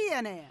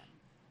 CNN,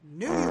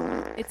 New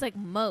York. It's like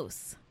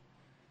Mose.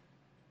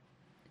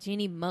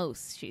 Jeannie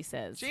Mose, she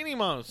says. Jeannie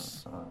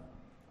Moss.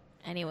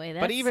 Anyway,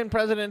 that's... But even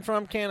President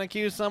Trump can't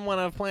accuse someone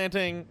of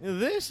planting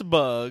this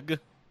bug.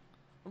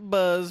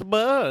 Buzz,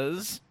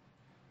 buzz.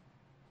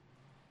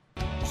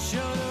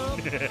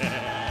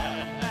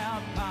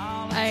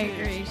 I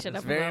agree. Shut It's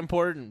up. very about-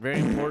 important. Very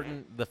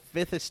important. The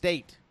fifth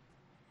estate.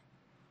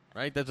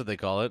 Right? That's what they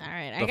call it. All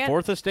right, I The got-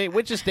 fourth estate?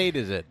 Which estate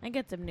is it? I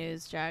get some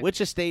news, Jack. Which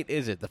estate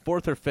is it? The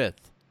fourth or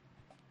fifth?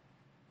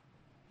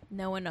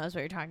 No one knows what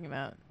you're talking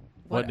about.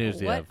 What news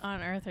do you have? What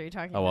on earth are you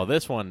talking Oh about? well,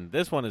 this one's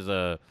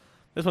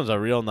a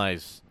real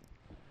nice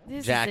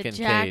This Jack is a and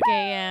Jack Kate.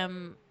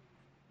 AM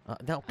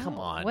No, come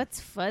on. What's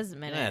Fuzz I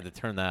Minute? had to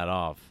turn that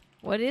off.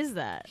 What is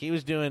that? He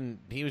was doing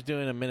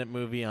a minute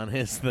movie on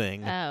his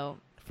thing. Oh.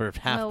 For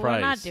half No,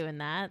 price. we're not doing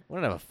that. We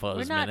don't have a Fuzz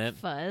We're not Minute.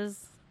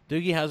 Fuzz.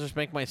 Doogie Howser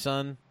Spank My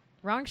Son.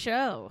 Wrong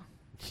show.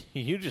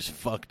 You just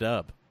fucked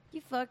up.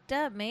 You fucked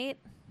up, mate.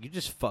 You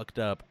just fucked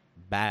up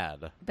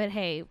bad. But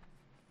hey,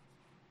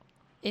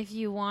 if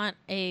you want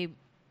if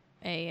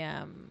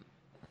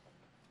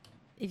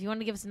you want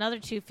to give us another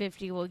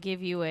 $250, we'll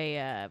give you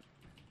a.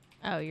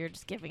 Oh, you're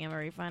just giving him a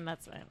refund.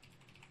 That's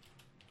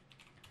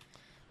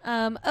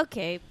fine.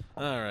 Okay.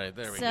 All right,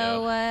 there we go.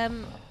 So,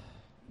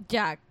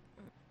 Jack,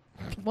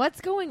 what's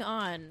going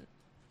on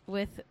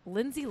with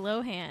Lindsay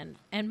Lohan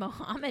and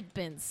Mohammed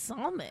bin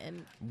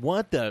Salman?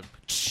 What the?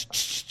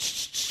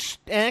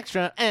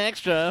 Extra,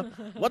 extra.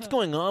 What's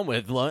going on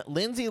with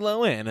Lindsay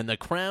Lohan and the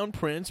Crown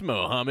Prince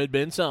Mohammed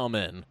bin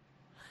Salman?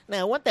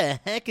 Now, what the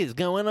heck is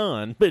going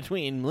on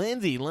between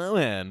Lindsay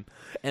Lohan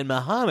and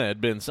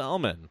Mohammed bin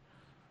Salman?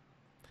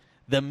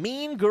 The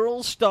Mean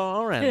Girls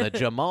star and the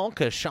Jamal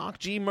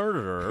Khashoggi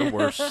murderer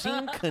were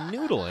seen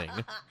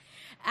canoodling.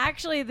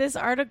 Actually, this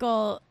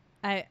article,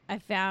 I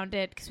found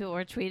it because people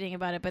were tweeting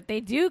about it, but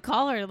they do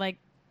call her, like,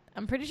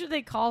 I'm pretty sure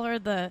they call her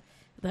the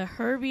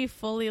Herbie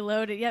Fully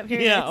Loaded. Yep, here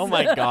it is. Oh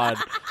my God.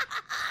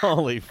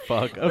 Holy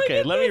fuck.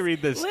 Okay, let me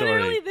read this story.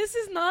 Literally, this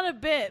is not a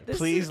bit.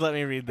 Please let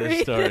me read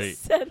this story. This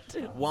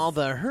sentence. While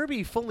the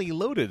Herbie Fully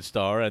Loaded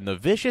star and the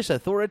vicious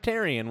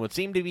authoritarian would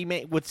seem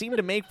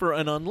to make for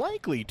an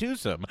unlikely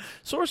twosome,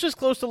 sources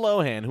close to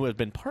Lohan, who has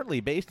been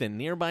partly based in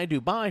nearby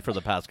Dubai for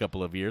the past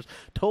couple of years,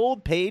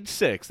 told Page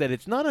Six that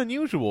it's not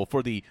unusual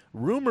for the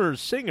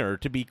Rumors singer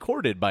to be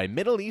courted by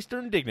Middle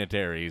Eastern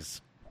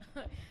dignitaries.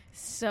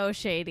 So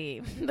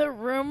shady. The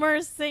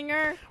Rumors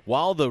singer.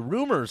 While the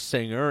Rumors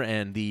singer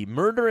and the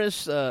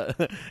murderous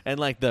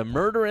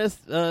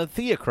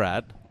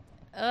theocrat.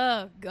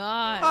 Oh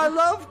God. I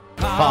love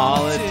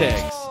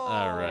politics.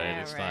 All right,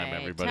 it's time,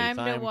 everybody. Time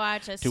to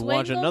watch a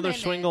another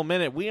minute. Swingle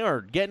Minute. We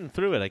are getting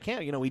through it. I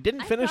can't. We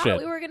didn't finish it.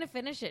 We were gonna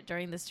finish it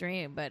during the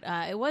stream, but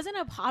it wasn't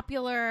a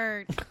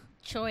popular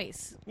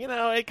choice.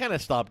 It kind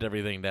of stopped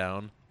everything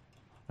down.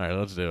 All right,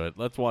 let's do it.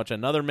 Let's watch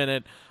another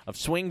minute of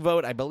Swing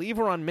Vote. I believe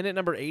we're on minute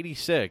number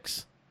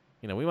 86.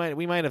 We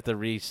might have to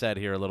reset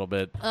here a little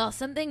bit. Oh,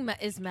 something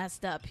is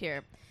messed up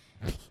here.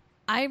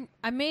 I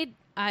made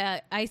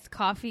iced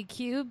coffee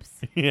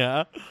cubes.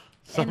 Yeah,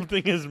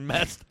 something is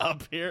messed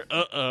up here.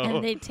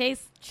 And they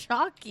taste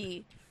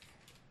chalky.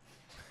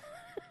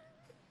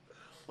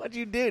 What'd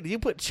you do? Did you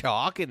put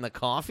chalk in the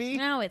coffee?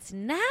 No, it's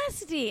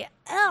nasty.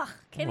 Ugh,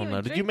 can't even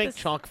drink Did you make this.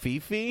 chalk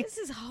fifi? This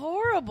is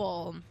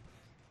horrible.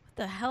 What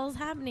the hell's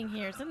happening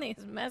here?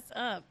 Something's messed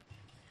up.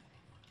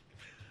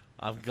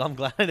 I'm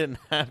glad I didn't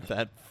have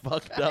that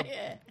fucked up.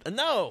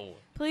 No.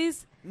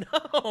 Please? No,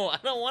 I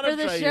don't want to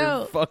try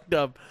your fucked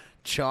up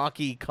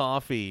chalky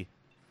coffee.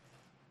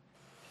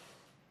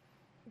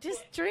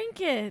 Just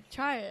drink it.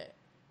 Try it.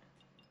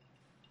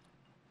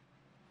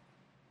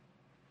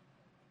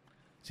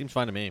 Seems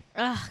fine to me.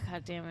 Ugh,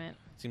 God damn it.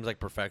 Seems like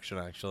perfection,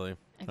 actually.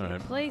 Okay, All right.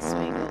 play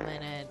Swingle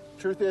Minute.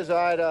 Truth is,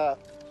 I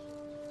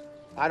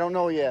don't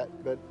know yet,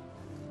 but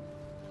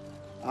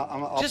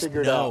I'll just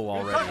figure it out. know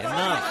already.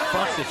 Enough.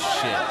 Fuck this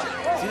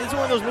shit. See, this is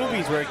one of those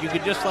movies where you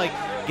could just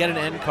get an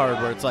end card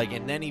where it's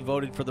and then he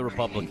voted for the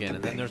Republican,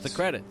 and then there's the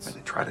credits. They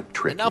try to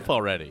trick Enough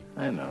already.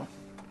 I know,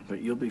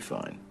 but you'll be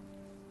fine.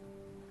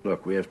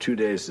 Look, we have 2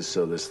 days to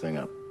sew this thing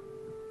up.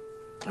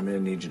 I'm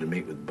going to need you to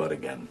meet with Bud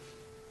again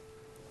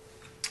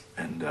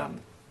and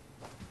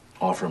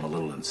offer him a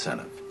little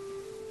incentive.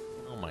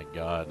 Oh my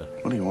God.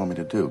 What do you want me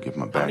to do? Give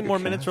him a bag? How many more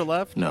minutes are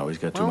left? No, he's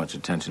got too much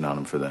attention on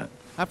him for that.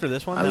 After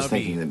this one, I was that would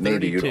thinking be that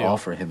maybe you'd 32.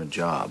 offer him a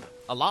job.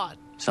 A lot.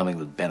 Something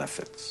with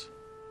benefits.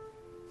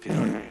 If you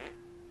know what I mean.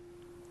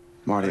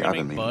 Marty, I've I've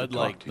been meaning to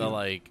talk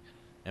to you.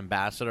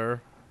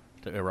 ambassador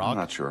to Iraq. I'm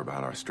not sure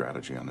about our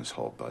strategy on this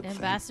whole Bud thing.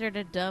 Ambassador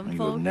to dumb You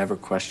folk. have never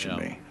questioned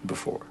me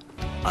before.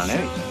 On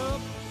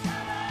anything.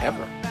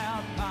 Ever.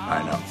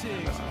 I know.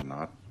 I'm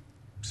not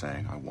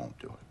saying I won't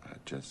do it. I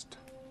just...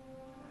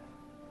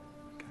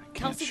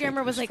 Kelsey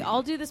Grammer was like,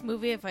 "I'll do this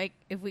movie if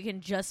we can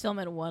just film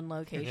in one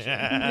location."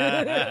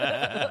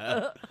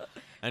 And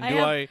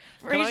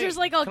Frasier's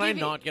like, "I'll can give I you."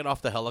 not get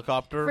off the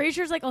helicopter?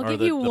 Frasier's like, "I'll Or give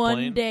you the one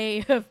plane?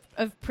 day of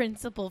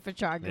principal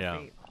photography."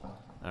 Yeah.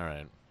 All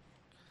right.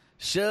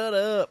 Shut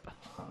up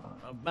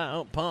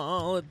about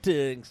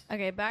politics.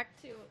 Okay, back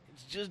to.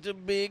 It's just a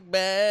big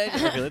bag.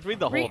 Okay, let's read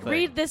the whole thing.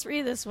 Read this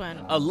one.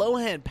 A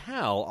Lohan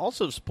pal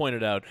also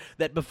pointed out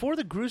that before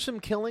the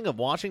gruesome killing of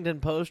Washington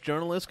Post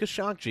journalist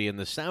Khashoggi in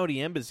the Saudi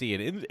embassy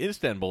in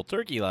Istanbul,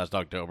 Turkey last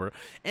October,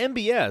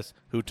 MBS,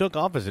 who took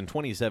office in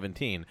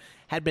 2017,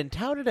 had been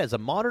touted as a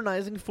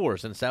modernizing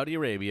force in Saudi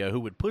Arabia who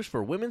would push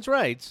for women's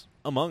rights,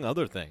 among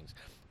other things.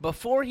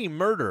 Before he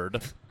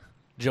murdered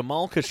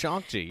Jamal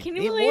Khashoggi, Can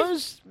you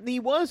believe- he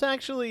was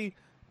actually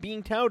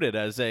being touted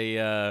as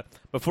a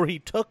before he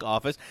took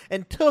office,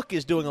 and took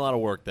is doing a lot of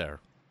work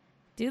there.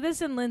 Do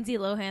this in Lindsay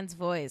Lohan's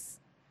voice.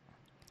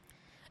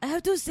 I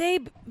have to say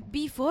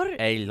before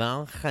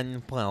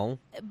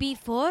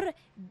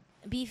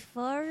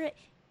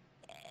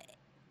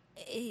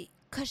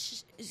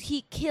because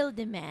he killed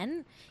a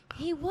man,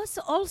 he was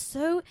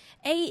also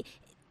a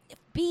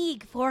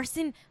big force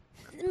in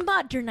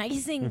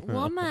modernizing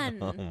woman.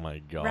 Oh my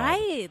God!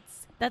 Right?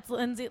 That's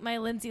my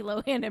Lindsay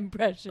Lohan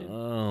impression.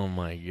 Oh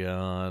my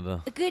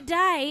God! Good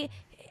day.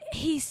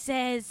 He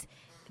says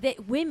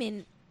that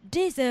women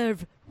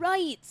deserve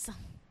rights.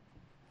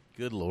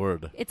 Good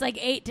Lord! It's like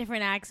 8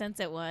 different accents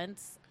at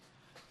once.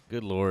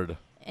 Good Lord!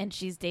 And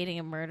she's dating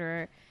a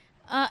murderer.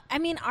 I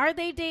mean, are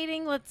they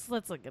dating? Let's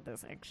look at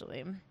this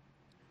actually.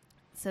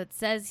 So it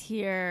says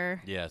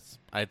here. Yes,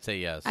 I'd say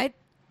yes.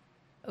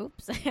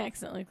 Oops, I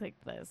accidentally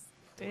clicked this.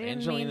 I didn't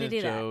Angelina mean to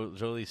do that.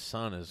 Jolie's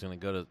son is going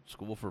to go to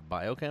school for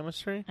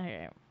biochemistry.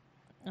 Okay.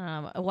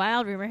 A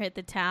wild rumor hit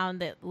the town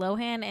that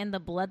Lohan and the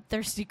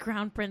bloodthirsty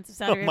crown prince of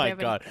Saudi Arabia. Oh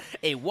my God!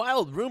 A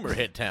wild rumor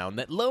hit town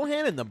that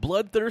Lohan and the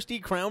bloodthirsty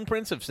crown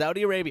prince of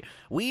Saudi Arabia.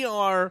 We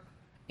are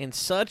in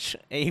such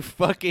a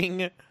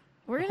fucking.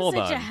 We're in Hold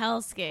such on. a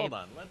hellscape. Hold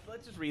on.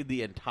 Let's just read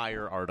the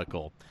entire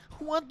article.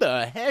 What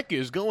the heck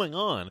is going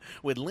on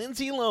with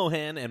Lindsay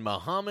Lohan and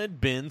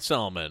Mohammed bin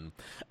Salman?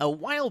 A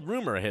wild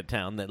rumor hit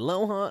town that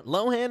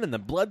Lohan and the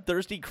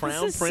bloodthirsty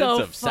crown prince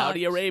of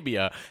Saudi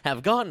Arabia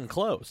have gotten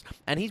close,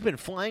 and he's been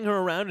flying her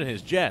around in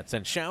his jets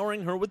and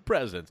showering her with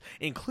presents,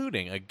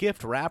 including a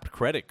gift-wrapped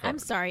credit card. I'm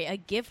sorry, a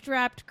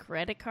gift-wrapped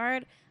credit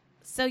card?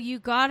 So you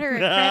got her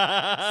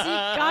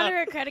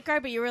a credit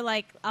card, but you were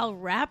like, I'll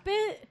wrap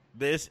it?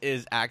 This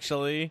is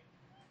actually...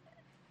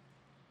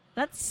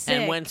 That's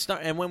sick.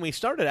 And when we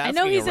started asking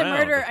I know he's around, a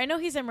murderer. I know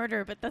he's a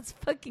murderer, but that's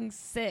fucking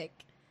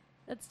sick.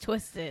 That's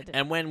twisted.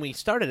 And when we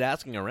started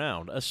asking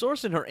around, a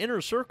source in her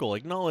inner circle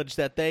acknowledged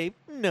that they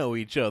know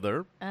each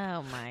other.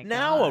 Oh, my God.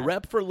 Now a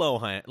rep for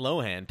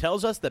Lohan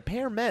tells us the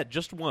pair met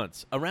just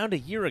once, around a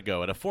year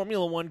ago at a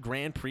Formula One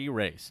Grand Prix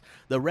race.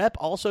 The rep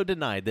also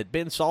denied that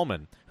bin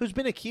Salman, who's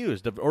been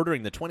accused of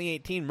ordering the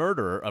 2018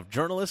 murder of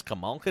journalist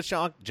Jamal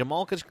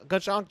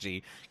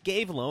Khashoggi,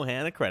 gave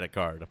Lohan a credit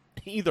card.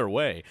 Either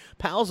way,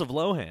 pals of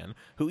Lohan,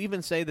 who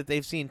even say that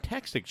they've seen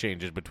text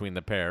exchanges between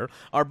the pair,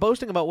 are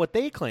boasting about what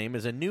they claim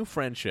is a new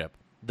friendship.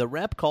 The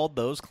rep called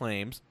those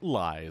claims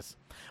lies.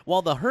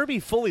 While the Herbie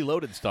fully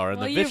loaded star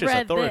and the vicious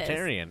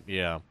authoritarian...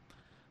 Yeah.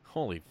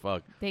 Holy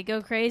fuck. They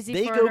go crazy for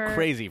her. They go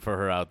crazy for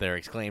her out there,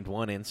 exclaimed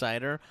one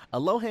insider. A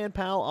Lohan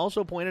pal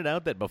also pointed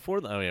out that before...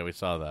 Oh, yeah, we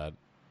saw that.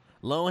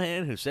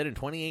 Lohan, who said in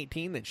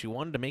 2018 that she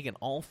wanted to make an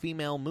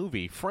all-female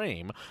movie,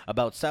 Frame,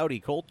 about Saudi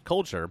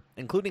culture,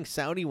 including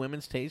Saudi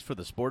women's taste for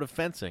the sport of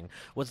fencing,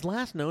 was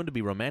last known to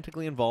be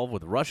romantically involved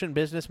with Russian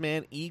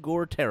businessman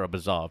Igor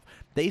Tarabazov.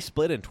 They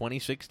split in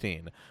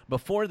 2016.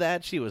 Before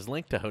that, she was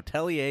linked to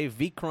hotelier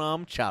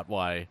Vikram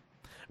Chatwai.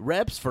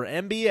 Reps for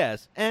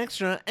MBS,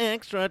 extra,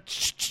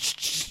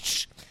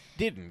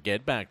 didn't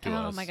get back to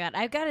us. Oh, my God.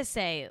 I've got to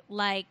say,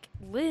 like,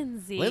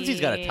 Lindsay's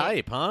got a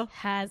type, huh?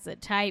 Has a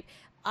type.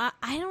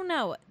 I don't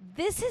know.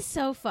 This is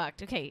so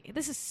fucked. Okay,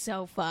 this is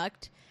so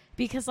fucked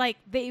because, like,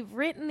 they've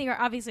written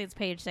obviously it's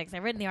page 6.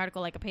 I've written the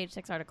article like a page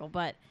 6 article,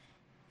 but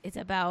it's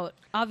about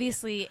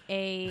obviously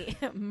a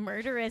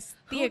murderous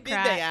theocrat.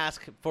 Who did they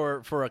ask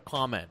for a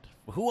comment?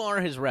 Who are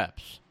his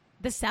reps?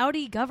 The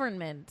Saudi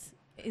government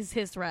is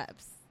his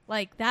reps.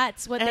 Like,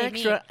 that's what they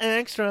mean.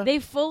 Extra. They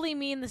fully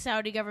mean the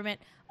Saudi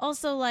government.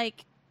 Also,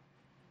 like,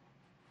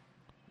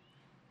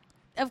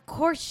 of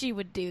course she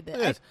would do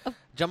this.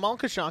 Jamal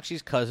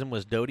Khashoggi's cousin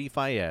was Dodi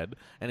Fayed,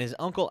 and his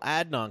uncle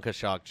Adnan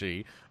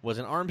Khashoggi was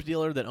an arms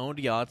dealer that owned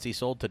yachts he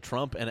sold to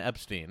Trump and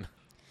Epstein.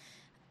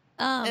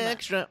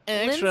 Extra.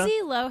 Lindsay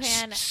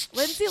Lohan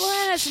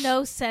has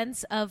no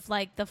sense of,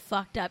 like, the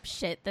fucked up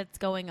shit that's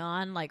going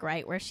on, like,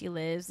 right where she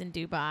lives in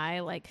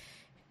Dubai. Like,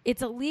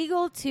 it's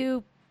illegal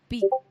to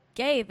be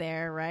gay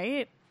there,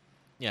 right?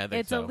 Yeah, I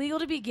think so. It's illegal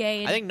to be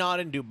gay. I think not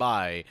in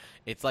Dubai.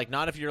 It's like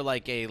not if you're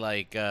like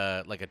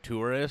a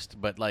tourist,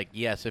 but like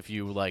yes, if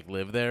you like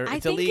live there,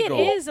 it's illegal. I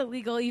think it is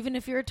illegal even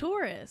if you're a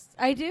tourist.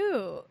 I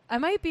do. I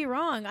might be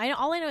wrong.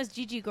 All I know is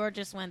Gigi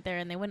Gorgeous went there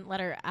and they wouldn't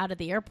let her out of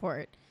the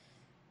airport.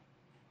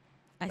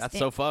 That's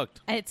so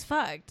fucked. It's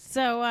fucked.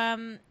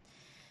 So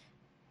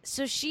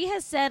so she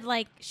has said,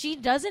 like, she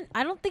doesn't,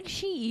 I don't think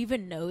she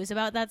even knows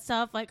about that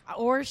stuff, like,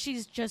 or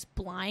she's just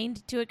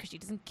blind to it because she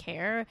doesn't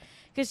care.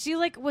 Because she,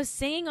 like, was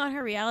saying on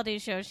her reality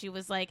show, she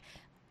was like,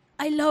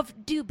 I love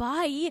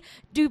Dubai.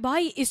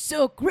 Dubai is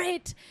so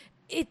great.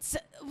 It's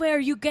where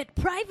you get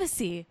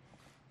privacy.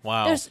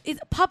 Wow.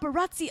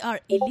 Paparazzi are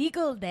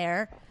illegal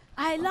there.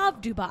 I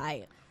love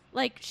Dubai.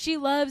 Like, she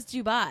loves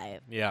Dubai.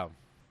 Yeah.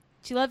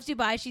 She loves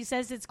Dubai. She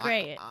says it's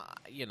great.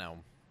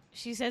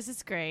 She says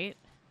it's great.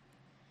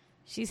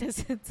 She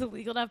says it's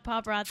illegal to have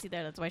paparazzi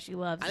there. That's why she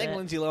loves it. I think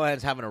Lindsay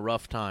Lohan's having a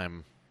rough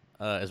time,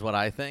 is what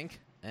I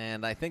think.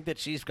 And I think that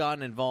she's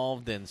gotten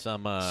involved in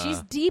some...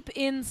 she's deep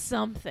in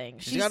something.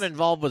 She's gotten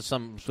involved with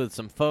some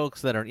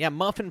folks that are... Yeah,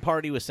 Muffin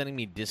Party was sending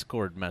me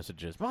Discord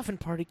messages. Muffin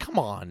Party, come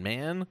on,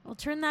 man. Well,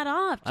 turn that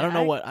off, Jack. I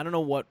don't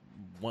know what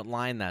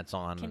line that's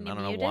on. Can and you I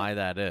don't mute know why it?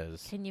 that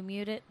is. Can you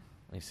mute it?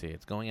 Let me see.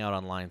 It's going out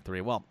on line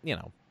 3. Well, you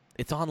know.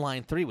 It's on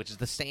line 3, which is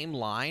the same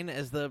line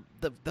as the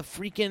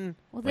freaking.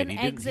 Well, wait, then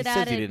he exit says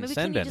at he it. didn't Maybe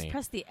send can you any. just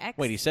press the X?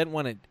 Wait, he sent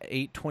one at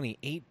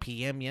 8:28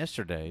 p.m.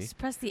 yesterday. Just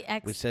press the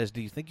X. Which says,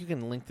 "Do you think you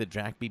can link the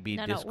Jack BB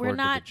No, Discord we're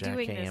not to the Jack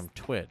doing AM this.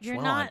 Twitch?" You're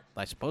well, not.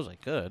 I suppose I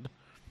could.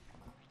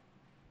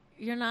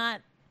 You're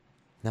not.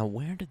 Now,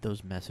 where did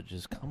those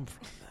messages come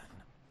from then?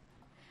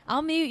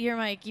 I'll mute your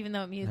mic, even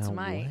though it mutes Now,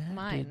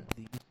 mine.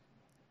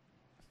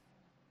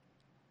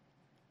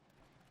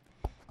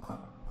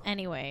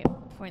 Anyway,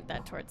 point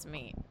that towards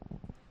me.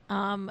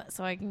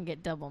 So I can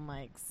get double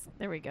mics.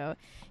 There we go.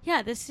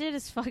 Yeah, this shit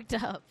is fucked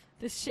up.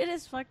 This shit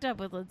is fucked up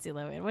with Lindsay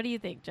Lohan. What do you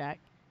think, Jack?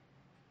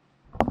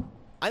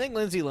 I think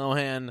Lindsay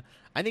Lohan.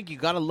 I think you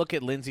got to look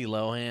at Lindsay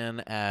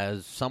Lohan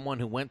as someone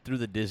who went through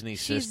the Disney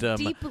system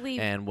deeply,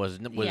 and was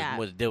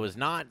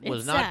not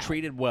sad.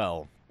 treated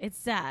well. It's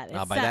sad.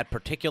 By that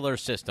particular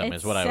system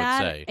is what I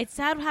would say. It's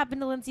sad what happened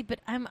to Lindsay, but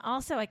I'm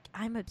also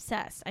I'm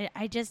obsessed.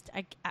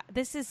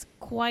 This is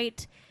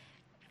quite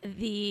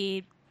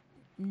the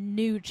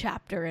new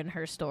chapter in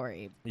her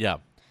story. Yeah.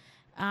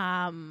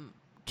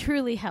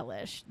 Truly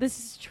hellish. This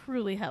is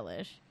truly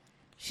hellish.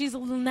 She's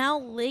now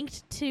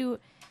linked to,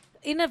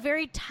 in a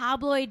very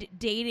tabloid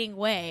dating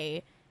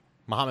way,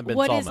 Mohammed bin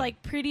what Salman. is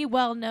like pretty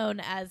well known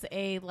as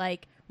a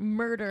like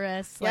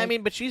murderous. Yeah, I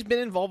mean, but she's been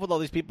involved with all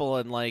these people,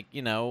 and like,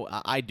 you know,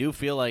 I do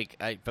feel like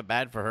I feel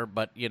bad for her,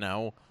 but you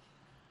know,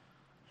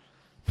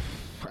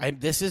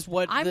 this is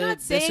what I'm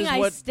not saying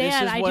I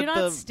stand. I do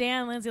not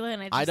stand Lindsay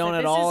Lohan. I don't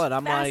at all, and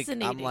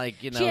I'm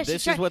like, you know,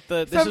 this is what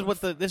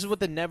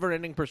the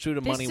never-ending pursuit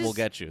of money will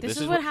get you. This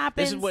is what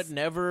happens. This is what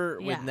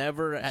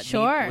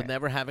with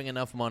never having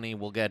enough money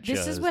will get you.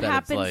 This is what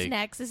happens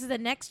next. This is the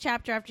next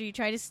chapter after you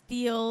try to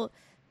steal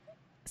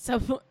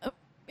some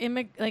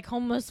like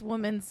homeless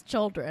woman's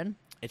children.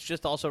 It's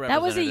just also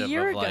that was representative a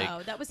year of like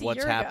ago. That was a what's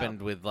year ago.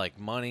 happened with like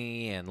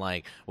money and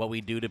like what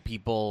we do to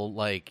people,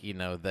 like, you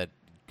know, that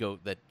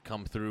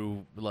come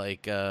through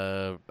like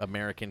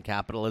American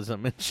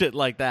capitalism and shit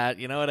like that.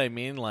 You know what I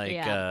mean? Like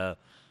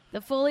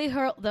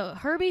the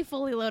Herbie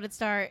fully loaded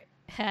star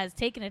has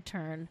taken a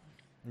turn.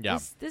 Yeah,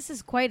 this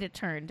is quite a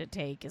turn to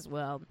take as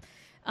well.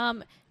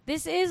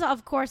 This is,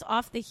 of course,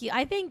 off the heel.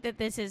 I think that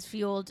this is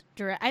fueled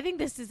direct. I think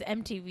this is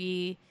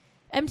MTV.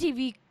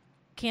 MTV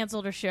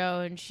canceled her show,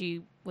 and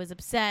she was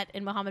upset.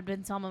 And Mohammed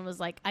bin Salman was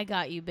like, "I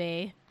got you,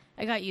 bae.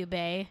 I got you,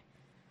 bae."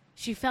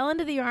 She fell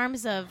into the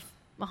arms of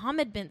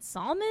Mohammed bin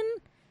Salman.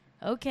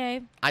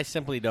 Okay. I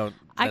simply don't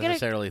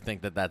necessarily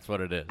think that that's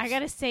what it is. I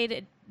gotta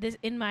say this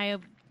in my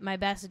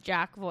best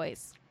Jack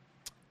voice.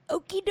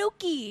 Okie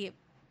dokie.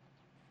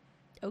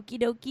 Okie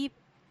dokie.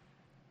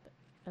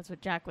 That's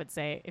what Jack would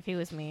say if he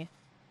was me.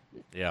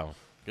 Yeah.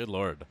 Good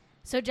Lord.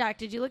 So, Jack,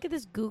 did you look at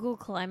this Google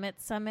Climate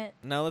Summit?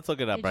 No, let's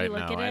look it up right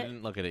now. I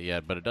didn't look at it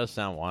yet, but it does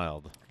sound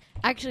wild.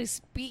 Actually,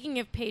 speaking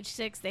of page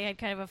 6, they had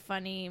kind of a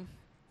funny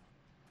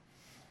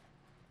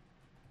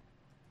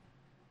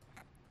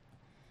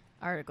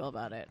article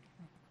about it.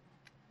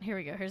 Here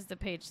we go. Here's the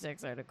page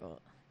 6 article.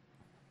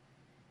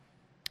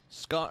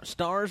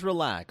 Stars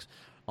relax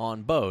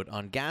on boat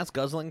on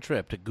gas-guzzling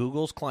trip to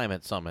Google's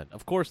Climate Summit.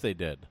 Of course they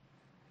did.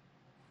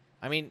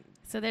 I mean,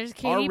 so there's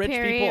Katy our rich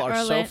Perry, people are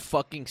so Orlando.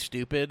 fucking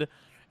stupid,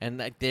 and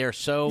like, they're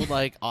so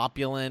like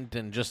opulent,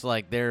 and just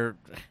like they're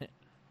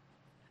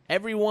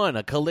everyone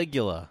a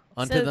Caligula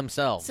unto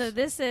themselves. So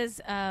this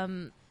is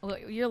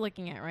what you're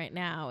looking at right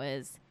now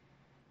is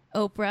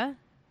Oprah,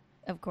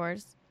 of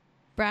course.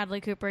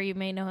 Bradley Cooper, you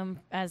may know him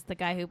as the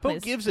guy who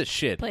gives a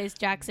shit? Plays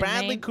Jackson.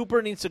 Bradley Maine.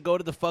 Cooper needs to go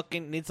to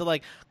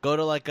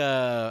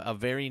a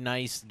very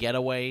nice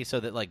getaway so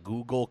that like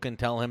Google can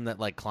tell him that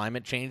like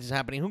climate change is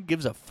happening. Who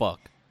gives a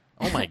fuck?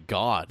 Oh my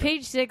god.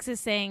 Page 6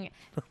 is saying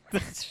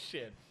that's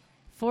shit.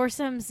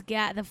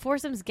 The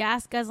foursome's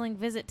gas-guzzling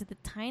visit to the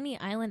tiny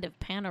island of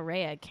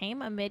Panarea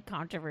came amid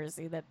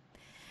controversy that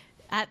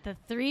at the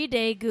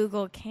 3-day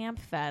Google Camp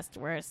Fest,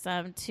 where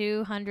some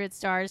 200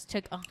 stars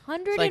took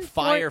 100. It's like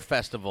Fire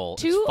Festival.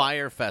 It's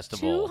Fire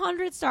Festival.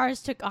 200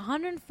 stars took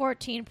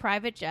 114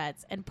 private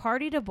jets and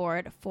partied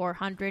aboard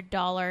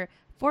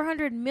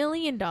 $400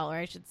 million,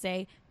 I should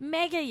say,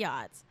 mega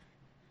yachts.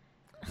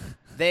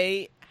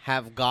 They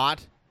have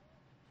got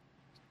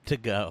to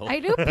go.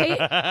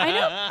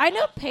 I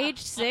know page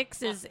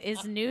 6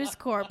 is News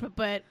Corp,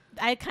 but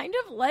I kind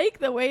of like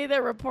the way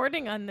they're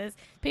reporting on this.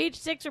 Page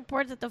 6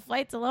 reports that the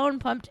flights alone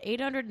pumped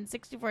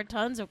 864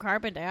 tons of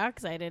carbon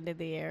dioxide into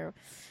the air.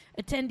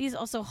 Attendees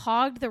also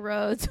hogged the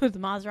roads with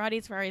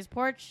Maseratis, Ferraris,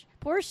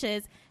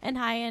 Porsches, and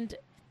high-end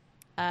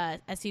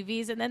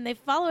SUVs, and then they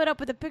follow it up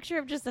with a picture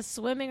of just a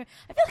swimming.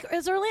 I feel like,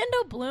 is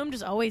Orlando Bloom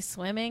just always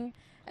swimming?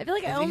 I feel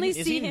like I only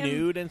see him. Is he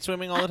nude and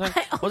swimming all the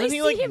time? Wasn't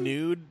he like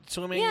nude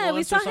swimming? Yeah,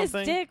 we saw his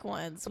dick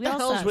once. What the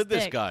hell's with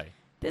this guy?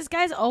 This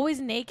guy's always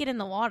naked in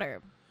the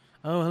water.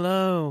 Oh,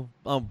 hello.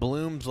 Oh,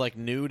 Bloom's like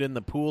nude in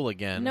the pool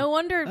again. No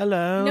wonder.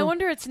 Hello. No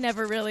wonder it's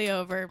never really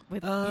over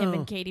with him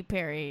and Katy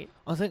Perry.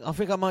 I think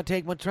I might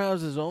take my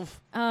trousers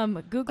off.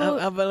 Google.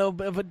 Have a little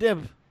bit of a dip.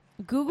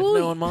 Google,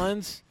 if no one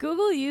minds.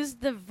 Google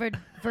used the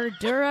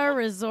Verdura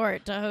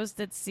Resort to host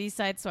its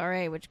seaside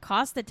soiree, which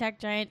cost the tech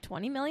giant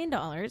 $20 million.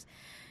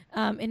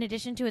 In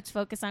addition to its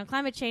focus on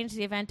climate change,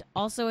 the event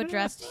also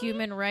addressed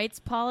human rights,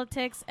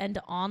 politics, and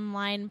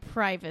online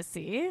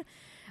privacy.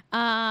 So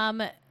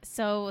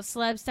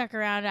celebs stuck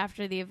around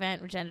after the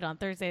event, which ended on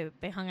Thursday.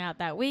 They hung out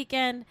that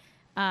weekend.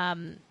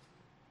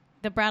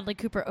 The Bradley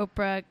Cooper,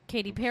 Oprah,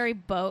 Katy Perry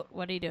boat.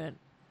 What are you doing?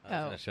 I was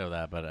going to show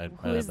that, but I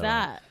Who is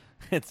that?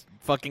 It's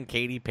fucking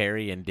Katy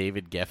Perry and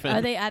David Geffen.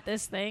 Are they at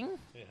this thing?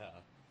 Yeah.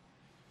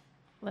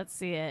 Let's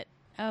see it.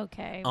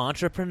 Okay.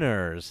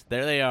 Entrepreneurs.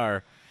 There they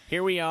are.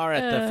 Here we are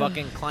at the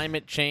fucking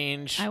climate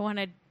change. I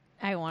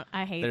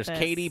hate There's this.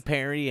 Katy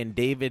Perry and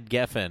David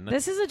Geffen.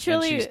 This is a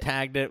truly. And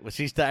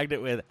she's tagged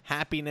it with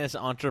happiness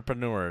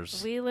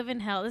entrepreneurs. We live in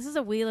hell. This is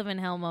a we live in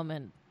hell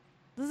moment.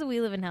 This is a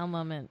we live in hell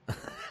moment.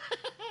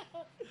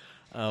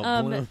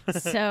 Oh,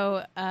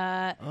 so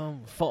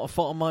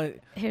follow my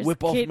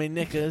whip off my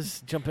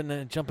knickers, jump in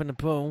the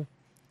pool.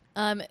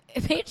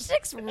 Page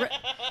 6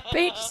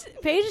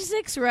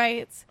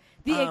 writes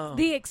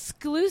the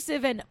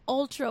exclusive and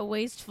ultra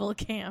wasteful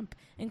camp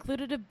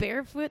included a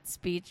barefoot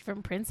speech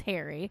from Prince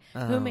Harry,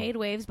 who made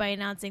waves by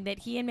announcing that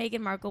he and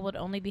Meghan Markle would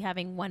only be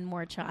having one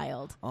more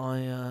child.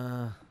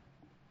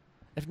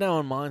 If no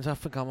one minds, I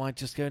think I might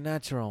just go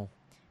natural.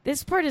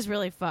 This part is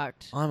really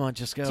fucked. I might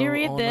just go Do you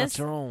read all this?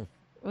 natural.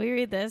 Will you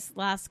read this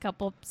last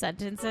couple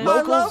sentences?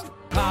 Locals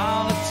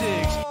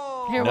politics.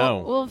 Here, No.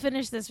 we'll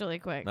finish this really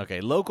quick.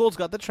 Okay, locals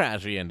got the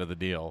trashy end of the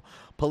deal.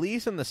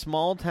 Police in the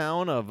small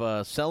town of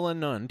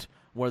Selanunt,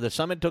 where the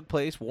summit took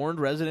place, warned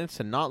residents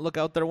to not look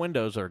out their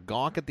windows or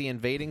gawk at the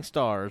invading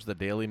stars, the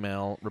Daily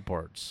Mail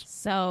reports.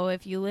 So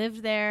if you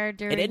lived there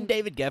during... And didn't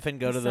David Geffen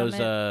go to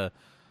summit-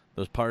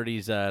 those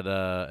parties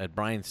at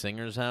Bryan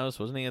Singer's house?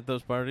 Wasn't he at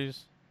those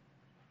parties?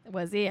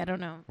 Was he? I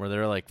don't know. Where there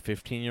were like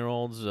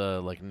 15-year-olds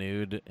like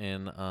nude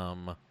in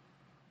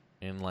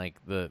like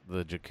the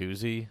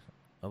jacuzzi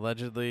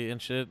allegedly and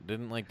shit.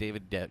 Didn't like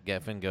David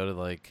Geffen go to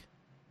like?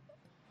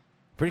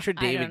 Pretty sure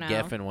David don't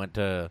know. Geffen went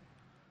to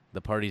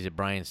the parties at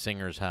Bryan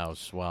Singer's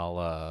house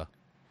while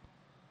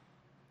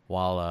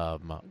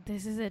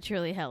This is a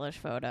truly hellish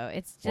photo.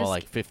 It's just. Well,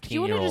 like do you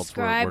 15-year-olds want to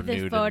describe were the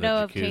nude in photo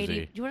the of Katy?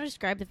 jacuzzi. Do you want to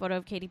describe the photo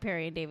of Katy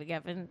Perry and David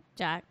Geffen,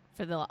 Jack,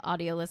 for the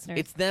audio listeners?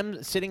 It's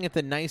them sitting at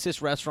the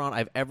nicest restaurant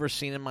I've ever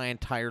seen in my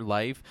entire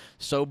life.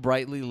 So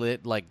brightly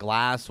lit, like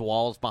glass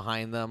walls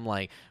behind them,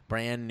 like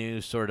brand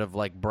new sort of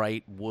like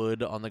bright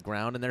wood on the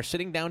ground. And they're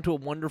sitting down to a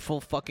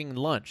wonderful fucking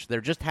lunch.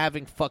 They're just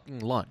having fucking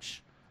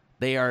lunch.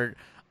 They are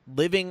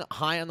living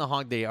high on the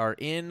hog. They are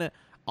in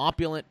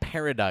opulent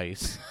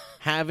paradise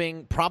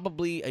having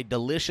probably a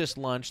delicious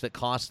lunch that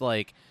costs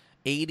like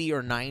 $80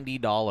 or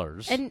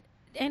 $90.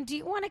 And do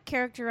you want to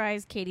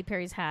characterize Katy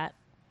Perry's hat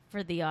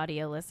for the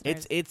audio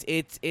listeners?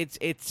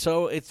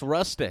 It's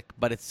rustic,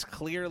 but it's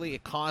clearly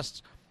it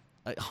costs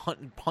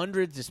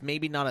hundreds. It's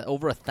maybe not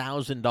over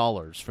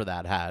 $1,000 for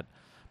that hat,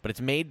 but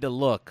it's made to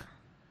look,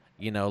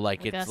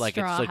 like it's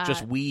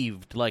just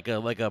weaved like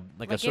a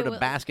sort of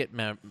basket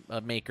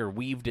maker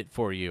weaved it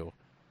for you.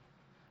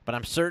 But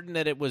I'm certain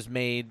that it was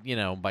made,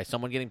 by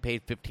someone getting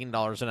paid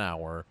 $15 an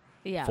hour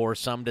for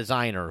some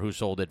designer who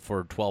sold it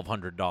for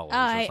 $1,200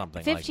 or something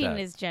like that. 15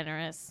 is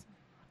generous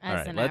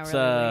as an let's,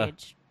 hourly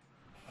wage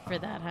for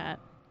that hat.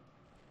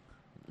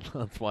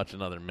 Let's watch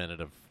another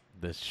minute of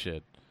this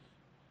shit.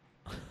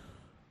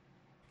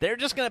 They're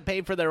just going to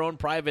pay for their own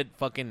private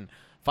fucking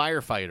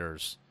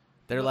firefighters.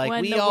 They're like,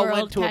 When we the all world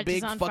went to a catches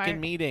big on fucking fire."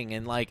 meeting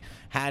and like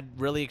had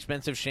really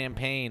expensive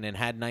champagne and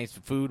had nice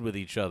food with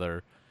each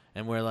other.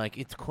 And we're like,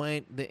 it's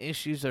quite, the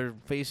issues are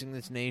facing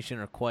this nation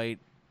are quite,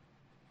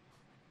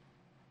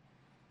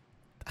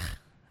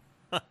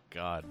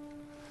 God.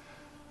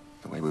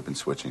 The way we've been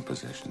switching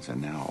positions and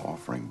now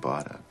offering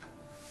butt up.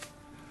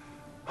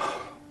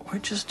 We're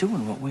just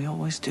doing what we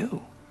always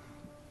do.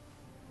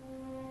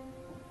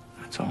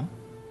 That's all.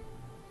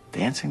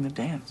 Dancing the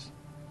dance.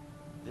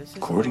 This is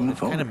Courting the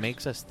kind of voters.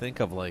 makes us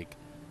think of like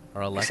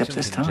our Except elections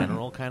this in time,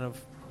 general kind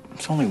of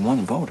It's only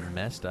one voter.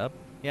 messed up.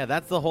 Yeah,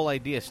 that's the whole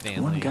idea,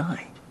 Stanley. One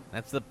guy.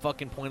 That's the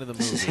fucking point of the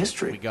This movie. is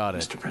history, We got it.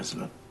 Mr.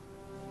 President.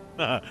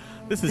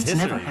 This is It's history.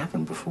 never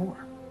happened before.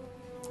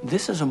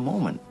 This is a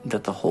moment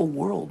that the whole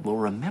world will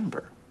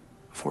remember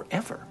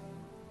forever.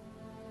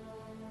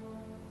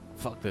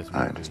 Fuck this movie.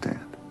 I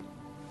understand.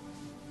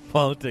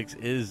 Politics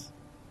is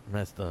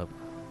messed up.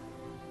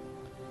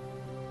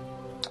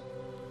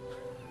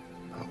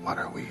 But what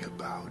are we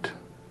about?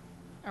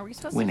 Are we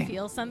supposed Winning. to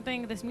feel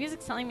something? This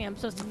music's telling me I'm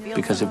supposed to feel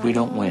Because if something. we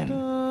don't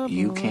win,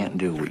 you can't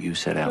do what you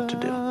set out to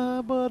do.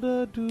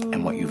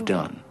 And what you've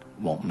done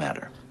won't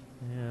matter.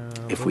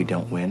 If we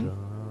don't win,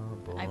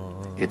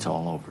 it's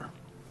all over.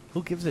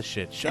 Who gives a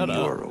shit? Shut And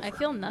up. you're over. I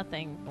feel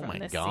nothing Oh from my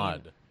this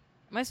God. scene.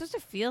 Am I supposed to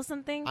feel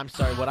something? I'm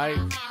sorry, what I...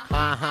 Ha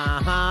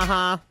ha ha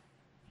ha.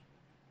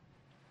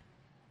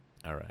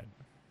 All right.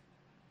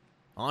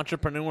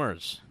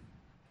 Entrepreneurs.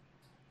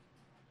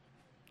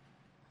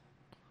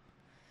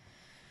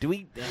 Do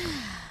we...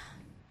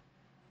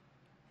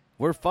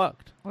 We're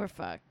fucked. We're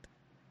fucked.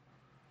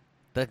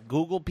 The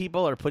Google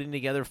people are putting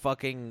together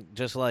fucking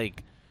just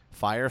like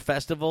fire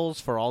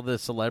festivals for all the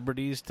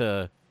celebrities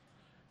to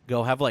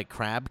go have like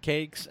crab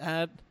cakes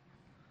at.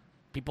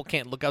 People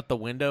can't look out the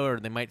window or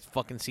they might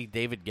fucking see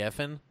David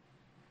Geffen.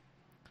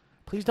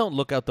 Please don't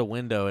look out the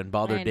window and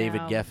bother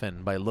David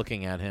Geffen by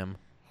looking at him.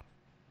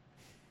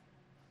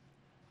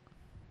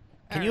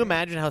 Can you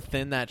imagine how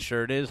thin that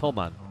shirt is? Hold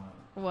on.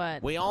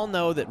 What? We all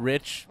know that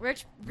rich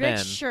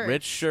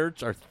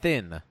shirts are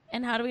thin.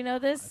 And how do we know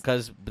this?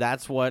 Because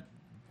that's what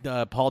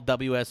Paul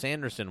W.S.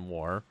 Anderson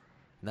wore.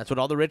 And that's what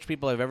all the rich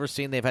people I've ever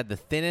seen. They've had the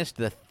thinnest.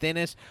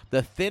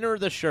 The thinner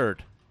the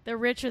shirt. The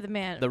richer the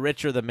man. The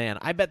richer the man.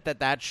 I bet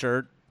that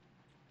shirt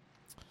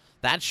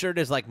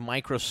is like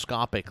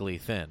microscopically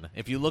thin.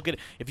 If you look at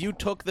if you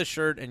took the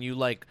shirt and you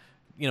like,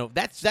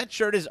 that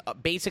shirt is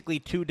basically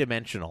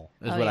two-dimensional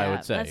is what I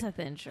would say. That's a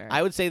thin shirt.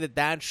 I would say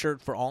that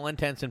shirt, for all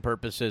intents and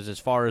purposes, as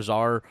far as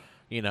our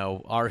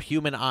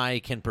human eye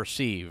can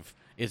perceive,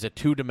 is a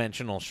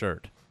two-dimensional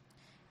shirt.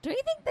 Don't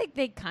you think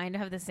they kind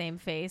of have the same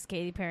face,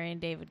 Katy Perry and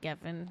David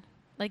Geffen?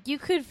 Like, you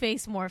could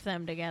face morph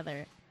them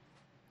together.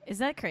 Is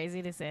that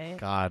crazy to say?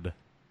 God.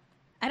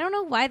 I don't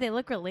know why they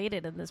look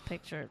related in this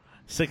picture.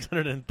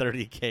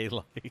 630K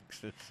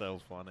likes. It's so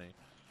funny.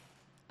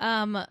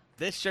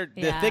 This shirt,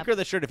 the yeah. thicker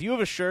the shirt. If you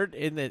have a shirt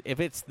if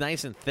it's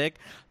nice and thick,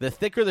 the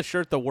thicker the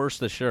shirt, the worse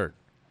the shirt.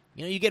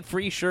 You get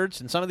free shirts,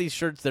 and some of these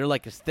shirts, they're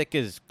like as thick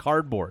as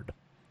cardboard.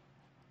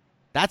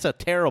 That's a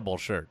terrible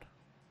shirt.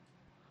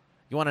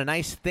 You want a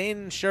nice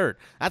thin shirt.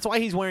 That's why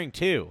he's wearing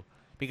two.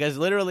 Because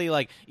literally,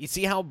 like, you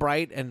see how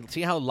bright and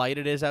see how light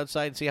it is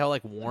outside, see how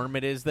like warm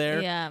it is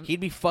there? Yeah. He'd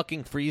be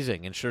fucking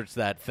freezing in shirts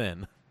that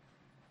thin.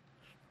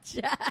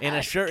 Jack.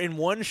 In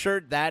one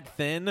shirt that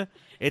thin,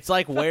 it's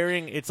like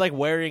wearing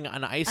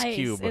an ice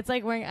cube. It's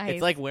like wearing ice.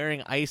 It's like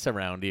wearing ice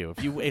around you.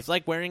 It's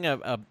like wearing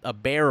a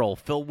barrel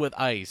filled with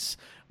ice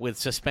with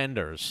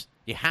suspenders.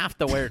 You have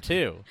to wear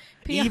two,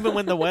 even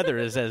when the weather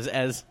is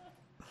as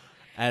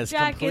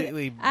Jack,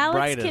 completely Alex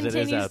bright as it is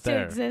continues out there.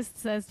 to exist,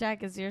 says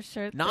Jack. Is your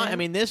shirt? No, thin? I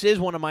mean, this is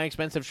one of my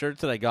expensive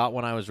shirts that I got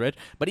when I was rich.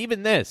 But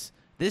even this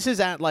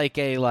is at like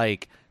a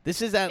like.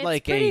 This is at It's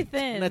like pretty a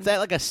thin. It's at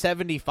like a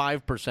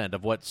 75%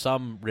 of what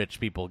some rich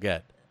people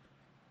get.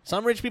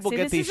 Some rich people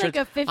get these shirts.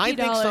 Like a $50 I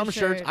think some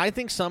shirt. shirts. I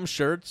think some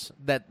shirts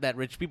that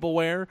rich people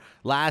wear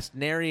last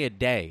nary a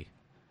day.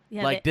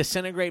 Yeah, like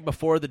disintegrate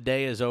before the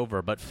day is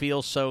over, but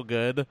feel so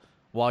good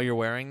while you're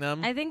wearing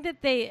them. I think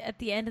that at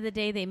the end of the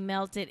day, they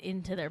melt it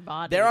into their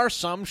body. There are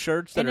some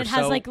shirts that and are it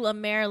has so like La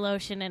Mer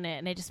lotion in it,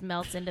 and it just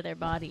melts into their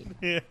body.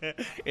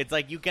 It's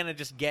like you kind of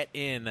just get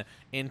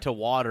into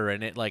water,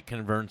 and it like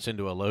converts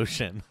into a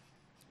lotion.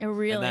 A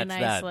really and that's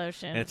nice that.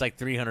 lotion. And it's like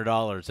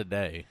 $300 a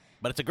day.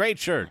 But it's a great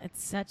shirt.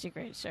 It's such a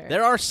great shirt.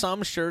 There are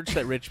some shirts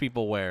that rich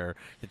people wear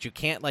that you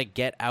can't like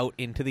get out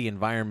into the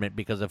environment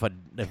because if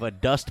a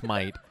dust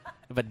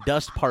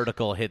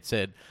particle hits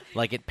it,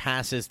 like it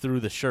passes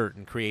through the shirt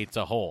and creates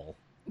a hole.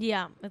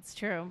 Yeah, that's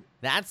true.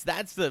 That's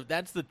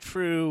the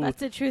true. That's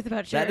the truth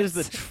about shirts. That is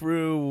the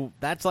true.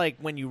 That's like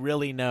when you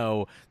really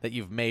know that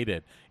you've made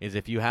it. Is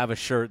if you have a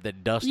shirt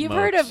that dust. You've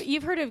heard of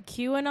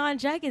QAnon?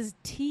 Jack is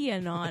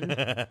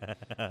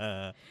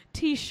T-anon.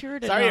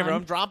 T-shirt. Sorry,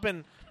 everyone. I'm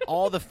dropping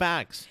all the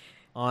facts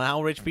on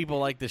how rich people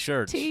like the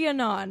shirts.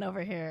 T-anon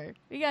over here.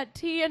 We got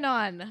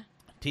T-anon.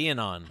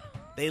 T-anon.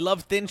 They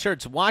love thin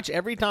shirts. Watch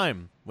every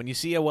time when you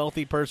see a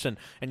wealthy person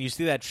and you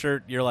see that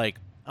shirt, you're like,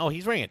 oh,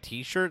 he's wearing a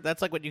T-shirt?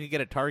 That's like what you could get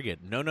at Target.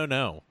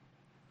 No.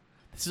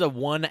 This is a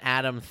 1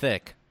 atom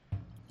thick.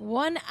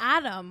 1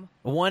 atom?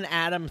 1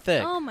 atom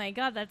thick. Oh, my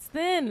God. That's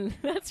thin.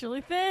 That's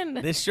really thin.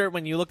 This shirt,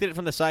 when you look at it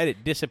from the side,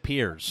 it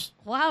disappears.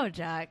 Wow,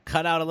 Jack.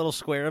 Cut out a little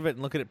square of it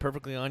and look at it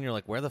perfectly on. You're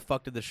like, where the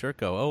fuck did the shirt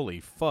go? Holy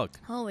fuck.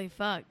 Holy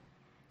fuck.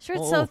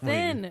 Shirt's so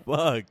thin.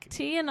 Fuck.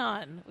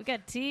 T-anon. We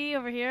got T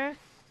over here.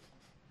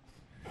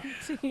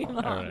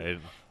 T-anon. All right.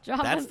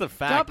 That's the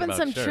fact Dropping about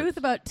some shirts. truth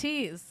about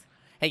T's.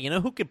 Hey, you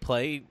know who could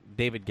play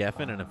David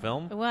Geffen in a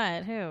film?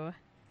 What? Who?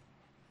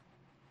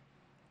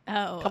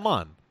 Oh. Come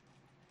on.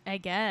 I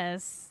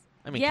guess.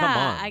 I mean, yeah, come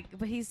on.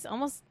 But he's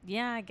almost,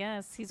 I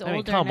guess. He's I older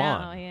mean, come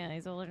now. on. Yeah,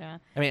 he's older now.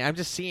 I mean, I'm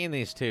just seeing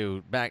these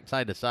two back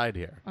side to side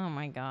here. Oh,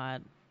 my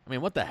God. I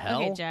mean, what the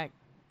hell? Okay, Jack.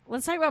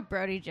 Let's talk about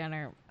Brody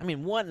Jenner. I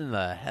mean, what in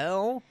the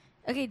hell?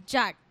 Okay,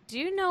 Jack, do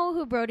you know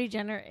who Brody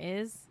Jenner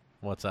is?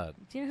 What's that?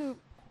 Do you know who?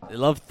 They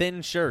love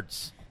thin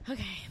shirts.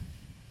 Okay.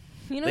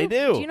 You know they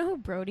do. Do you know who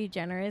Brody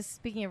Jenner is?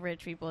 Speaking of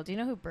rich people, do you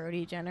know who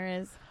Brody Jenner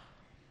is?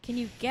 Can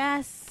you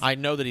guess? I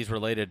know that he's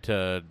related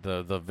to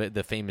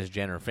the famous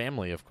Jenner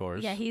family, of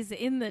course. Yeah, he's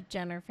in the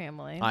Jenner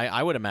family.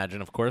 I would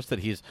imagine, of course, that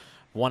he's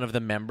one of the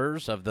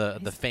members of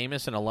the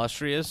famous and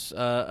illustrious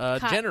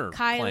Jenner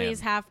Kylie's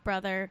clan. half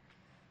brother.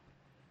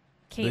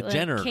 The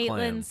Jenner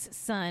Caitlyn's clan.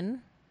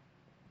 son,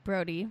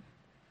 Brody.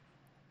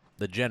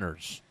 The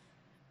Jenners.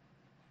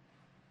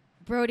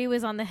 Brody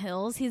was on the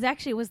Hills. He's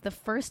actually was the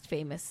first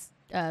famous.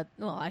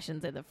 Well, I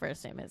shouldn't say the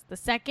first famous. The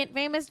second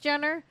famous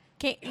Jenner.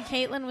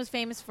 Caitlyn was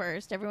famous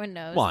first. Everyone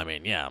knows. Well, I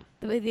mean, yeah.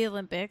 The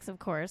Olympics, of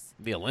course.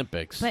 The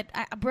Olympics. But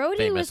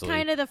Brody was famously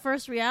kind of the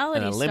first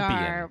reality an Olympian.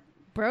 star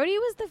Brody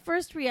was the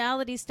first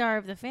reality star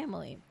of the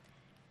family.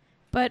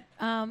 But,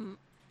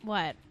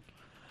 what?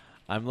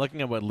 I'm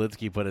looking at what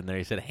Lindsay put in there.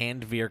 He said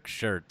Handwerk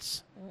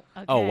shirts.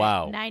 Okay, Oh,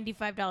 wow.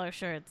 $95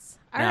 shirts.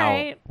 All now,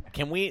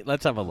 right.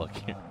 Let's have a look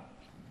here.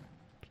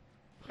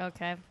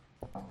 Okay.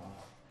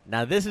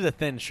 Now, this is a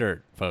thin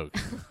shirt,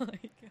 folks.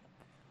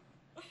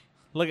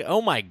 Look,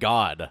 oh my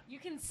God. You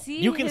can see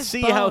You can his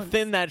see bones. how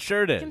thin that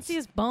shirt is. You can see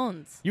his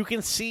bones. You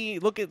can see,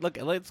 look,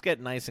 let's get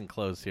nice and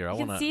close here.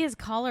 You can see his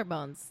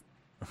collarbones.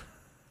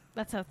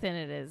 That's how thin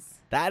it is.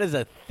 That is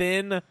a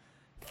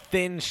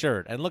thin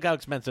shirt. And look how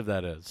expensive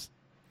that is.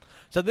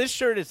 So this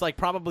shirt is like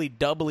probably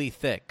doubly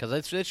thick because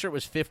this shirt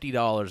was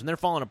 $50 and they're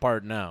falling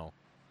apart now.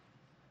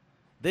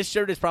 This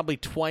shirt is probably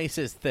twice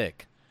as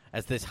thick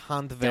as this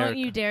Handwerk. Don't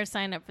you dare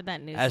sign up for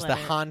that newsletter. As the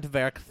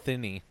Handwerk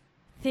thinny.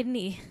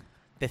 Thinny.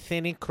 The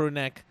thinny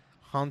crewneck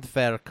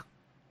Handwerk.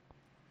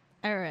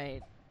 All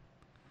right.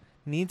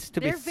 Needs to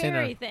They're be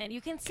thinner. very thin.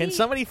 You can see. Can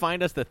somebody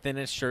find us the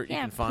thinnest shirt you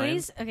can find?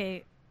 Please.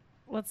 Okay,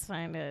 let's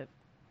find it.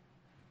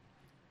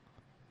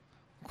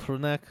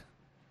 Crewneck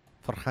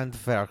for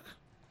Handwerk.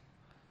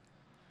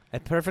 A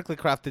perfectly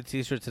crafted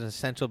T-shirt is an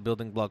essential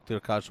building block to your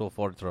casual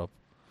wardrobe.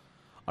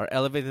 Our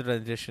elevated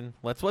edition.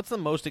 What's the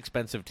most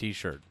expensive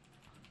T-shirt?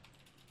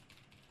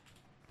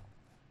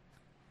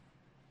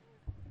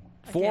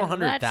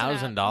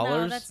 $400,000.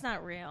 No, that's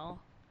not real.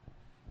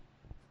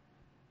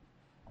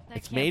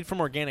 It's made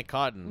from organic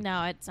cotton.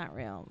 No, it's not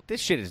real.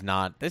 This shit is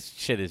not. This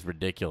shit is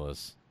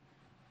ridiculous.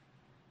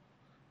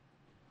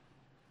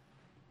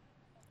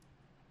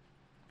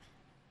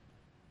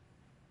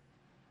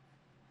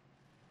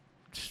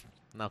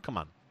 No, come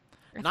on.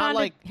 Not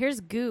like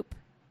here's Goop.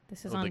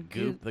 This is on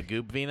Goop. The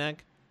Goop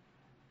V-neck.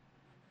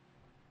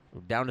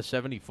 Down to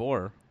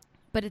 74.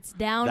 But it's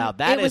down. Now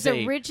that it was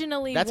is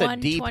originally that's a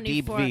deep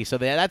V. So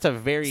that's a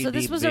very deep V. So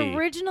this was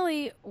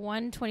originally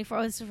 124.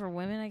 Oh, this is for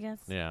women, I guess.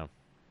 Yeah.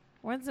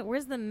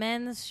 Where's the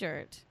men's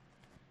shirt?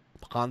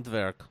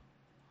 Handwerk.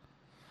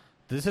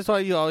 This is why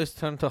you always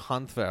turn to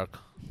Handwerk.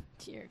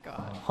 Dear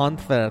God.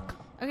 Handwerk.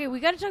 Okay, we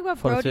got to talk about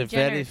For Brody the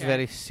Jenner.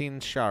 very thin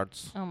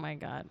shirts. Oh my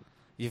God.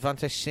 You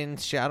want a thin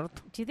shirt?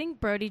 Do you think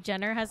Brody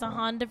Jenner has a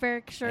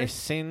Handwerk shirt? A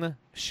thin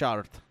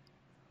shirt.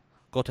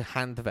 Go to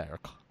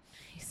Handwerk.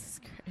 Jesus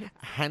Christ.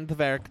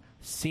 Handwerk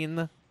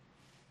thin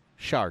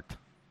shirt.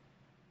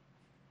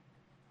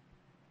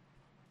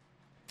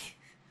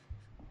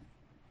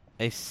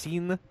 A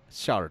thin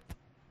shirt.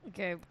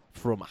 Okay.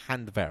 From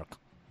Handwerk.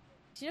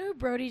 Do you know who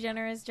Brody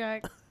Jenner is,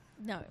 Jack?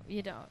 No,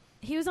 you don't.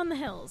 He was on The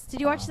Hills.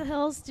 Did you watch The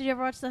Hills? Did you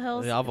ever watch The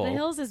Hills? Jawohl. The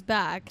Hills is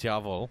back.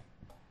 Jawohl.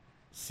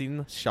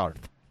 Thin shirt.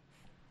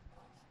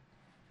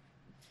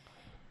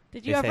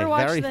 Did you ever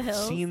watch The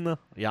Hills?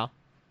 Yeah.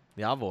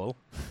 Jawohl.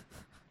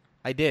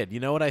 I did. You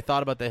know what I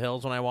thought about The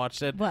Hills when I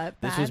watched it? What?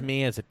 This was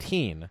me as a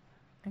teen.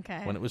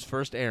 Okay. When it was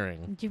first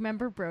airing. Do you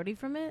remember Brody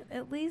from it,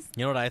 at least?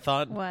 You know what I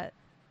thought? What?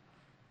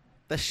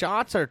 The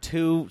shots are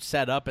too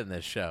set up in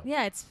this show.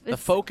 Yeah, the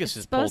focus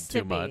is pulled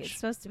too much. It's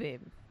supposed to be.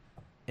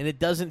 And it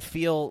doesn't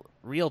feel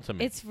real to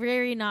me. It's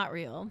very not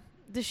real.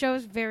 The show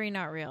is very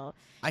not real.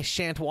 I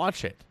shan't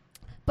watch it.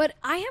 But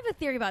I have a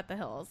theory about The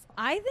Hills.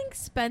 I think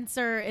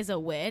Spencer is a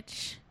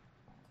witch.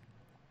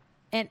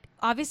 And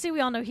obviously we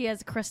all know he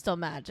has crystal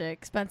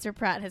magic. Spencer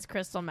Pratt has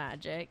crystal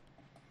magic.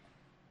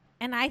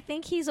 And I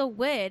think he's a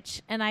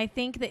witch. And I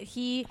think that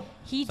he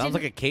sounds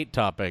like a Kate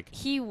topic.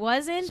 He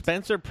wasn't.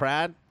 Spencer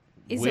Pratt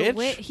is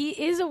witch? He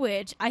is a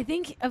witch. I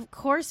think, of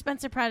course,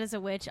 Spencer Pratt is a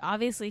witch.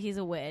 Obviously, he's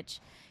a witch.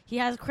 He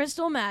has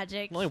crystal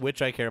magic. The only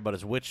witch I care about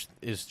is which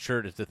his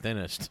shirt is the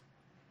thinnest.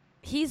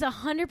 He's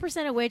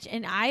 100% a witch,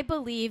 and I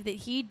believe that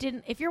he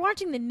didn't. If you're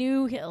watching the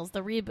new Hills,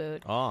 the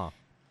reboot,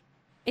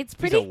 it's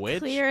pretty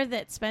clear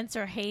that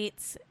Spencer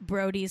hates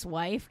Brody's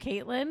wife,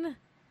 Caitlin,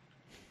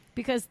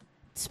 because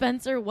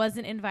Spencer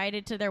wasn't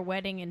invited to their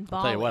wedding in Bali.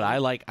 I'll tell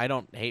you what, I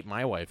don't hate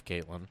my wife,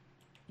 Caitlin.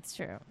 It's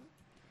true.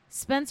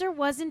 Spencer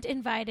wasn't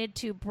invited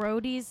to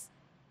Brody's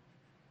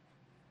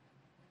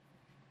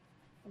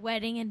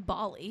wedding in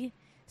Bali,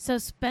 so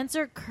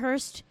Spencer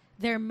cursed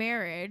their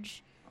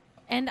marriage,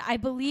 and I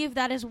believe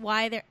that is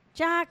why they're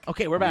Jack.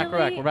 Okay, we're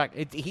back.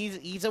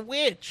 He's a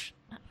witch.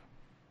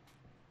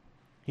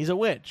 He's a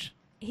witch.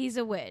 He's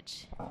a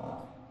witch.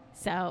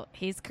 So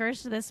he's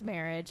cursed this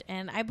marriage,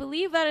 and I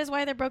believe that is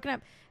why they're broken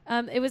up.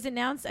 It was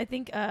announced, I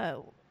think,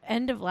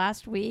 end of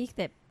last week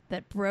that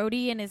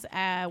Brody and his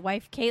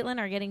wife Caitlin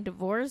are getting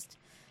divorced.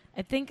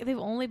 I think they've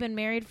only been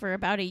married for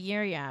about a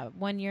year. Yeah,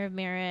 1 year of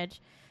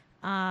marriage.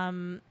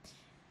 And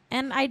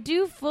I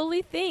do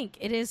fully think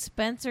it is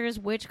Spencer's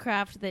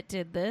witchcraft that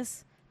did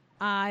this.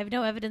 I have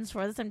no evidence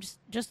for this.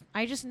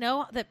 I just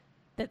know that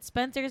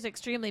Spencer is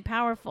extremely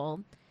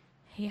powerful.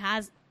 He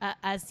has,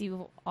 as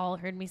you all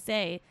heard me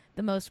say,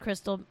 the most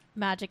crystal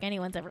magic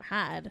anyone's ever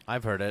had.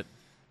 I've heard it.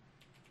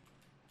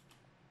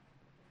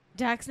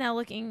 Jack's now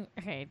looking.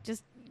 Okay,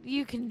 just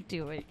you can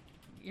do it.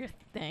 Your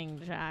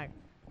thing, Jack.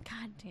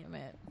 God damn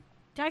it.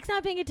 Jack's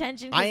not paying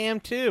attention. I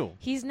am too.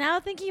 He's now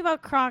thinking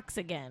about Crocs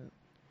again.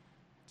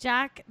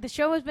 Jack, the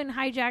show has been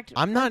hijacked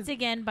once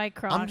again by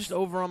Crocs. I'm just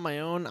over on my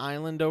own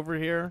island over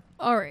here.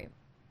 All right.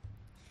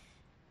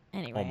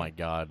 Anyway. Oh, my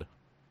God.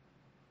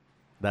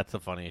 That's the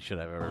funniest shit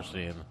I've ever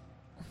seen.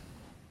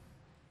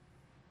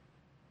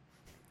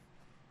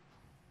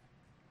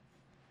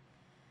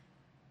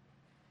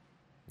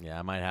 Yeah,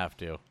 I might have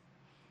to.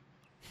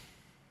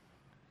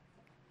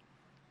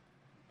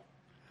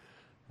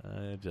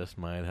 I just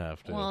might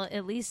have to. Well,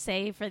 at least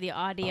say for the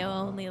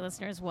audio-only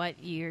listeners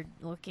what you're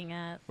looking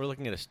at. We're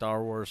looking at a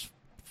Star Wars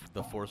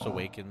The Force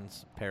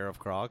Awakens pair of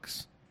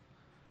Crocs,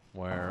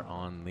 where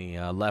on the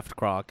left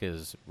Croc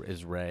is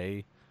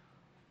Rey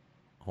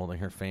holding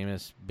her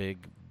famous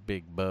big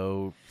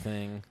bow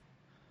thing,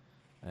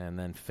 and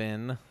then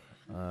Finn,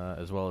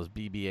 as well as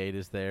BB-8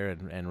 is there,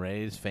 and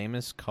Rey's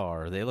famous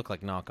car. They look like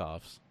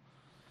knockoffs.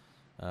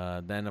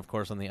 Then, of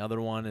course, on the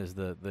other one is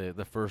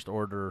the First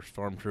Order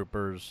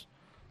Stormtroopers,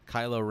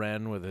 Kylo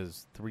Ren with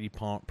his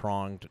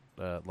three-pronged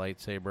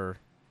lightsaber,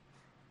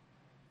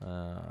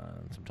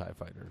 and some TIE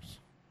fighters.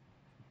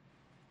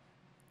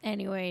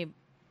 Anyway,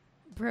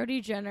 Brody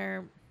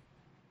Jenner,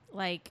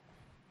 like,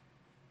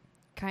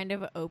 kind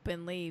of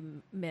openly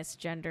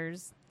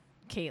misgenders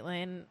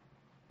Caitlyn.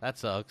 That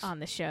sucks. On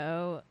the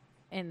show,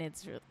 and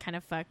it's kind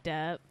of fucked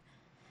up.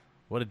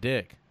 What a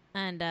dick.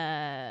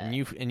 And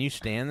you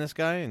stan this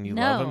guy and you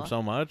love him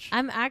so much?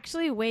 I'm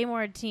actually way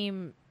more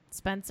team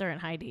Spencer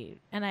and Heidi,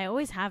 and I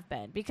always have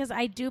been, because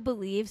I do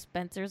believe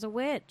Spencer's a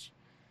witch,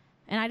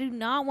 and I do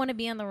not want to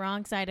be on the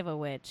wrong side of a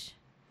witch.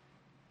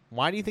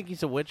 Why do you think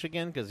he's a witch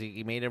again? Because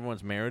he made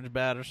everyone's marriage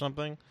bad or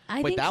something? I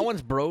Wait, think that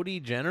one's Brody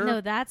Jenner?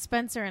 No, that's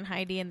Spencer and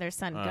Heidi and their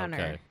son Gunner.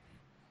 Okay.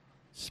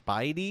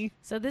 Spidey?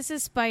 So this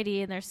is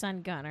Spidey and their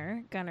son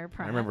Gunner Prime.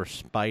 I remember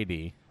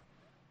Spidey.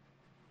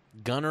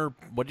 Gunner,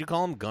 what'd you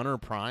call him? Gunner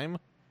Prime?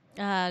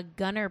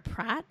 Gunner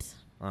Pratt?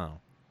 Oh.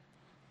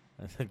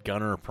 I said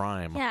Gunner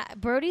Prime. Yeah,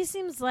 Brody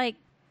seems like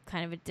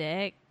kind of a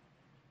dick.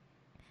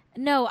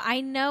 No,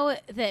 I know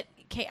that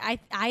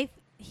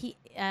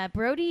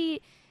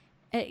Brody...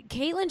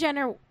 Caitlyn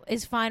Jenner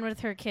is fine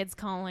with her kids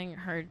calling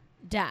her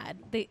dad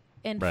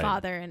and right.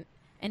 father,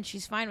 and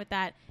she's fine with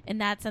that, and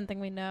that's something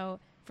we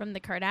know from the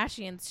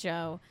Kardashians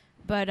show.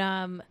 But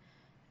I'm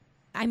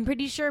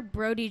pretty sure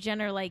Brody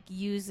Jenner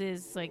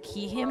uses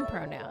he/him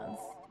pronouns.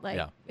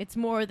 It's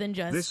more than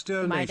just this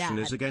my donation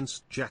dad. is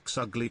against Jack's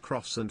ugly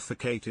cross and for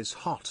Kate is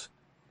hot.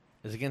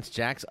 Is against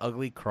Jack's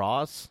ugly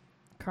cross?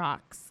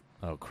 Crocs.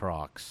 Oh,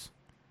 Crocs.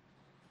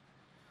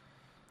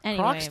 Anyway.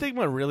 Croc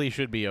stigma really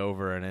should be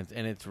over, and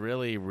it's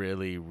really,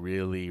 really,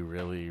 really,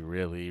 really,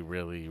 really,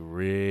 really,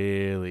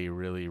 really,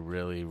 really,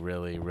 really,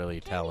 really, really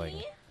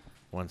telling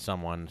when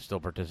someone still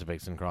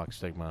participates in Croc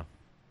stigma.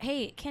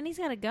 Hey, Kenny's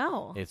got to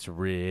go. It's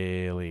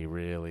really,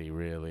 really,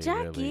 really,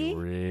 Jackie.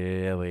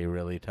 really,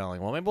 really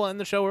telling. Well, maybe we'll end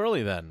the show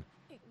early then.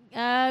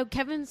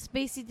 Kevin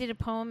Spacey did a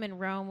poem in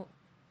Rome.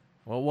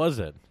 What was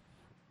it?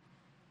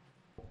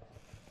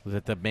 Was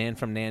it the band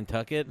from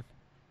Nantucket?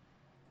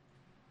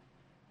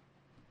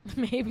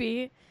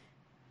 Maybe.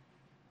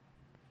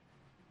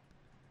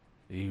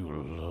 You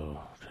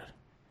loved it.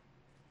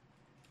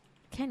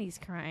 Kenny's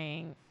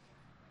crying.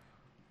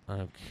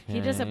 Okay. He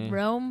does a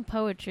Rome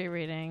poetry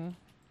reading.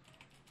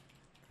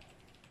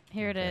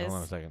 Here it is. Hold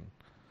on a second.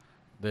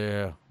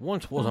 There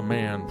once was a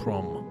man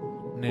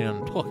from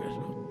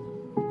Nantucket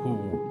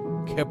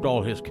who kept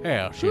all his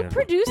cash Who in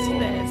produced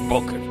this?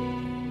 bucket,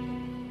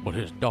 but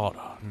his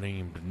daughter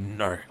named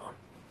Nan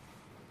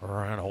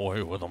ran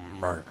away with a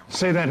man.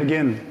 Say that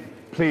again,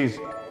 please.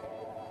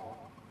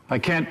 I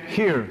can't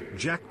hear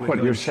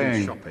what you're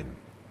saying.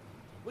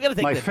 We gotta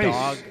take My the face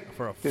dog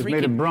for a is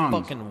made of freaking bronze.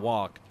 fucking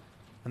walk,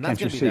 and that's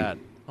Can't gonna you be see? that.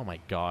 Oh my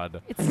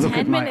god! It's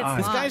 10 minutes long.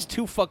 This guy's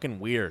too fucking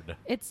weird.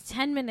 It's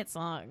 10 minutes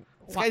long.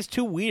 This guy's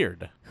too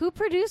weird. Who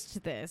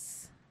produced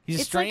this?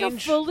 He's it's strange, like a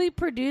fully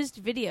produced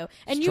video.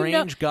 And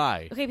strange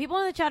guy. Okay, people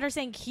in the chat are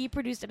saying he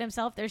produced it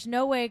himself. There's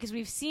no way, because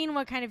we've seen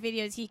what kind of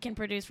videos he can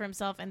produce for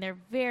himself, and they're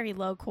very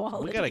low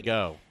quality. We gotta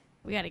go.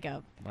 We gotta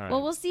go. All right.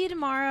 Well, we'll see you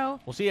tomorrow.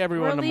 We'll see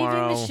everyone tomorrow.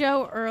 We're leaving the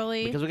show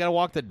early because we gotta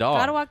walk the dog.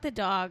 Gotta walk the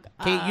dog.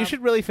 Kate, you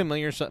should really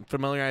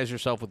familiarize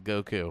yourself with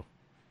Goku.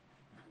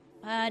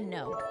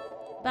 No.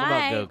 What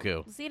Bye. about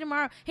Goku? We'll see you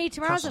tomorrow. Hey,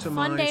 tomorrow's a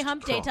fun day,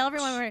 hump day. Tell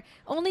everyone we're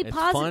only It's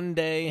positive. fun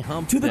day,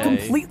 hump To the day.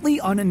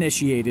 completely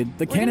uninitiated,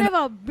 the We're gonna canon.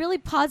 have a really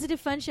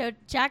positive, fun show.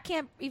 Jack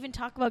can't even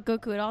talk about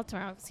Goku at all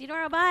tomorrow. See you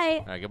tomorrow. Bye.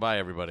 All right, goodbye,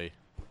 everybody.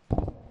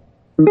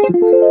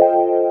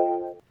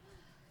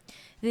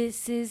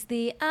 This is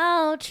the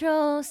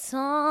outro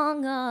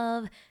song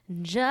of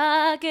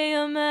Jack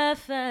AM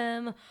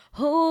FM.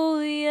 Oh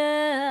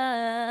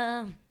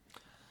yeah.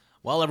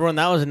 Well, everyone,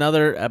 that was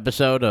another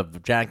episode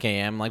of Jack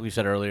AM. Like we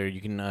said earlier,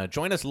 you can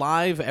join us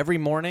live every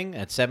morning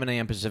at 7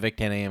 a.m. Pacific,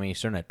 10 a.m.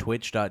 Eastern at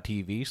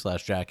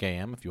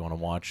twitch.tv/JackAM if you want to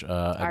watch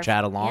and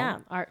chat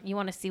along. Yeah. You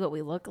want to see what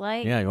we look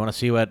like? Yeah, you want to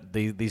see what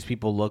these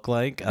people look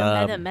like.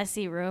 The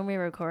messy room we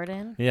record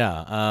in.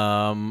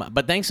 Yeah.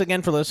 But thanks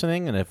again for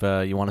listening. And if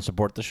you want to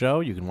support the show,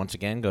 you can once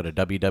again go to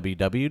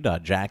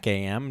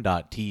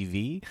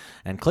www.jackam.tv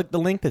and click the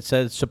link that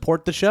says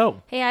support the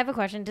show. Hey, I have a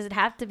question. Does it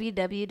have to be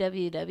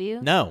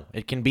www? No,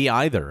 it can be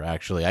either,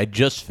 actually. I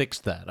just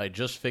fixed that. I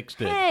just fixed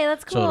it. Hey,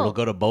 that's cool. So it'll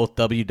go to both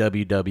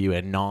WWW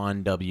and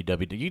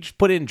non-WWW. You just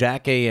put in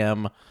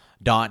jackam.tv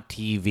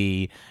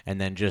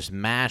and then just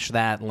mash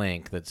that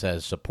link that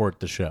says support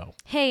the show.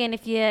 Hey, and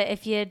if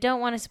you don't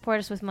want to support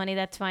us with money,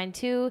 that's fine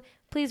too.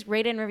 Please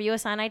rate and review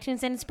us on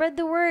iTunes and spread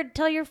the word.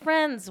 Tell your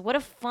friends. What a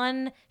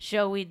fun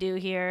show we do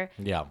here.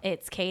 Yeah.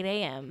 It's Kate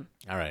AM.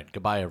 All right.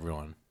 Goodbye,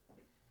 everyone.